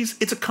movies,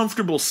 it's a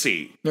comfortable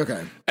C.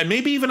 Okay. And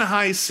maybe even a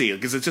high C,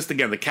 because it's just,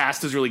 again, the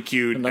cast is really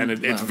cute,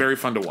 and it's very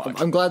fun to watch.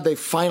 I'm glad they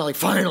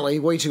finally,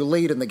 way too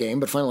late in the game,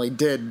 but finally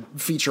did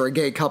feature a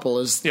gay couple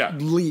as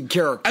lead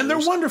characters. And they're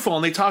wonderful,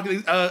 and they talk...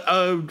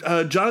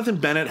 Jonathan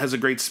Bennett has a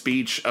great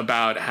speech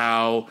about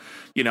how...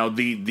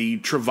 the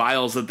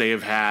travails that they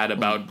have had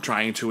about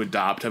trying to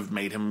adopt have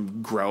made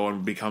him grow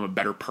and become a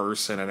better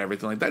person and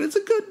everything like that. It's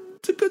a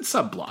good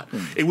subplot.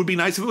 It would be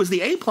nice if it was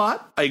the A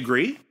plot. I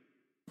agree,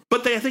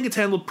 but I think it's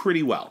handled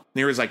pretty well,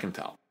 near as I can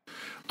tell.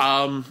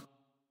 So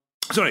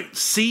anyway,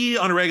 C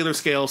on a regular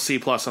scale, C+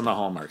 on the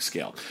Hallmark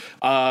scale.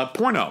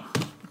 Porno.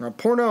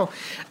 Porno,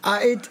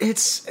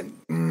 it's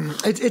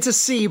a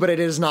C, but it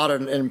is not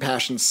an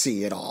impassioned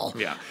C at all.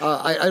 Yeah,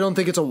 I don't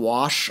think it's a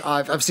wash.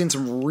 I've seen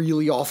some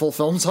really awful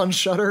films on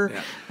Shudder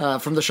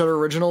from the Shudder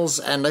originals,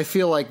 and I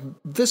feel like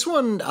this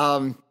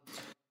one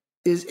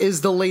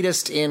is the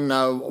latest in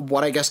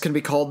what I guess can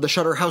be called the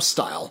Shudder House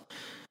style.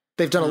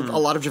 They've done a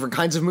lot of different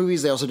kinds of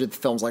movies. They also did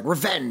films like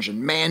Revenge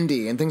and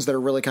Mandy and things that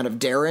are really kind of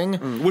daring.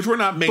 Which were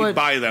not made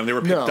by them. They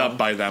were picked up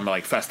by them,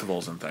 like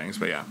festivals and things.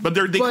 But yeah. But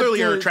they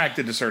clearly are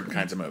attracted to certain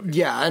kinds of movies.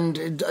 Yeah, and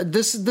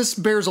this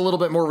bears a little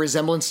bit more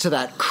resemblance to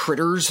that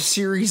Critters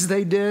series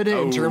they did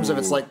in terms of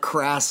its like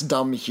crass,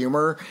 dumb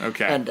humor.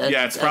 Okay.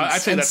 I'd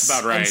say that's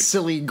about right. And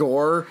silly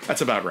gore.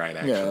 That's about right,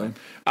 actually.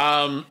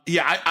 I'm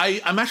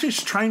actually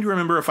just trying to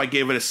remember if I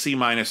gave it a C-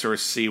 or a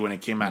C when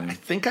it came out. I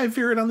think I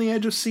veered on the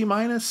edge of C-.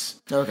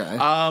 Okay.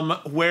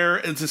 Where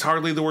it's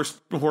hardly the worst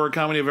horror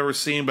comedy I've ever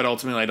seen, but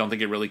ultimately I don't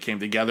think it really came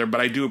together.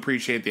 But I do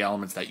appreciate the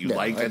elements that you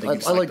liked. I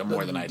think you liked them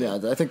more than I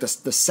did. Yeah, I think the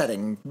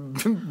setting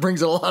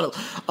brings a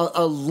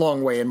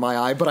long way in my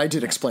eye, but I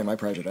did explain my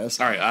prejudice.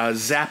 All right,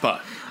 Zappa.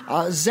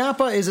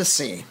 Zappa is a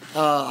C.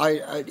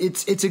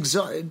 It's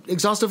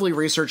exhaustively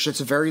researched. It's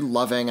very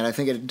loving, and I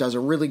think it does a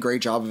really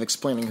great job of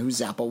explaining who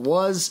Zappa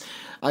was.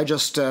 I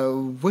just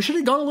wish it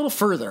had gone a little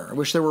further. I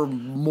wish there were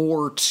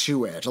more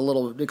to it,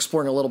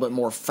 exploring a little bit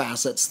more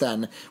facets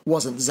than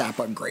wasn't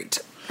Zappa great.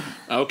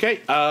 Okay,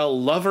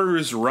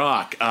 Lovers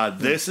Rock.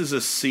 This is a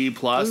C+.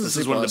 This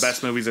is one of the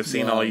best movies I've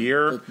seen all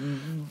year.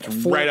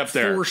 Right up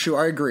there. For sure,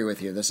 I agree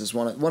with you. This is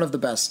one of the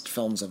best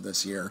films of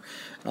this year.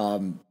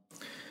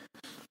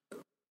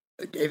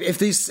 If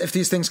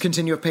these things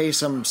continue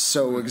apace, I'm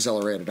so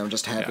exhilarated. I'm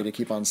just happy to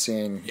keep on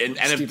seeing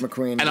Steve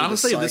McQueen. And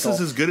honestly, if this is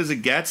as good as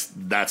it gets,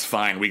 that's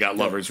fine. We got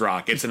Lovers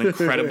Rock. It's an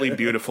incredibly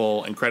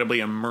beautiful, incredibly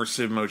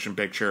immersive motion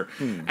picture,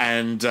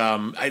 and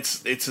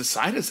it's a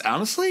side.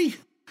 Honestly,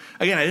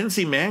 again, I didn't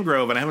see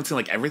Mangrove, and I haven't seen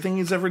like everything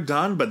he's ever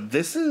done, but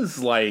this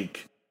is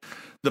like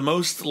the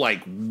most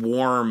like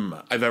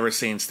warm I've ever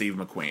seen Steve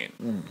McQueen.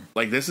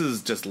 Like this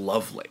is just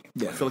lovely.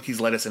 I feel like he's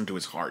let us into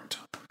his heart.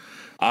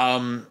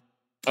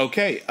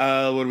 Okay,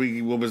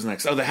 what was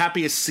next? Oh, The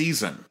Happiest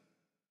Season.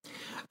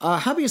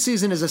 Happiest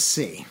Season is a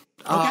C.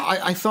 Okay.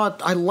 I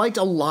thought I liked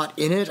a lot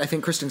in it. I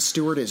think Kristen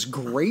Stewart is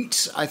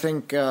great. I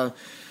think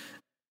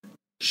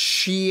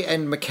she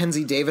and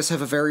Mackenzie Davis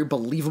have a very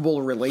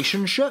believable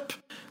relationship.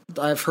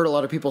 I've heard a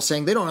lot of people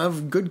saying they don't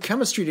have good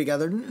chemistry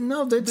together.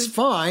 No, that's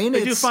fine.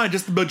 They do fine.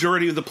 Just the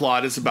majority of the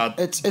plot is about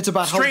it's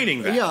about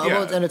straining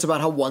that. And it's about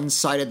how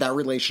one-sided that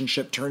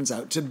relationship turns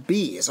out to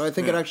be. So I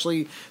think it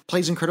actually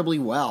plays incredibly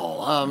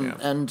well.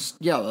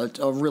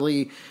 A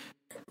really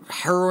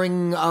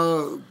harrowing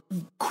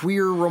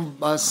queer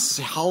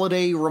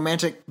holiday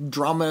romantic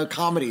drama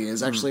comedy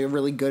is actually a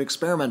really good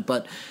experiment,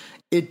 but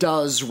it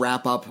does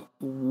wrap up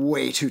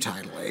way too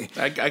tidily.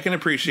 I can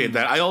appreciate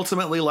that. I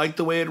ultimately like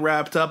the way it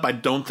wrapped up. I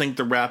don't think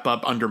the wrap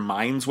up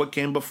undermines what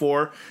came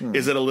before.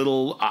 Is it a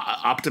little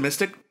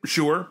optimistic?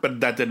 Sure,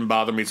 but that didn't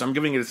bother me. So I'm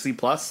giving it a C+.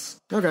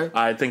 Okay.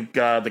 I think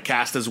the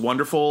cast is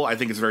wonderful. I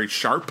think it's very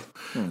sharp.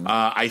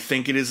 I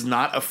think it is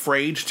not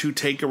afraid to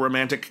take a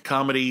romantic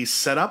comedy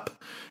setup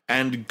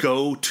and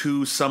go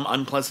to some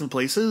unpleasant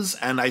places.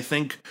 And I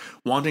think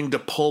wanting to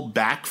pull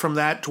back from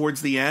that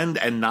towards the end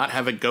and not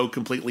have it go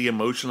completely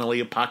emotionally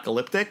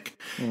apocalyptic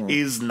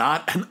is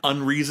not an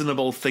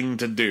unreasonable thing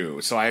to do.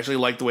 So I actually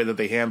like the way that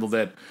they handled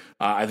it.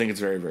 I think it's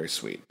very, very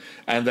sweet.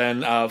 And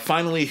then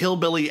finally,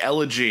 Hillbilly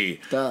Elegy.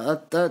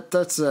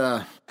 That's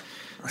a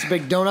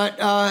big donut.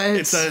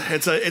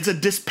 It's a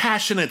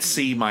dispassionate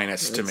C-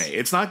 to me.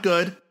 It's not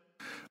good.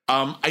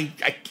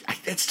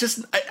 It's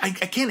just I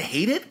can't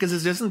hate it because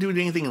it doesn't do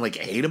anything like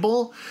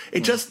hateable.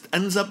 It just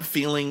ends up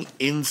feeling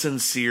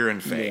insincere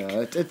and fake.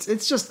 Yeah,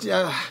 it's just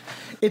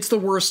it's the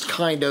worst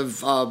kind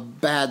of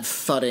bad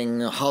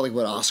thudding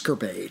Hollywood Oscar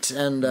bait,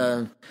 and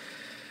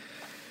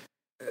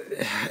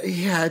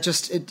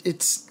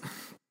it's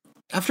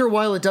after a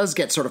while it does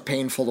get sort of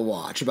painful to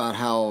watch about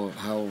how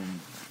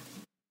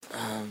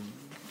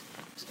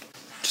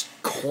just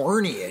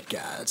corny it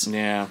gets.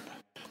 Yeah.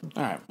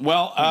 All right.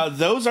 Well,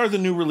 those are the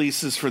new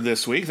releases for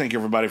this week. Thank you,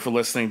 everybody, for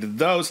listening to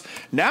those.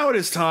 Now it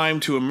is time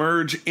to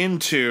emerge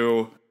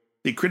into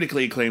the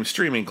Critically Acclaimed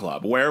Streaming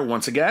Club, where,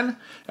 once again,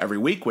 every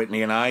week,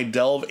 Whitney and I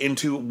delve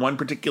into one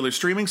particular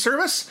streaming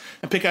service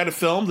and pick out a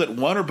film that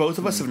one or both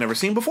of us have never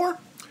seen before.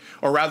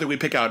 Or rather, we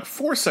pick out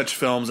 4 such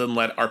films and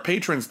let our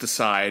patrons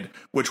decide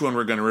which one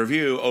we're going to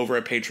review over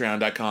at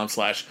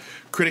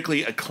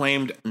patreon.com/critically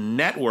acclaimed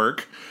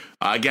network.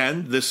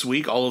 Again, this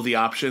week, all of the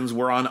options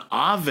were on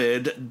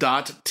Ovid.tv,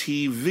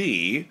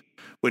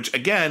 which,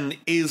 again,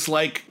 is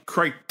like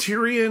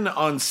Criterion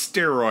on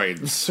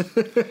steroids.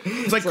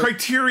 It's like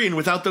Criterion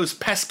without those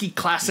pesky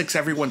classics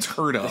everyone's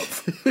heard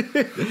of.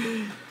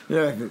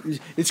 Yeah,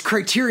 it's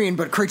Criterion,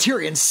 but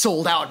Criterion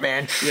sold out,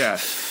 man. Yeah.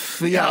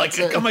 Yeah, like,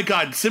 oh my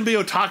god,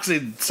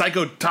 symbiotoxic,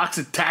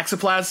 psychotoxic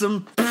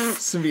taxoplasm?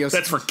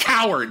 That's for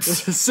cowards.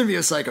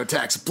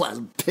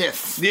 Symbiocycotaxoplasm,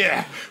 piff.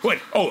 Yeah. What?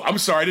 Oh, I'm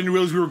sorry, I didn't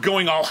realize we were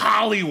going all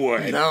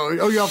Hollywood. No,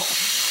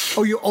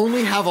 you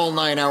only have all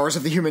 9 hours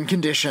of the human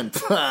condition.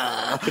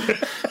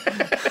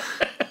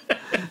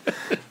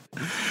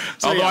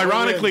 Although,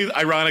 ironically,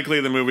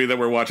 the movie that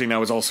we're watching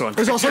now is also on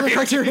Criterion. It's also in the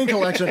Criterion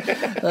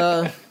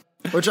Collection.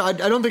 Which I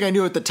don't think I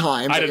knew at the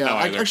time. I didn't know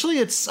either. Actually,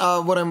 it's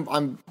what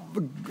I'm.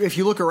 If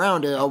you look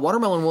around,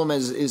 Watermelon Woman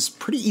is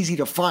pretty easy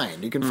to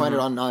find. You can find it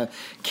on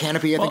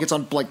Canopy. I think it's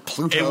on like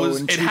Pluto.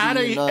 It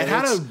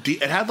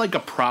had like a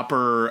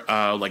proper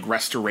like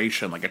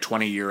restoration, like a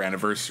 20-year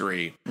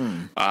anniversary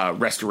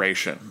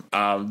restoration.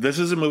 This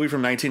is a movie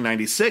from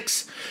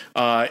 1996.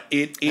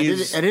 It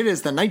is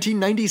the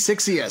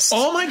 1996iest.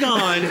 Oh my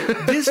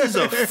god! This is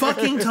a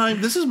fucking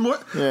time. This is more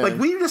like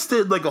we just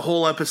did like a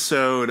whole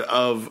episode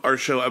of our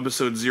show,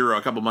 episode 0,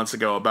 a couple months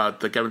ago about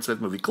the Kevin Smith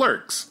movie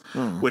Clerks,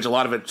 which a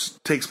lot of it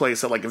takes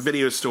place at like a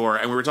video store,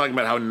 and we were talking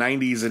about how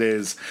 90s it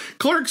is.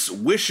 Clerks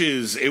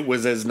wishes it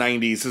was as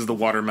 90s as The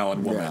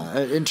Watermelon Woman. Yeah.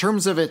 In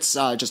terms of its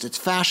just its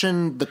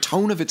fashion, the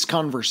tone of its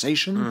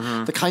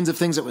conversation, the kinds of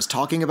things it was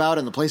talking about,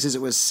 and the places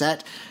it was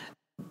set,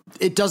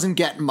 it doesn't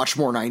get much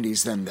more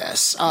 90s than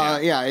this.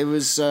 It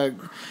was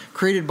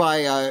created by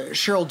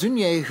Cheryl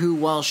Dunye, who,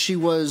 while she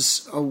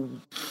was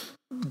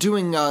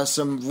doing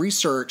some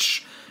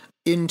research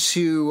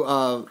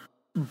into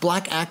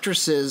black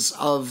actresses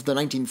of the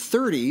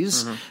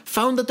 1930s,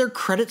 found that their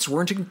credits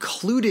weren't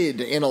included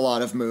in a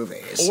lot of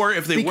movies. Or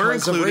if they were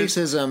included,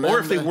 racism. Or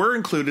if they were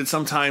included,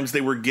 sometimes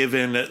they were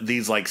given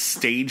these like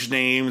stage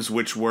names,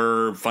 which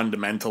were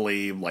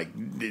fundamentally like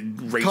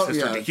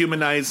racist or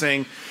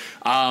dehumanizing.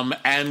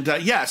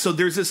 So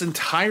there's this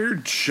entire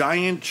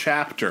giant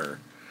chapter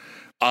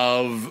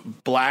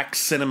of black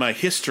cinema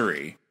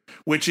history,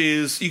 which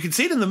is, you can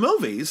see it in the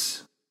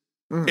movies.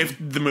 If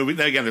the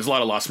movie, again, there's a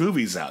lot of lost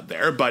movies out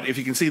there, but if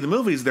you can see the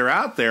movies, they're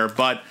out there,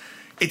 but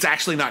it's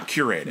actually not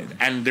curated,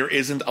 and there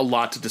isn't a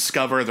lot to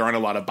discover. There aren't a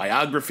lot of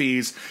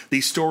biographies.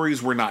 These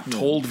stories were not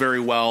told very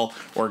well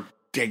or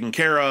taken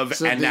care of,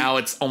 now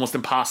it's almost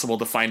impossible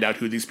to find out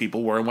who these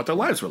people were and what their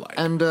lives were like.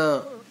 And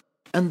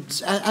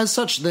as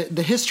such,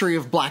 the history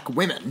of black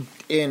women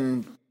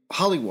in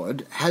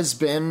Hollywood has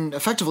been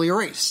effectively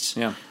erased.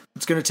 Yeah.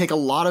 It's going to take a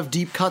lot of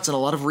deep cuts and a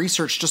lot of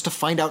research just to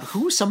find out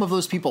who some of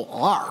those people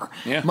are,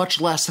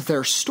 much less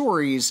their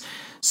stories.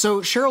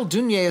 So Cheryl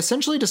Dunye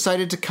essentially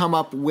decided to come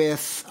up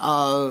with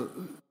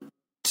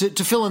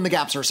to fill in the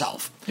gaps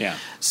herself. Yeah.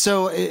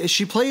 So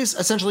she plays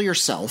essentially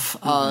herself.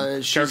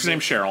 Character's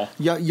named Cheryl.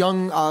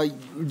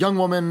 Young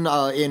woman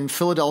in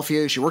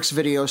Philadelphia. She works a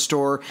video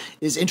store,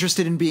 is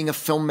interested in being a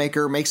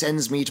filmmaker, makes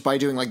ends meet by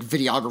doing like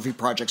videography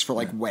projects for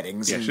like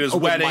weddings. Yeah, and she does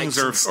weddings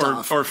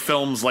or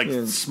films like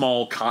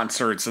small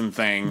concerts and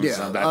things.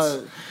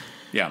 Yeah.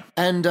 Yeah.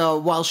 And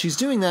while she's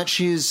doing that,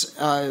 she's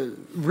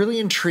really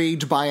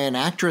intrigued by an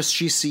actress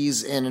she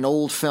sees in an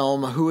old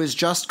film who is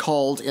just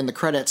called in the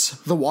credits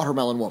The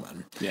Watermelon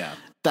Woman. Yeah.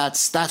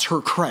 That's her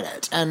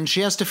credit. And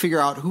she has to figure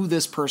out who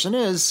this person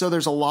is, so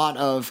there's a lot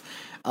of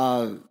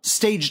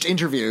staged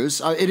interviews.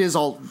 It is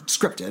all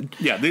scripted.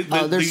 Yeah,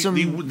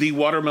 the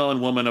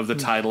Watermelon Woman of the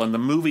title and the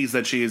movies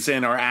that she is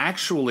in are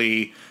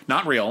actually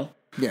not real.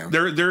 Yeah.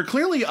 They're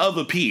clearly of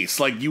a piece.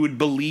 Like, you would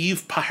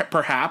believe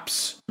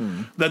perhaps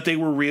that they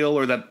were real,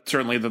 or that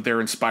certainly that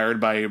they're inspired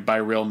by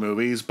real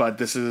movies. But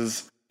this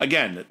is,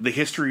 again, the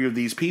history of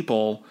these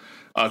people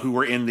who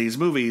were in these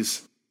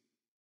movies.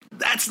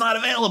 That's not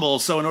available.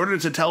 So in order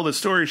to tell the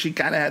story, she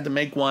kind of had to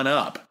make one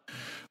up.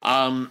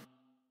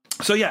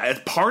 So yeah,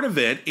 part of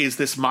it is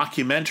this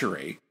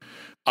mockumentary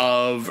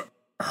of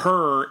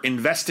her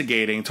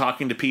investigating,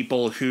 talking to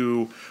people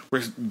who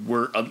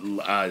were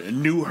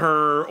knew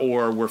her,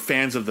 or were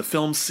fans of the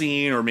film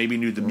scene, or maybe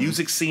knew the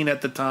music scene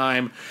at the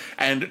time,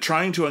 and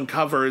trying to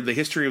uncover the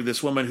history of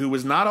this woman who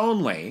was not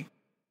only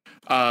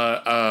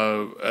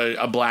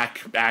a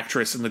black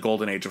actress in the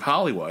golden age of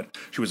Hollywood,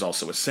 she was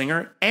also a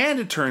singer, and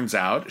it turns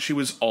out she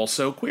was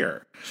also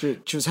queer. She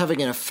was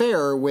having an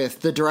affair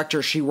with the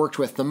director she worked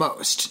with the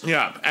most.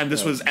 Yeah, and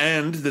this was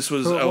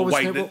a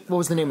white. What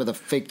was the name of the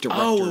fake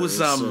director? Oh, it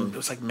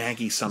was like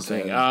Maggie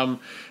something.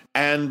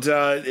 And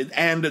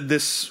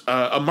this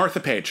Martha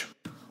Page.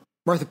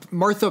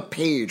 Martha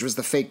Page was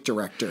the fake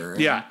director.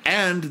 Yeah,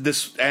 and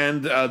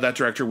that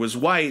director was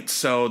white,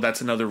 so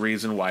that's another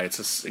reason why it's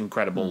this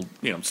incredible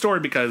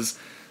story, because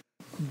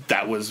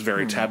that was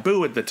very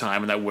taboo at the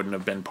time, and that wouldn't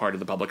have been part of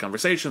the public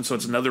conversation. So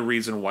it's another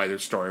reason why their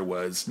story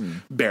was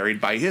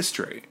buried by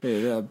history.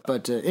 Yeah,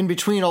 but in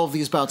between all of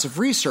these bouts of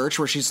research,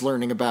 where she's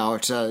learning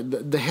about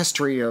the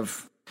history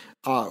of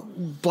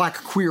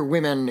black queer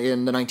women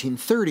in the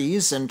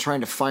 1930s and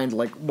trying to find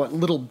like what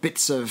little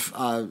bits of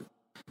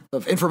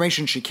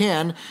information she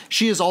can,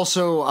 she is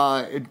also,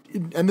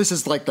 and this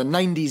is like the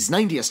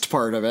 90st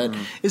part of it,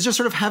 is just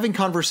sort of having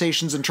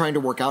conversations and trying to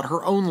work out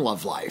her own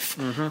love life.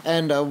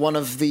 And one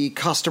of the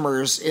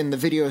customers in the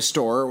video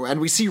store, and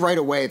we see right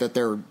away that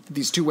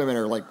these two women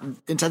are like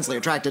intensely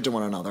attracted to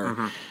one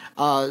another,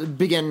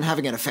 begin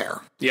having an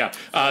affair. Yeah,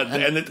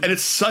 and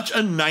it's such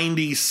a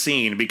 90s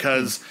scene,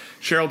 because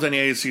Cheryl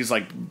Denier, she's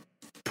like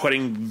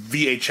putting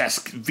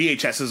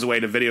VHSs away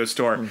to video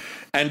store,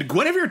 and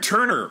Guinevere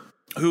Turner,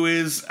 who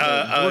is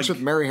works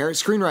with Mary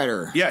Harris,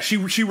 screenwriter. Yeah,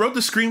 she wrote the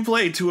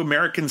screenplay to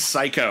American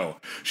Psycho.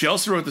 She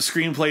also wrote the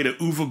screenplay to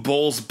Uwe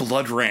Boll's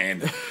Blood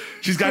Rain.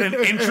 She's got an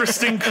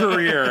interesting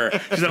career.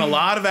 She's done a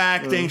lot of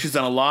acting. She's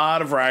done a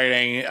lot of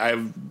writing. I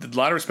have a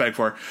lot of respect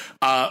for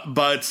her.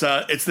 But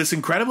it's this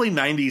incredibly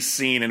 90s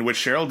scene in which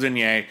Cheryl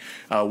Denier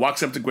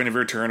walks up to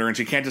Guinevere Turner, and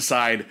she can't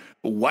decide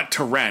what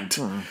to rent.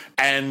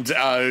 And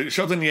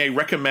Cheryl Denier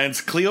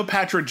recommends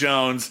Cleopatra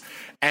Jones,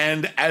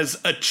 and as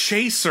a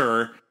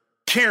chaser,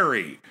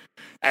 Carrie.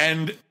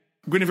 And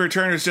Guinevere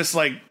Turner's just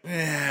like,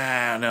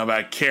 I don't know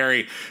about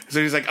Carrie. So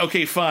he's like,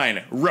 okay,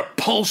 fine.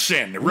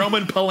 Repulsion.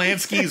 Roman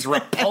Polanski's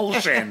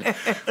Repulsion.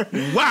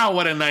 Wow,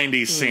 what a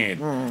 90s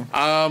scene.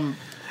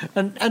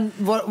 And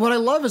what I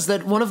love is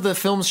that one of the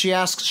films she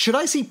asks, should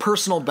I see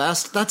Personal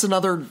Best? That's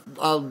another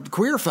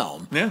queer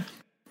film. Yeah.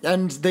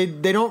 And they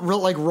don't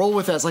roll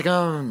with that. It's like,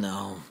 oh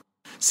no.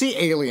 See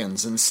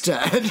Aliens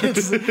instead.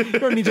 You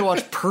don't need to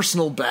watch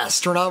Personal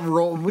Best. We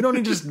don't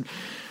need to just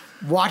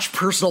watch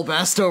Personal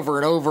Best over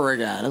and over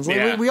again. It's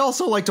like, we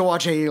also like to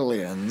watch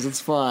Aliens. It's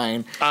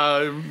fine.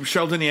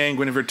 Cheryl Denier and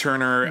Guinevere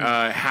Turner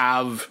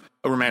have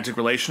a romantic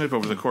relationship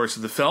over the course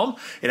of the film.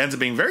 It ends up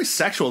being very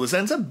sexual. This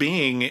ends up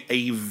being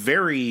a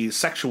very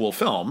sexual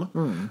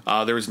film.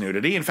 There was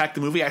nudity. In fact,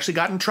 the movie actually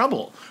got in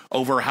trouble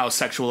over how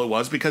sexual it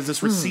was, because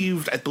this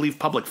received, I believe,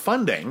 public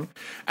funding.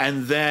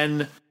 And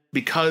then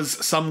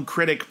because some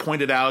critic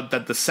pointed out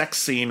that the sex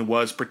scene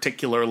was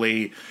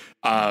particularly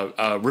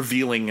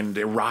revealing and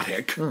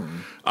erotic.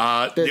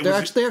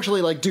 They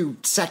actually like do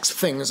sex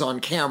things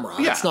on camera.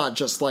 Yeah. It's not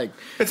just like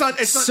it's not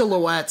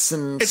silhouettes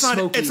and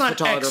smoky it's not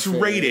photography.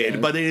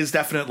 X-rated, but it is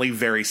definitely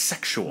very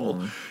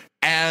sexual.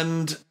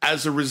 And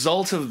as a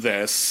result of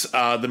this,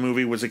 the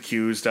movie was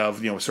accused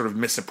of, sort of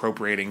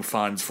misappropriating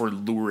funds for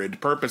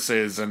lurid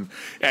purposes, and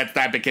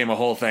that became a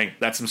whole thing.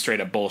 That's some straight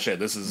up bullshit.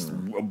 This is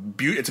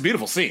it's a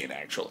beautiful scene,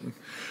 actually.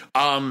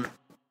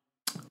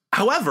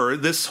 However,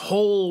 this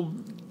whole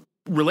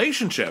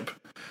relationship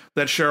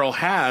that Cheryl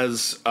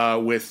has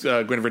with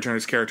Guinevere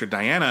Turner's character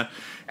Diana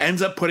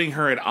ends up putting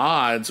her at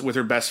odds with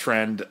her best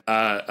friend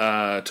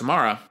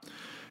Tamara,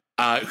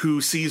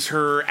 who sees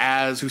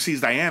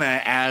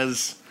Diana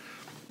as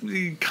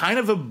kind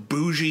of a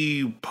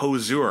bougie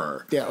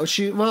poseur. Yeah, and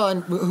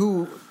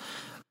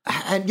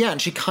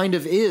she kind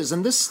of is,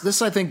 and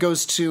this I think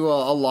goes to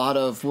a lot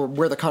of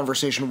where the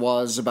conversation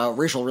was about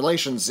racial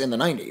relations in the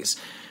 90s,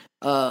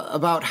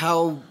 about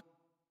how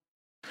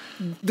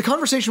the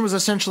conversation was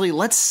essentially,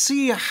 let's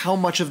see how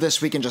much of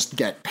this we can just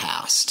get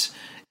past.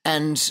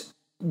 And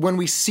when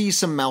we see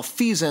some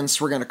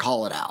malfeasance, we're going to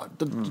call it out.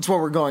 That's what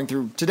we're going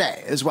through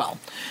today as well.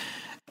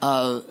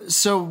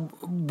 So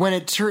when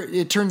it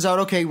turns out,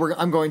 okay,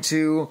 I'm going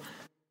to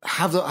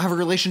have a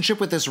relationship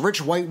with this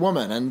rich white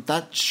woman, and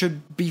that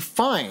should be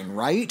fine,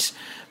 right?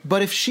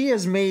 But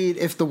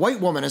if the white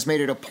woman has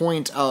made it a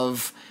point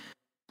of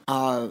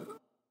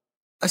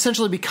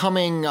essentially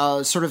becoming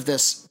sort of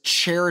this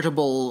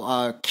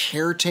charitable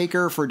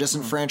caretaker for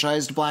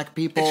disenfranchised black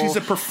people. She's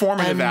a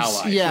performative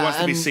ally. She wants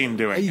to be seen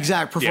doing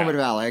performative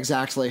ally,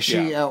 exactly.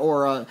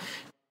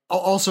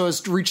 also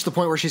has reached the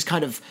point where she's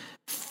kind of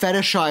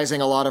fetishizing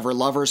a lot of her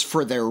lovers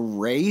for their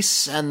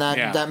race, and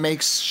that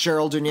makes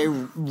Cheryl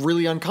Dunye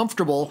really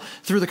uncomfortable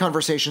through the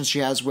conversations she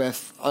has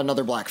with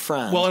another black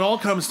friend. Well, it all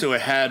comes to a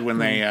head when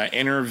they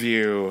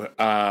interview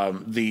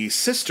the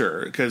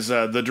sister, because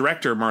the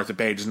director, Martha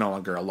Page, is no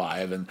longer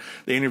alive, and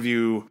they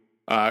interview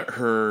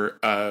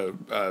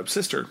her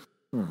sister.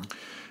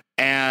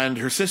 And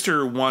her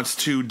sister wants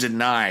to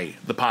deny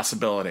the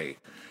possibility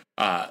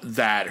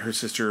that her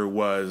sister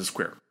was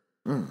queer.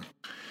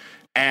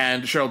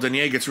 And Cheryl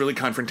Dunye gets really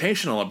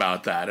confrontational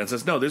about that and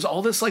says, no, there's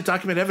all this like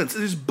documented evidence.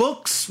 There's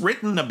books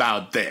written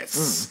about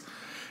this.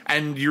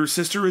 And your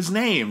sister is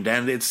named,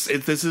 and this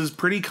is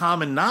pretty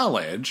common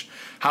knowledge.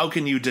 How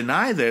can you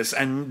deny this?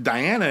 And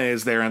Diana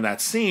is there in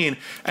that scene,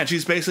 and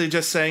she's basically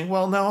just saying,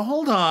 well, no,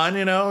 hold on.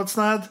 It's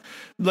not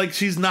like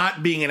she's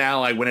not being an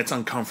ally when it's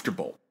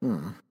uncomfortable.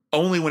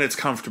 Only when it's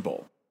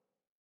comfortable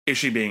is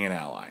she being an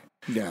ally.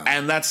 Yeah.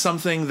 And that's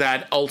something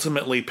that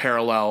ultimately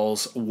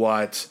parallels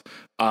what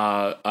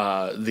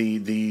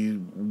the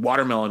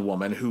watermelon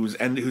woman whose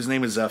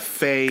name is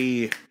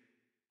Faye.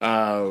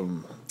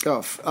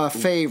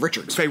 Faye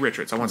Richards. Faye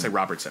Richards. I want to say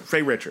Robertson.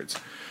 Faye Richards.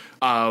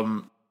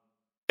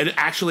 It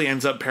actually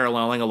ends up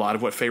paralleling a lot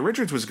of what Faye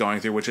Richards was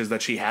going through, which is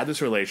that she had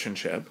this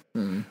relationship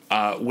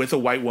with a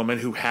white woman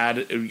who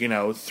had,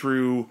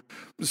 through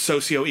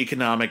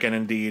socioeconomic and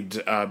indeed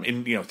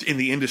in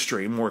the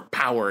industry, more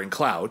power and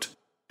clout,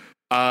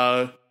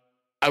 a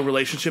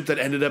relationship that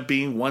ended up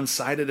being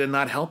one-sided and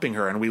not helping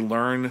her. And we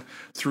learn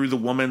through the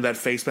woman that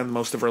Faye spent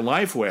most of her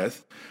life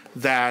with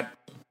that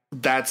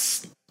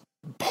that's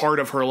part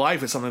of her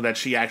life is something that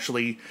she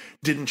actually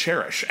didn't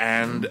cherish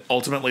and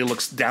ultimately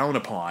looks down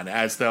upon,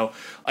 as though,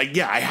 I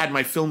had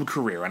my film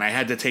career and I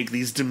had to take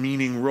these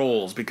demeaning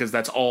roles because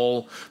that's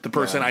all the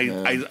person I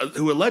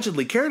who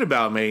allegedly cared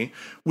about me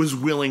was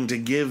willing to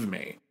give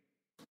me.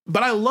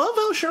 But I love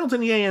how Cheryl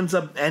Dunye ends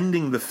up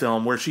ending the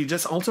film, where she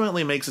just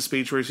ultimately makes a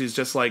speech where she's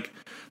just like,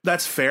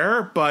 that's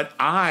fair, but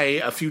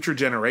I, a future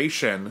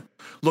generation,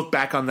 look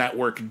back on that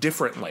work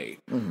differently.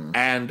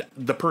 And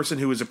the person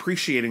who was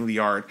appreciating the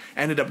art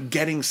ended up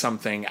getting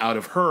something out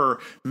of her,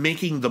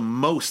 making the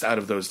most out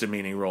of those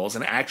demeaning roles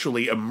and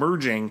actually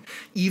emerging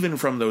even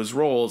from those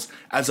roles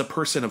as a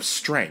person of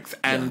strength.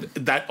 And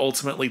that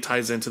ultimately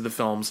ties into the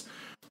film's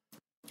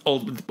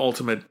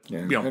ultimate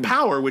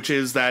power, which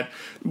is that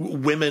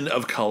women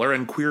of color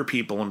and queer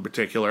people in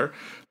particular,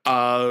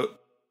 queer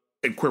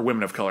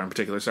women of color in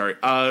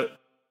particular,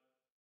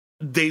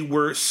 they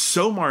were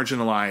so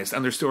marginalized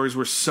and their stories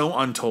were so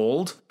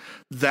untold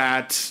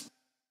that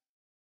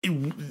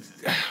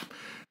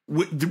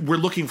we're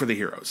looking for the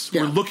heroes.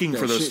 We're looking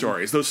for those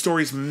stories. Those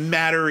stories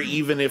matter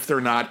even if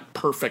they're not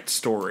perfect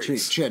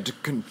stories. She had to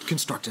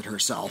construct it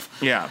herself.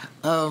 Yeah.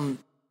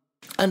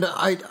 And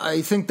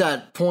I think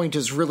that point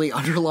is really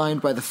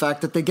underlined by the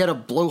fact that they get a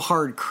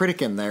blowhard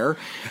critic in there,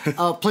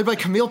 played by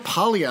Camille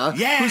Paglia,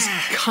 who's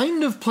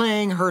kind of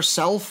playing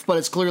herself, but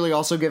it's clearly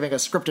also giving a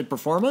scripted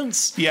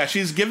performance. Yeah,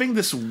 she's giving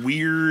this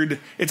weird...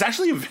 It's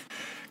actually...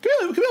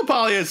 Camille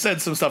Paglia has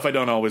said some stuff I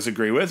don't always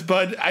agree with,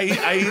 but I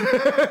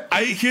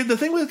hear the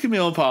thing with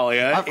Camille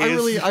Paglia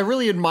I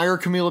really admire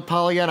Camille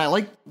Paglia, and I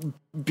like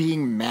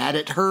being mad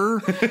at her,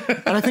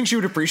 and I think she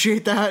would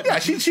appreciate that. Yeah,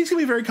 she's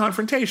gonna be very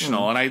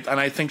confrontational, and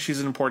I think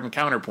she's an important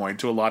counterpoint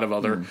to a lot of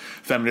other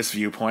feminist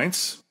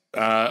viewpoints.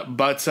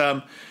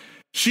 But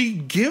she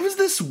gives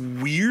this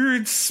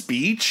weird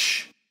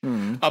speech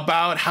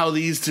about how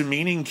these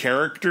demeaning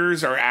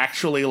characters are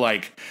actually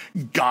like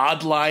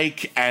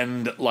godlike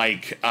and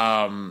like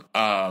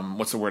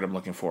what's the word I'm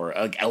looking for?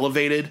 Like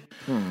elevated.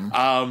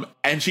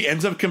 And she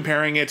ends up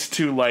comparing it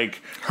to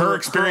like her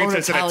experience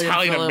as an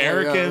Italian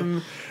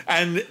American,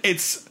 and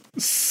it's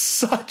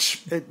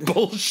such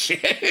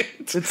bullshit.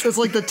 It's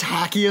like the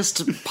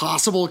tackiest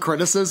possible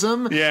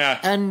criticism. Yeah.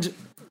 And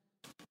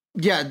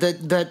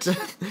that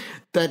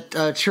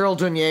Cheryl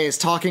Dunye is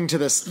talking to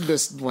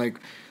this like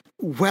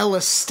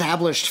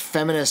well-established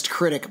feminist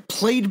critic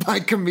played by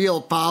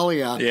Camille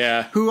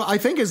Paglia, who I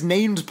think is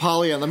named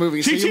Paglia in the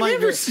movie. She's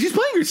playing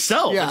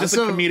herself, just a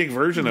comedic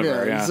version of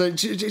her. Yeah, so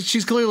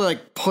she's clearly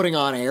like putting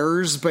on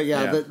airs, but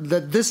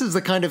this is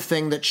the kind of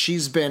thing that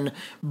she's been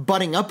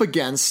butting up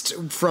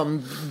against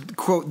from,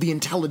 quote, the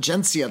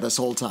intelligentsia this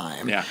whole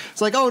time. Yeah,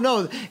 it's like, oh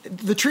no,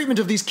 the treatment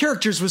of these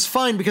characters was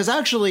fine because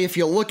actually, if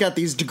you look at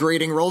these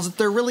degrading roles,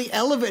 they're really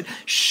elevated.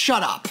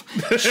 Shut up,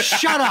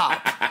 shut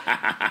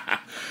up.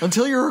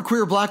 Until you're a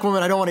queer black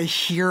woman, I don't want to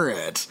hear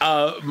it.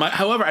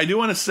 However, I do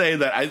want to say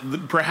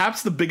that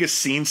perhaps the biggest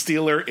scene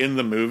stealer in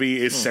the movie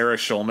is Sarah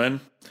Schulman.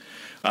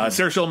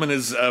 Sarah Schulman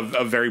is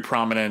a very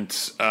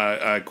prominent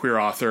queer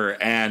author,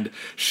 and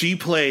she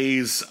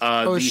plays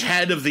the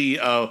head of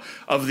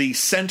the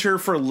Center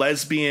for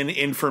Lesbian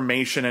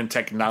Information and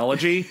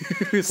Technology,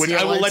 which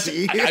I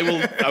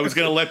was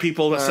going to let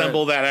people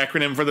assemble that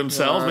acronym for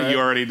themselves, but you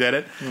already did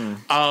it.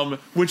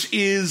 Which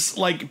is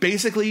like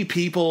basically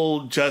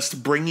people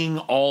just bringing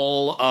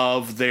all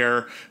of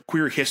their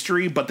queer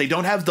history, but they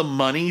don't have the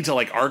money to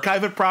like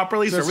archive it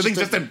properly, so everything's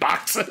just in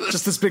boxes.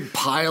 Just this big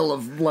pile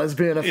of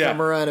lesbian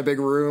ephemera in a big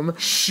room.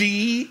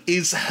 She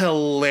is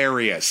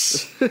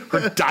hilarious.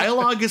 Her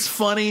dialogue is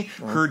funny.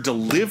 Her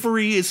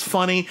delivery is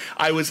funny.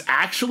 I was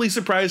actually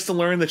surprised to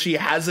learn that she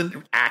hasn't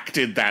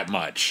acted that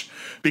much.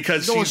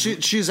 Because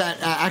she's an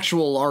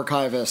actual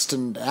archivist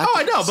and activist. Oh,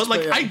 I know, but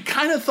like I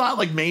kind of thought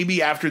like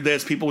maybe after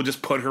this people would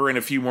just put her in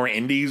a few more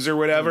indies or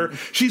whatever.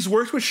 She's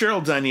worked with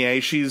Cheryl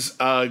Dunye. She's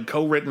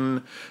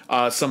co-written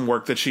some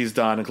work that she's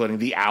done, including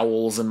The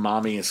Owls and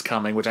Mommy is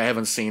Coming, which I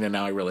haven't seen and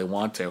now I really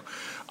want to.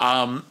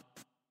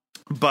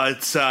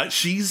 But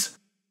she's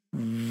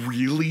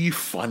really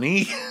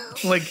funny.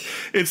 Like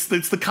it's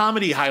the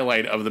comedy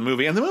highlight of the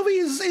movie, and the movie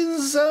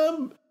is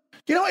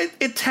you know,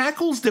 it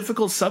tackles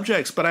difficult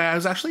subjects, but I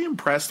was actually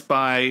impressed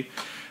by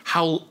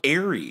how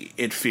airy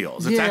it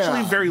feels. It's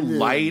actually very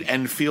light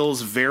and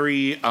feels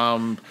very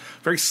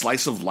very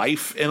slice of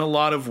life in a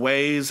lot of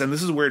ways. And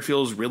this is where it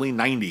feels really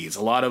 90s.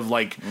 A lot of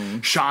like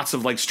shots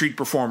of like street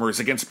performers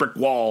against brick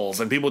walls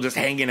and people just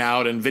hanging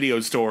out in video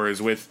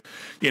stores with,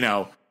 you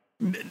know,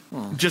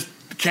 just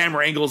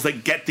camera angles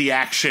that get the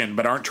action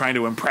but aren't trying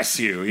to impress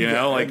you, you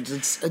know? Like it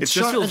just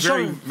feels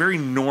very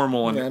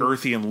normal and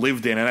earthy and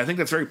lived in, and I think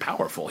that's very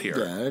powerful here.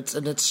 Yeah, I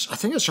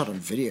think it's shot on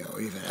video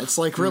even. It's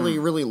like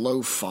really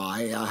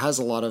lo-fi. Has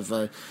a lot of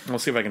I'll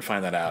see if I can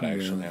find that out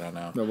actually. I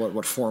don't know.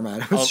 What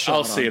format it was shot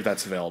I'll see on. if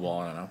that's available.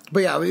 I don't know.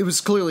 But yeah, it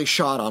was clearly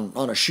shot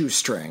on a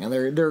shoestring, and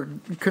they're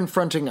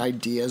confronting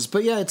ideas.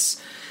 But yeah,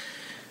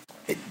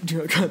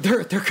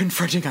 they're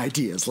confronting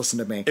ideas. Listen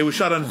to me. It was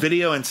shot on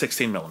video and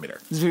 16 millimeter.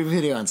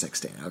 Video on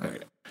 16. Okay.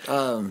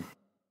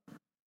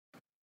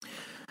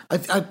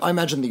 I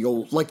imagine the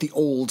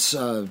old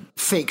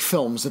fake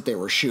films that they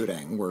were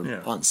shooting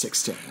were on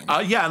 16.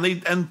 Yeah, and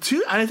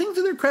I think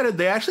to their credit,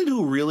 they actually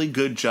do a really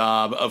good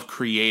job of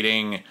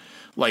creating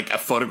like a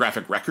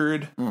photographic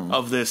record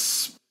of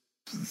this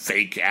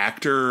fake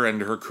actor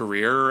and her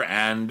career,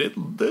 and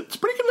it's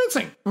pretty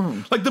convincing.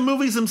 Like the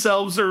movies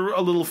themselves are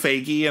a little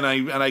fakey, and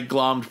I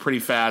glommed pretty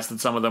fast that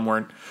some of them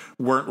weren't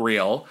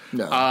real.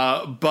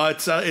 No.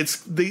 But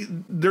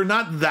they're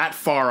not that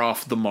far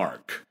off the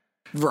mark.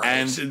 Right.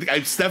 And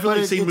I've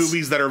definitely seen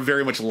movies that are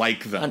very much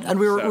like them. And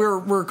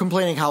we're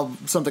complaining how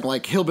something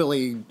like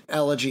Hillbilly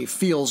Elegy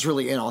feels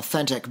really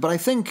inauthentic, but I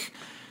think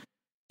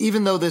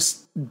even though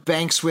this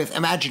banks with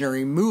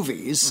imaginary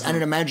movies and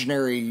an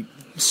imaginary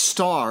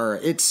star,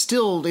 it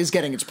still is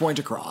getting its point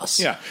across.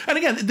 Yeah. And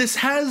again, this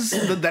has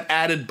that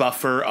added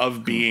buffer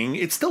of being,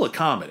 it's still a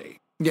comedy.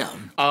 Yeah.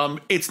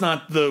 It's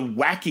not the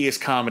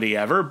wackiest comedy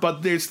ever,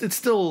 but it's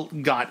still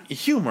got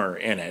humor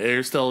in it.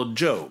 There's still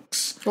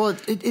jokes. Well,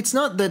 it's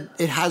not that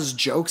it has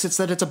jokes, it's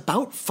that it's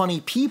about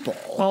funny people.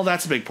 Well,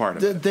 that's a big part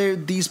of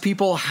it. These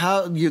people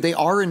they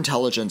are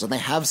intelligent and they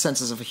have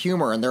senses of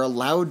humor, and they're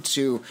allowed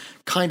to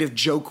kind of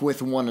joke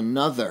with one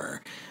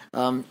another.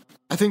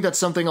 I think that's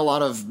something a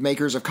lot of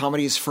makers of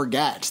comedies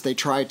forget. They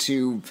try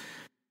to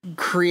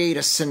create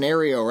a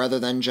scenario rather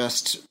than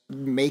just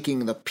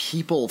making the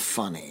people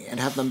funny and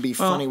have them be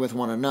funny with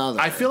one another.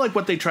 I feel like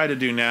what they try to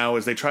do now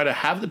is they try to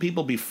have the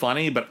people be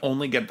funny, but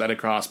only get that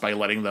across by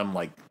letting them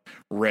like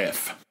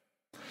riff.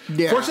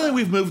 Yeah. Fortunately,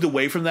 we've moved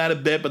away from that a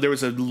bit, but there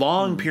was a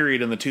long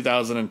period in the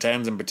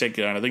 2010s in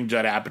particular, and I think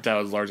Judd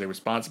Apatow is largely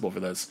responsible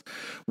for this,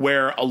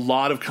 where a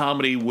lot of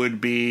comedy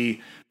would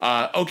be,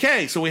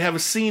 okay, so we have a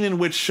scene in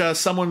which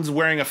someone's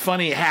wearing a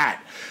funny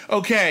hat.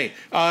 Okay,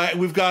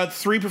 we've got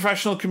 3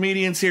 professional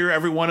comedians here.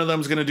 Every one of them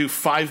is going to do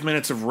 5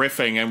 minutes of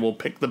riffing, and we'll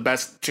pick the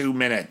best 2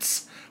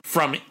 minutes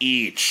from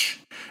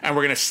each. And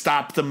we're going to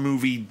stop the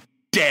movie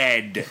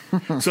dead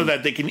so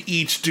that they can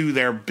each do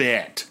their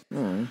bit.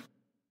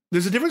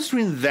 There's a difference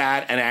between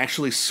that and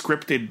actually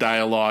scripted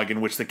dialogue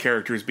in which the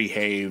characters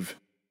behave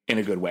in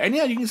a good way. And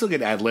yeah, you can still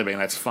get ad-libbing,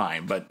 that's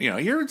fine. But, you know,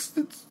 here it's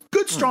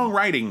good, strong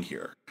writing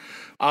here.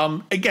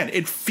 Again,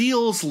 it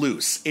feels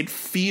loose. It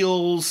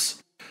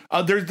feels...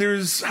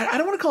 there's I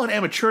don't want to call it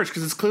amateurish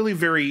because it's clearly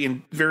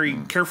very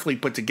carefully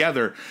put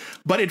together,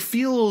 but it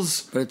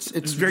feels... But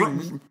it's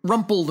very...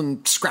 rumpled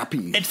and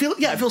scrappy. It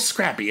feels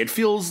scrappy. It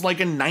feels like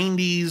a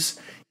 90s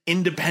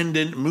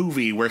independent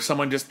movie where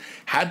someone just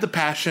had the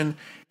passion,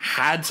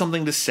 had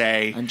something to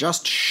say, and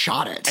just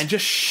shot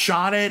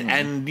it.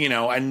 And you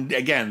know, and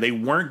again, they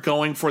weren't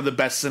going for the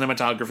best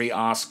cinematography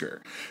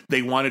Oscar.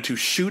 They wanted to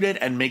shoot it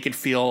and make it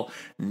feel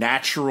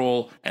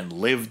natural and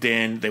lived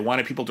in. They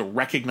wanted people to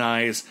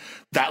recognize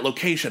that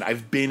location.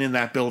 I've been in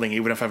that building,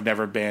 even if I've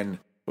never been.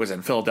 Was it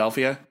in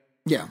Philadelphia?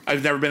 Yeah.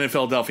 I've never been in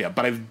Philadelphia,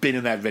 but I've been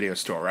in that video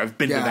store. I've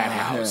been to that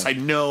house. I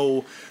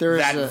know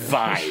that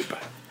vibe.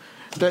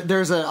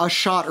 There's a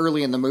shot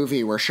early in the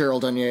movie where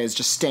Cheryl Dunye is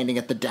just standing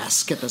at the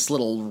desk at this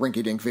little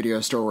rinky-dink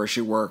video store where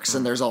she works,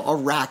 and there's a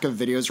rack of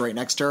videos right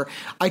next to her.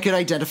 I could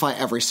identify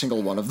every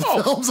single one of the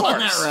films on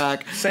that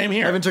rack. Same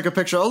here. I even took a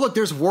picture. Oh, look,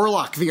 there's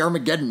Warlock, the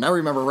Armageddon. I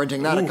remember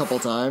renting that a couple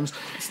times.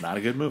 It's not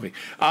a good movie.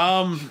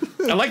 I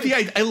like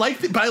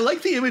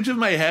the image in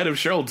my head of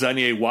Cheryl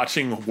Dunye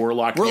watching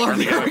Warlock.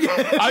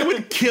 I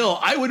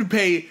would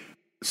pay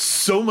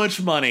so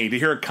much money to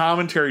hear a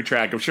commentary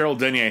track of Cheryl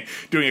Denier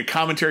doing a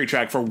commentary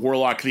track for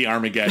Warlock the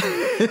Armageddon.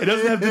 It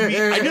doesn't have to be.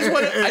 I just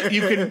want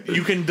to.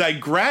 You can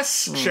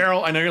digress,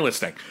 Cheryl. I know you're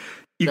listening.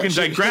 You can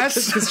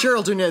digress because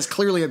Cheryl Denier is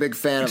clearly a big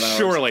fan of ours.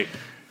 Surely.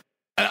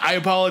 I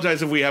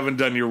apologize if we haven't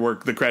done your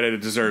work the credit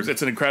it deserves.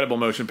 It's an incredible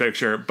motion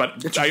picture,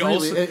 but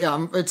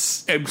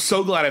I'm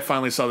so glad I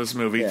finally saw this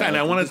movie, and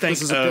I want to thank.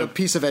 This is a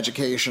piece of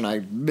education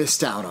I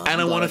missed out on,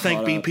 and I want to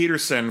thank B.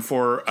 Peterson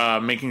for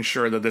making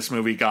sure that this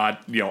movie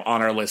got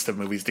on our list of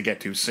movies to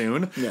get to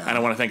soon. Yeah. And I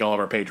want to thank all of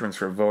our patrons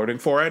for voting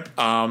for it.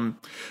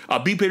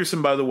 B.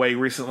 Peterson, by the way,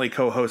 recently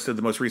co-hosted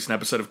the most recent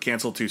episode of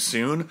Cancel Too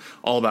Soon,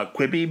 all about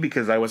Quibi,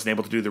 because I wasn't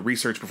able to do the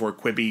research before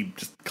Quibi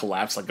just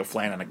collapsed like a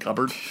flan in a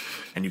cupboard,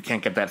 and you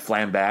can't get that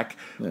flan back.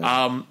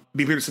 Yeah.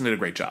 B. Peterson did a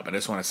great job. I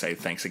just want to say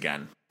thanks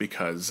again,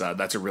 because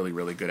that's a really,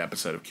 really good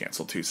episode of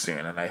Cancel Too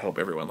Soon, and I hope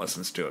everyone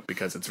listens to it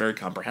because it's very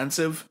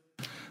comprehensive,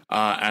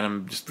 and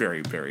I'm just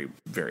very, very,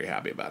 very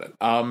happy about it.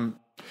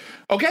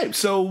 Okay,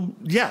 so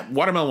yeah,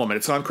 Watermelon Woman.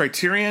 It's on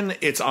Criterion.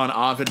 It's on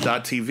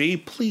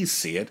Ovid.tv. Please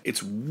see it.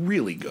 It's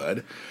really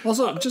good.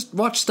 Also, just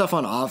watch stuff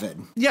on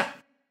Ovid. Yeah.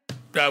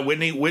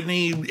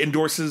 Whitney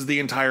endorses the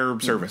entire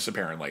service,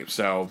 apparently,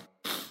 so...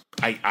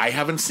 I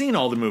haven't seen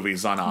all the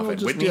movies on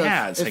Ovid. Whitney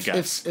has, I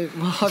guess.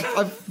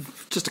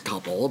 I've just a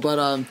couple,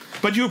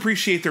 but you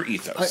appreciate their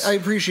ethos. I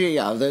appreciate,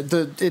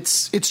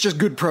 it's just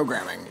good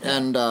programming,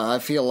 and I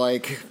feel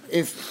like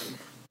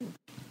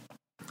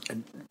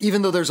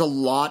even though there's a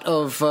lot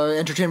of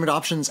entertainment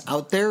options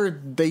out there,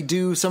 they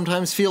do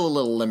sometimes feel a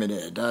little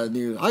limited.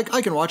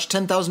 I can watch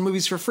 10,000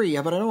 movies for free,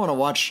 but I don't want to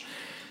watch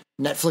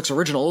Netflix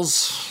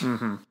originals.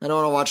 Mm-hmm. I don't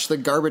want to watch the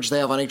garbage they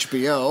have on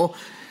HBO.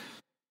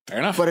 Fair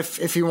enough. But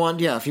if you want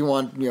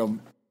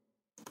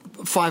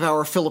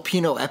 5-hour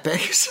Filipino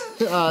epics,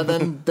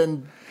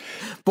 then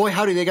boy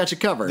howdy, they got you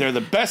covered. They're the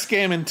best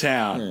game in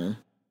town.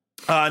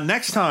 Yeah.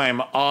 Next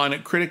time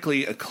on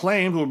Critically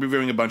Acclaimed, we'll be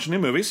reviewing a bunch of new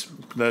movies,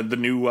 the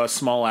new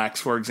Small Axe,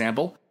 for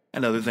example,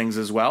 and other things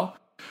as well.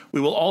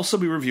 We will also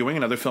be reviewing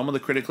another film of the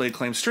Critically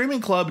Acclaimed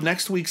Streaming Club.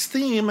 Next week's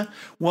theme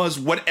was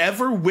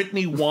Whatever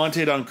Whitney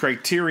Wanted on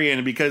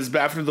Criterion, because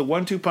after the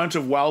 1-2 punch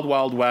of Wild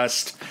Wild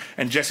West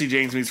and Jesse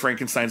James Meets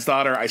Frankenstein's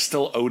Daughter, I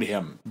still owed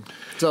him.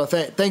 So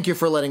thank you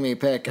for letting me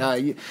pick.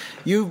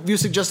 You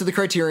suggested the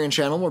Criterion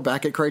Channel. We're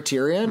back at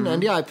Criterion.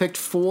 And I picked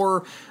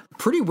 4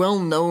 pretty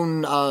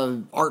well-known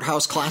art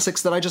house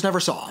classics that I just never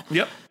saw.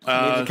 Yep.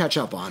 I need to catch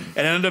up on.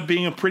 It ended up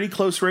being a pretty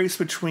close race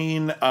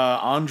between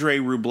Andrei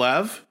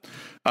Rublev,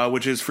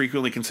 which is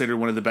frequently considered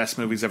one of the best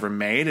movies ever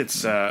made.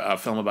 It's a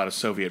film about a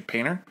Soviet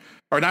painter.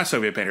 Or not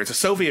Soviet painter. It's a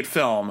Soviet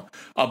film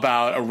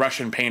about a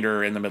Russian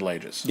painter in the Middle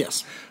Ages.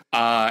 Yes.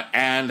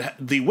 And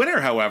the winner,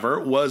 however,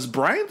 was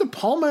Brian De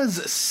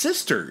Palma's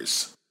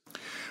Sisters,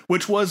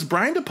 which was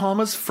Brian De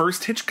Palma's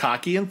first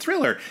Hitchcockian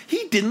thriller.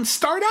 He didn't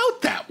start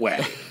out that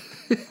way.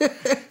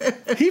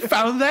 He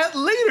found that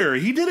later.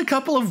 He did a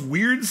couple of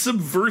weird,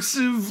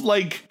 subversive,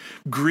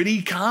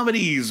 gritty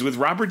comedies with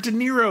Robert De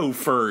Niro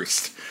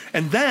first.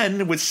 And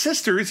then, with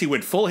Sisters, he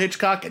went full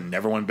Hitchcock and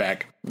never went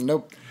back.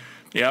 Nope.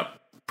 Yep.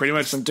 Pretty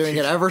much. Been doing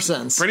it ever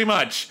since. Pretty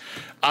much.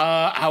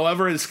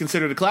 However, it's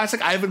considered a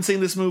classic. I haven't seen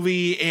this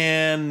movie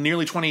in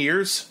nearly 20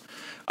 years.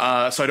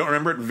 So I don't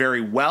remember it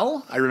very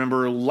well. I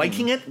remember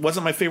liking it.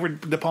 Wasn't my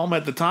favorite De Palma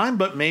at the time,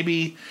 but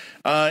maybe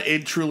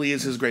it truly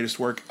is his greatest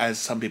work, as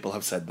some people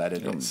have said that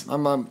it is.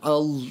 I'm a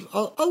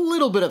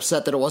little bit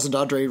upset that it wasn't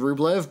Andrei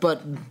Rublev,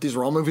 but these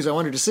are all movies I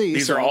wanted to see.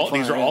 These are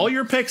all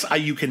your picks.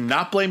 You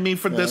cannot blame me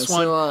for this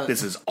one.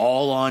 This is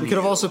all on you. You could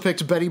have also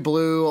picked Betty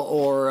Blue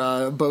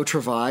or Beau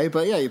Travail,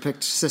 but you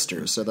picked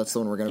Sisters, so that's the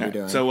one we're going to be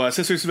doing. So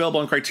Sisters is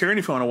available on Criterion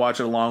if you want to watch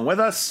it along with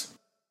us.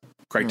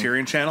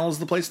 Criterion Channel is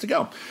the place to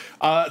go.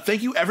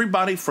 Thank you,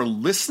 everybody, for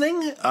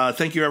listening.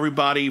 Thank you,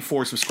 everybody,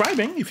 for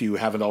subscribing. If you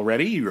haven't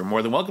already, you're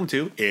more than welcome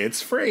to.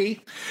 It's free.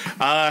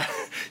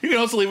 You can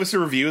also leave us a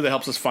review that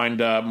helps us find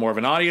more of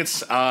an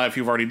audience. If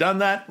you've already done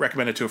that,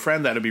 recommend it to a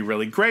friend. That would be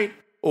really great.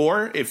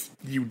 Or if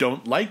you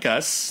don't like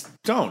us,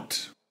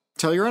 don't.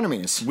 Tell your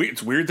enemies.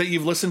 It's weird that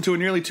you've listened to a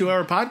nearly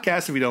 2-hour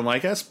podcast if you don't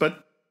like us,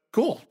 but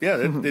cool. Yeah,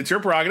 it's your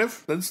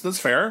prerogative. That's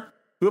fair.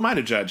 Who am I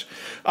to judge?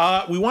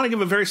 We want to give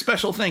a very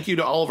special thank you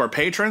to all of our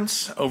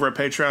patrons over at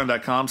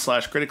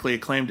patreon.com/critically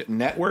acclaimed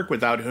network,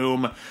 without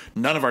whom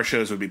none of our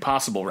shows would be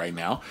possible right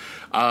now.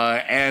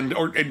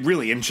 Or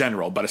really in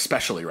general, but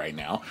especially right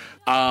now.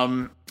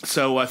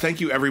 So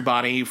thank you,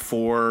 everybody,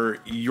 for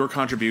your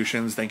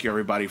contributions. Thank you,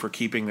 everybody, for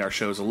keeping our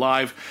shows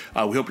alive.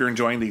 We hope you're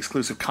enjoying the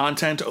exclusive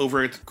content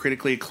over at the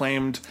critically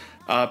acclaimed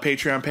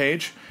Patreon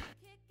page.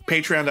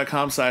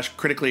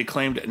 Patreon.com/critically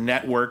acclaimed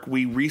network.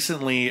 We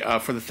recently,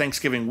 for the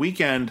Thanksgiving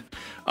weekend,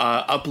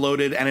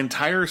 uploaded an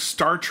entire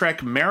Star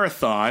Trek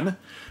marathon.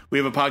 We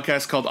have a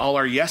podcast called All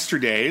Our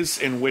Yesterdays,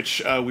 in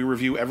which we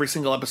review every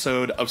single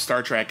episode of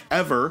Star Trek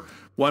ever,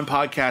 one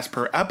podcast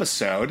per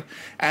episode.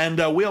 And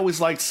we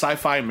always liked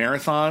sci-fi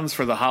marathons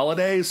for the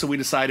holidays, so we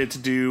decided to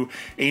do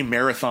a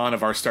marathon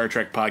of our Star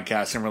Trek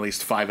podcast and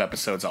released 5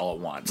 episodes all at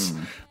once.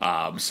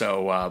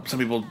 So some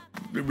people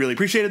really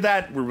appreciated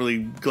that. We're really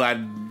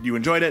glad you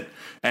enjoyed it,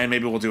 and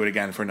maybe we'll do it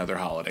again for another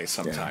holiday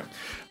sometime.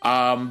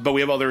 But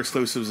we have other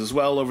exclusives as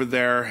well over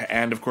there,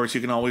 and of course you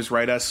can always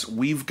write us.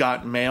 We've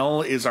Got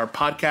Mail is our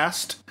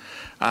podcast,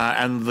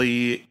 and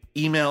the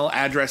email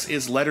address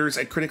is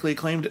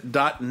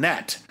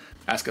letters@criticallyacclaimed.net.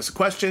 Ask us a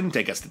question,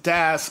 take us to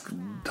task,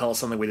 tell us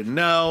something we didn't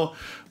know,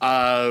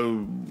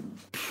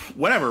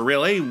 whatever,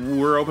 really.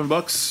 We're open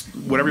books,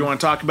 whatever you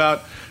want to talk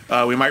about.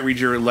 We might read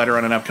your letter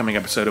on an upcoming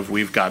episode of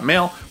We've Got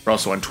Mail. We're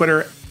also on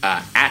Twitter,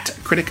 at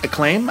Critic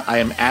Acclaim. I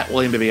am at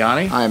William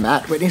Bibiani. I am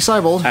at Whitney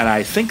Seibold. And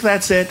I think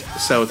that's it.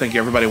 So thank you,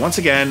 everybody, once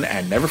again.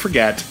 And never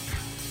forget,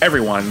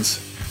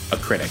 everyone's a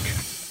critic.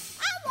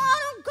 I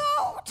want to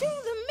go to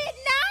the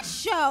midnight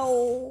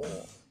show.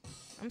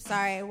 I'm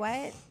sorry,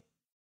 what?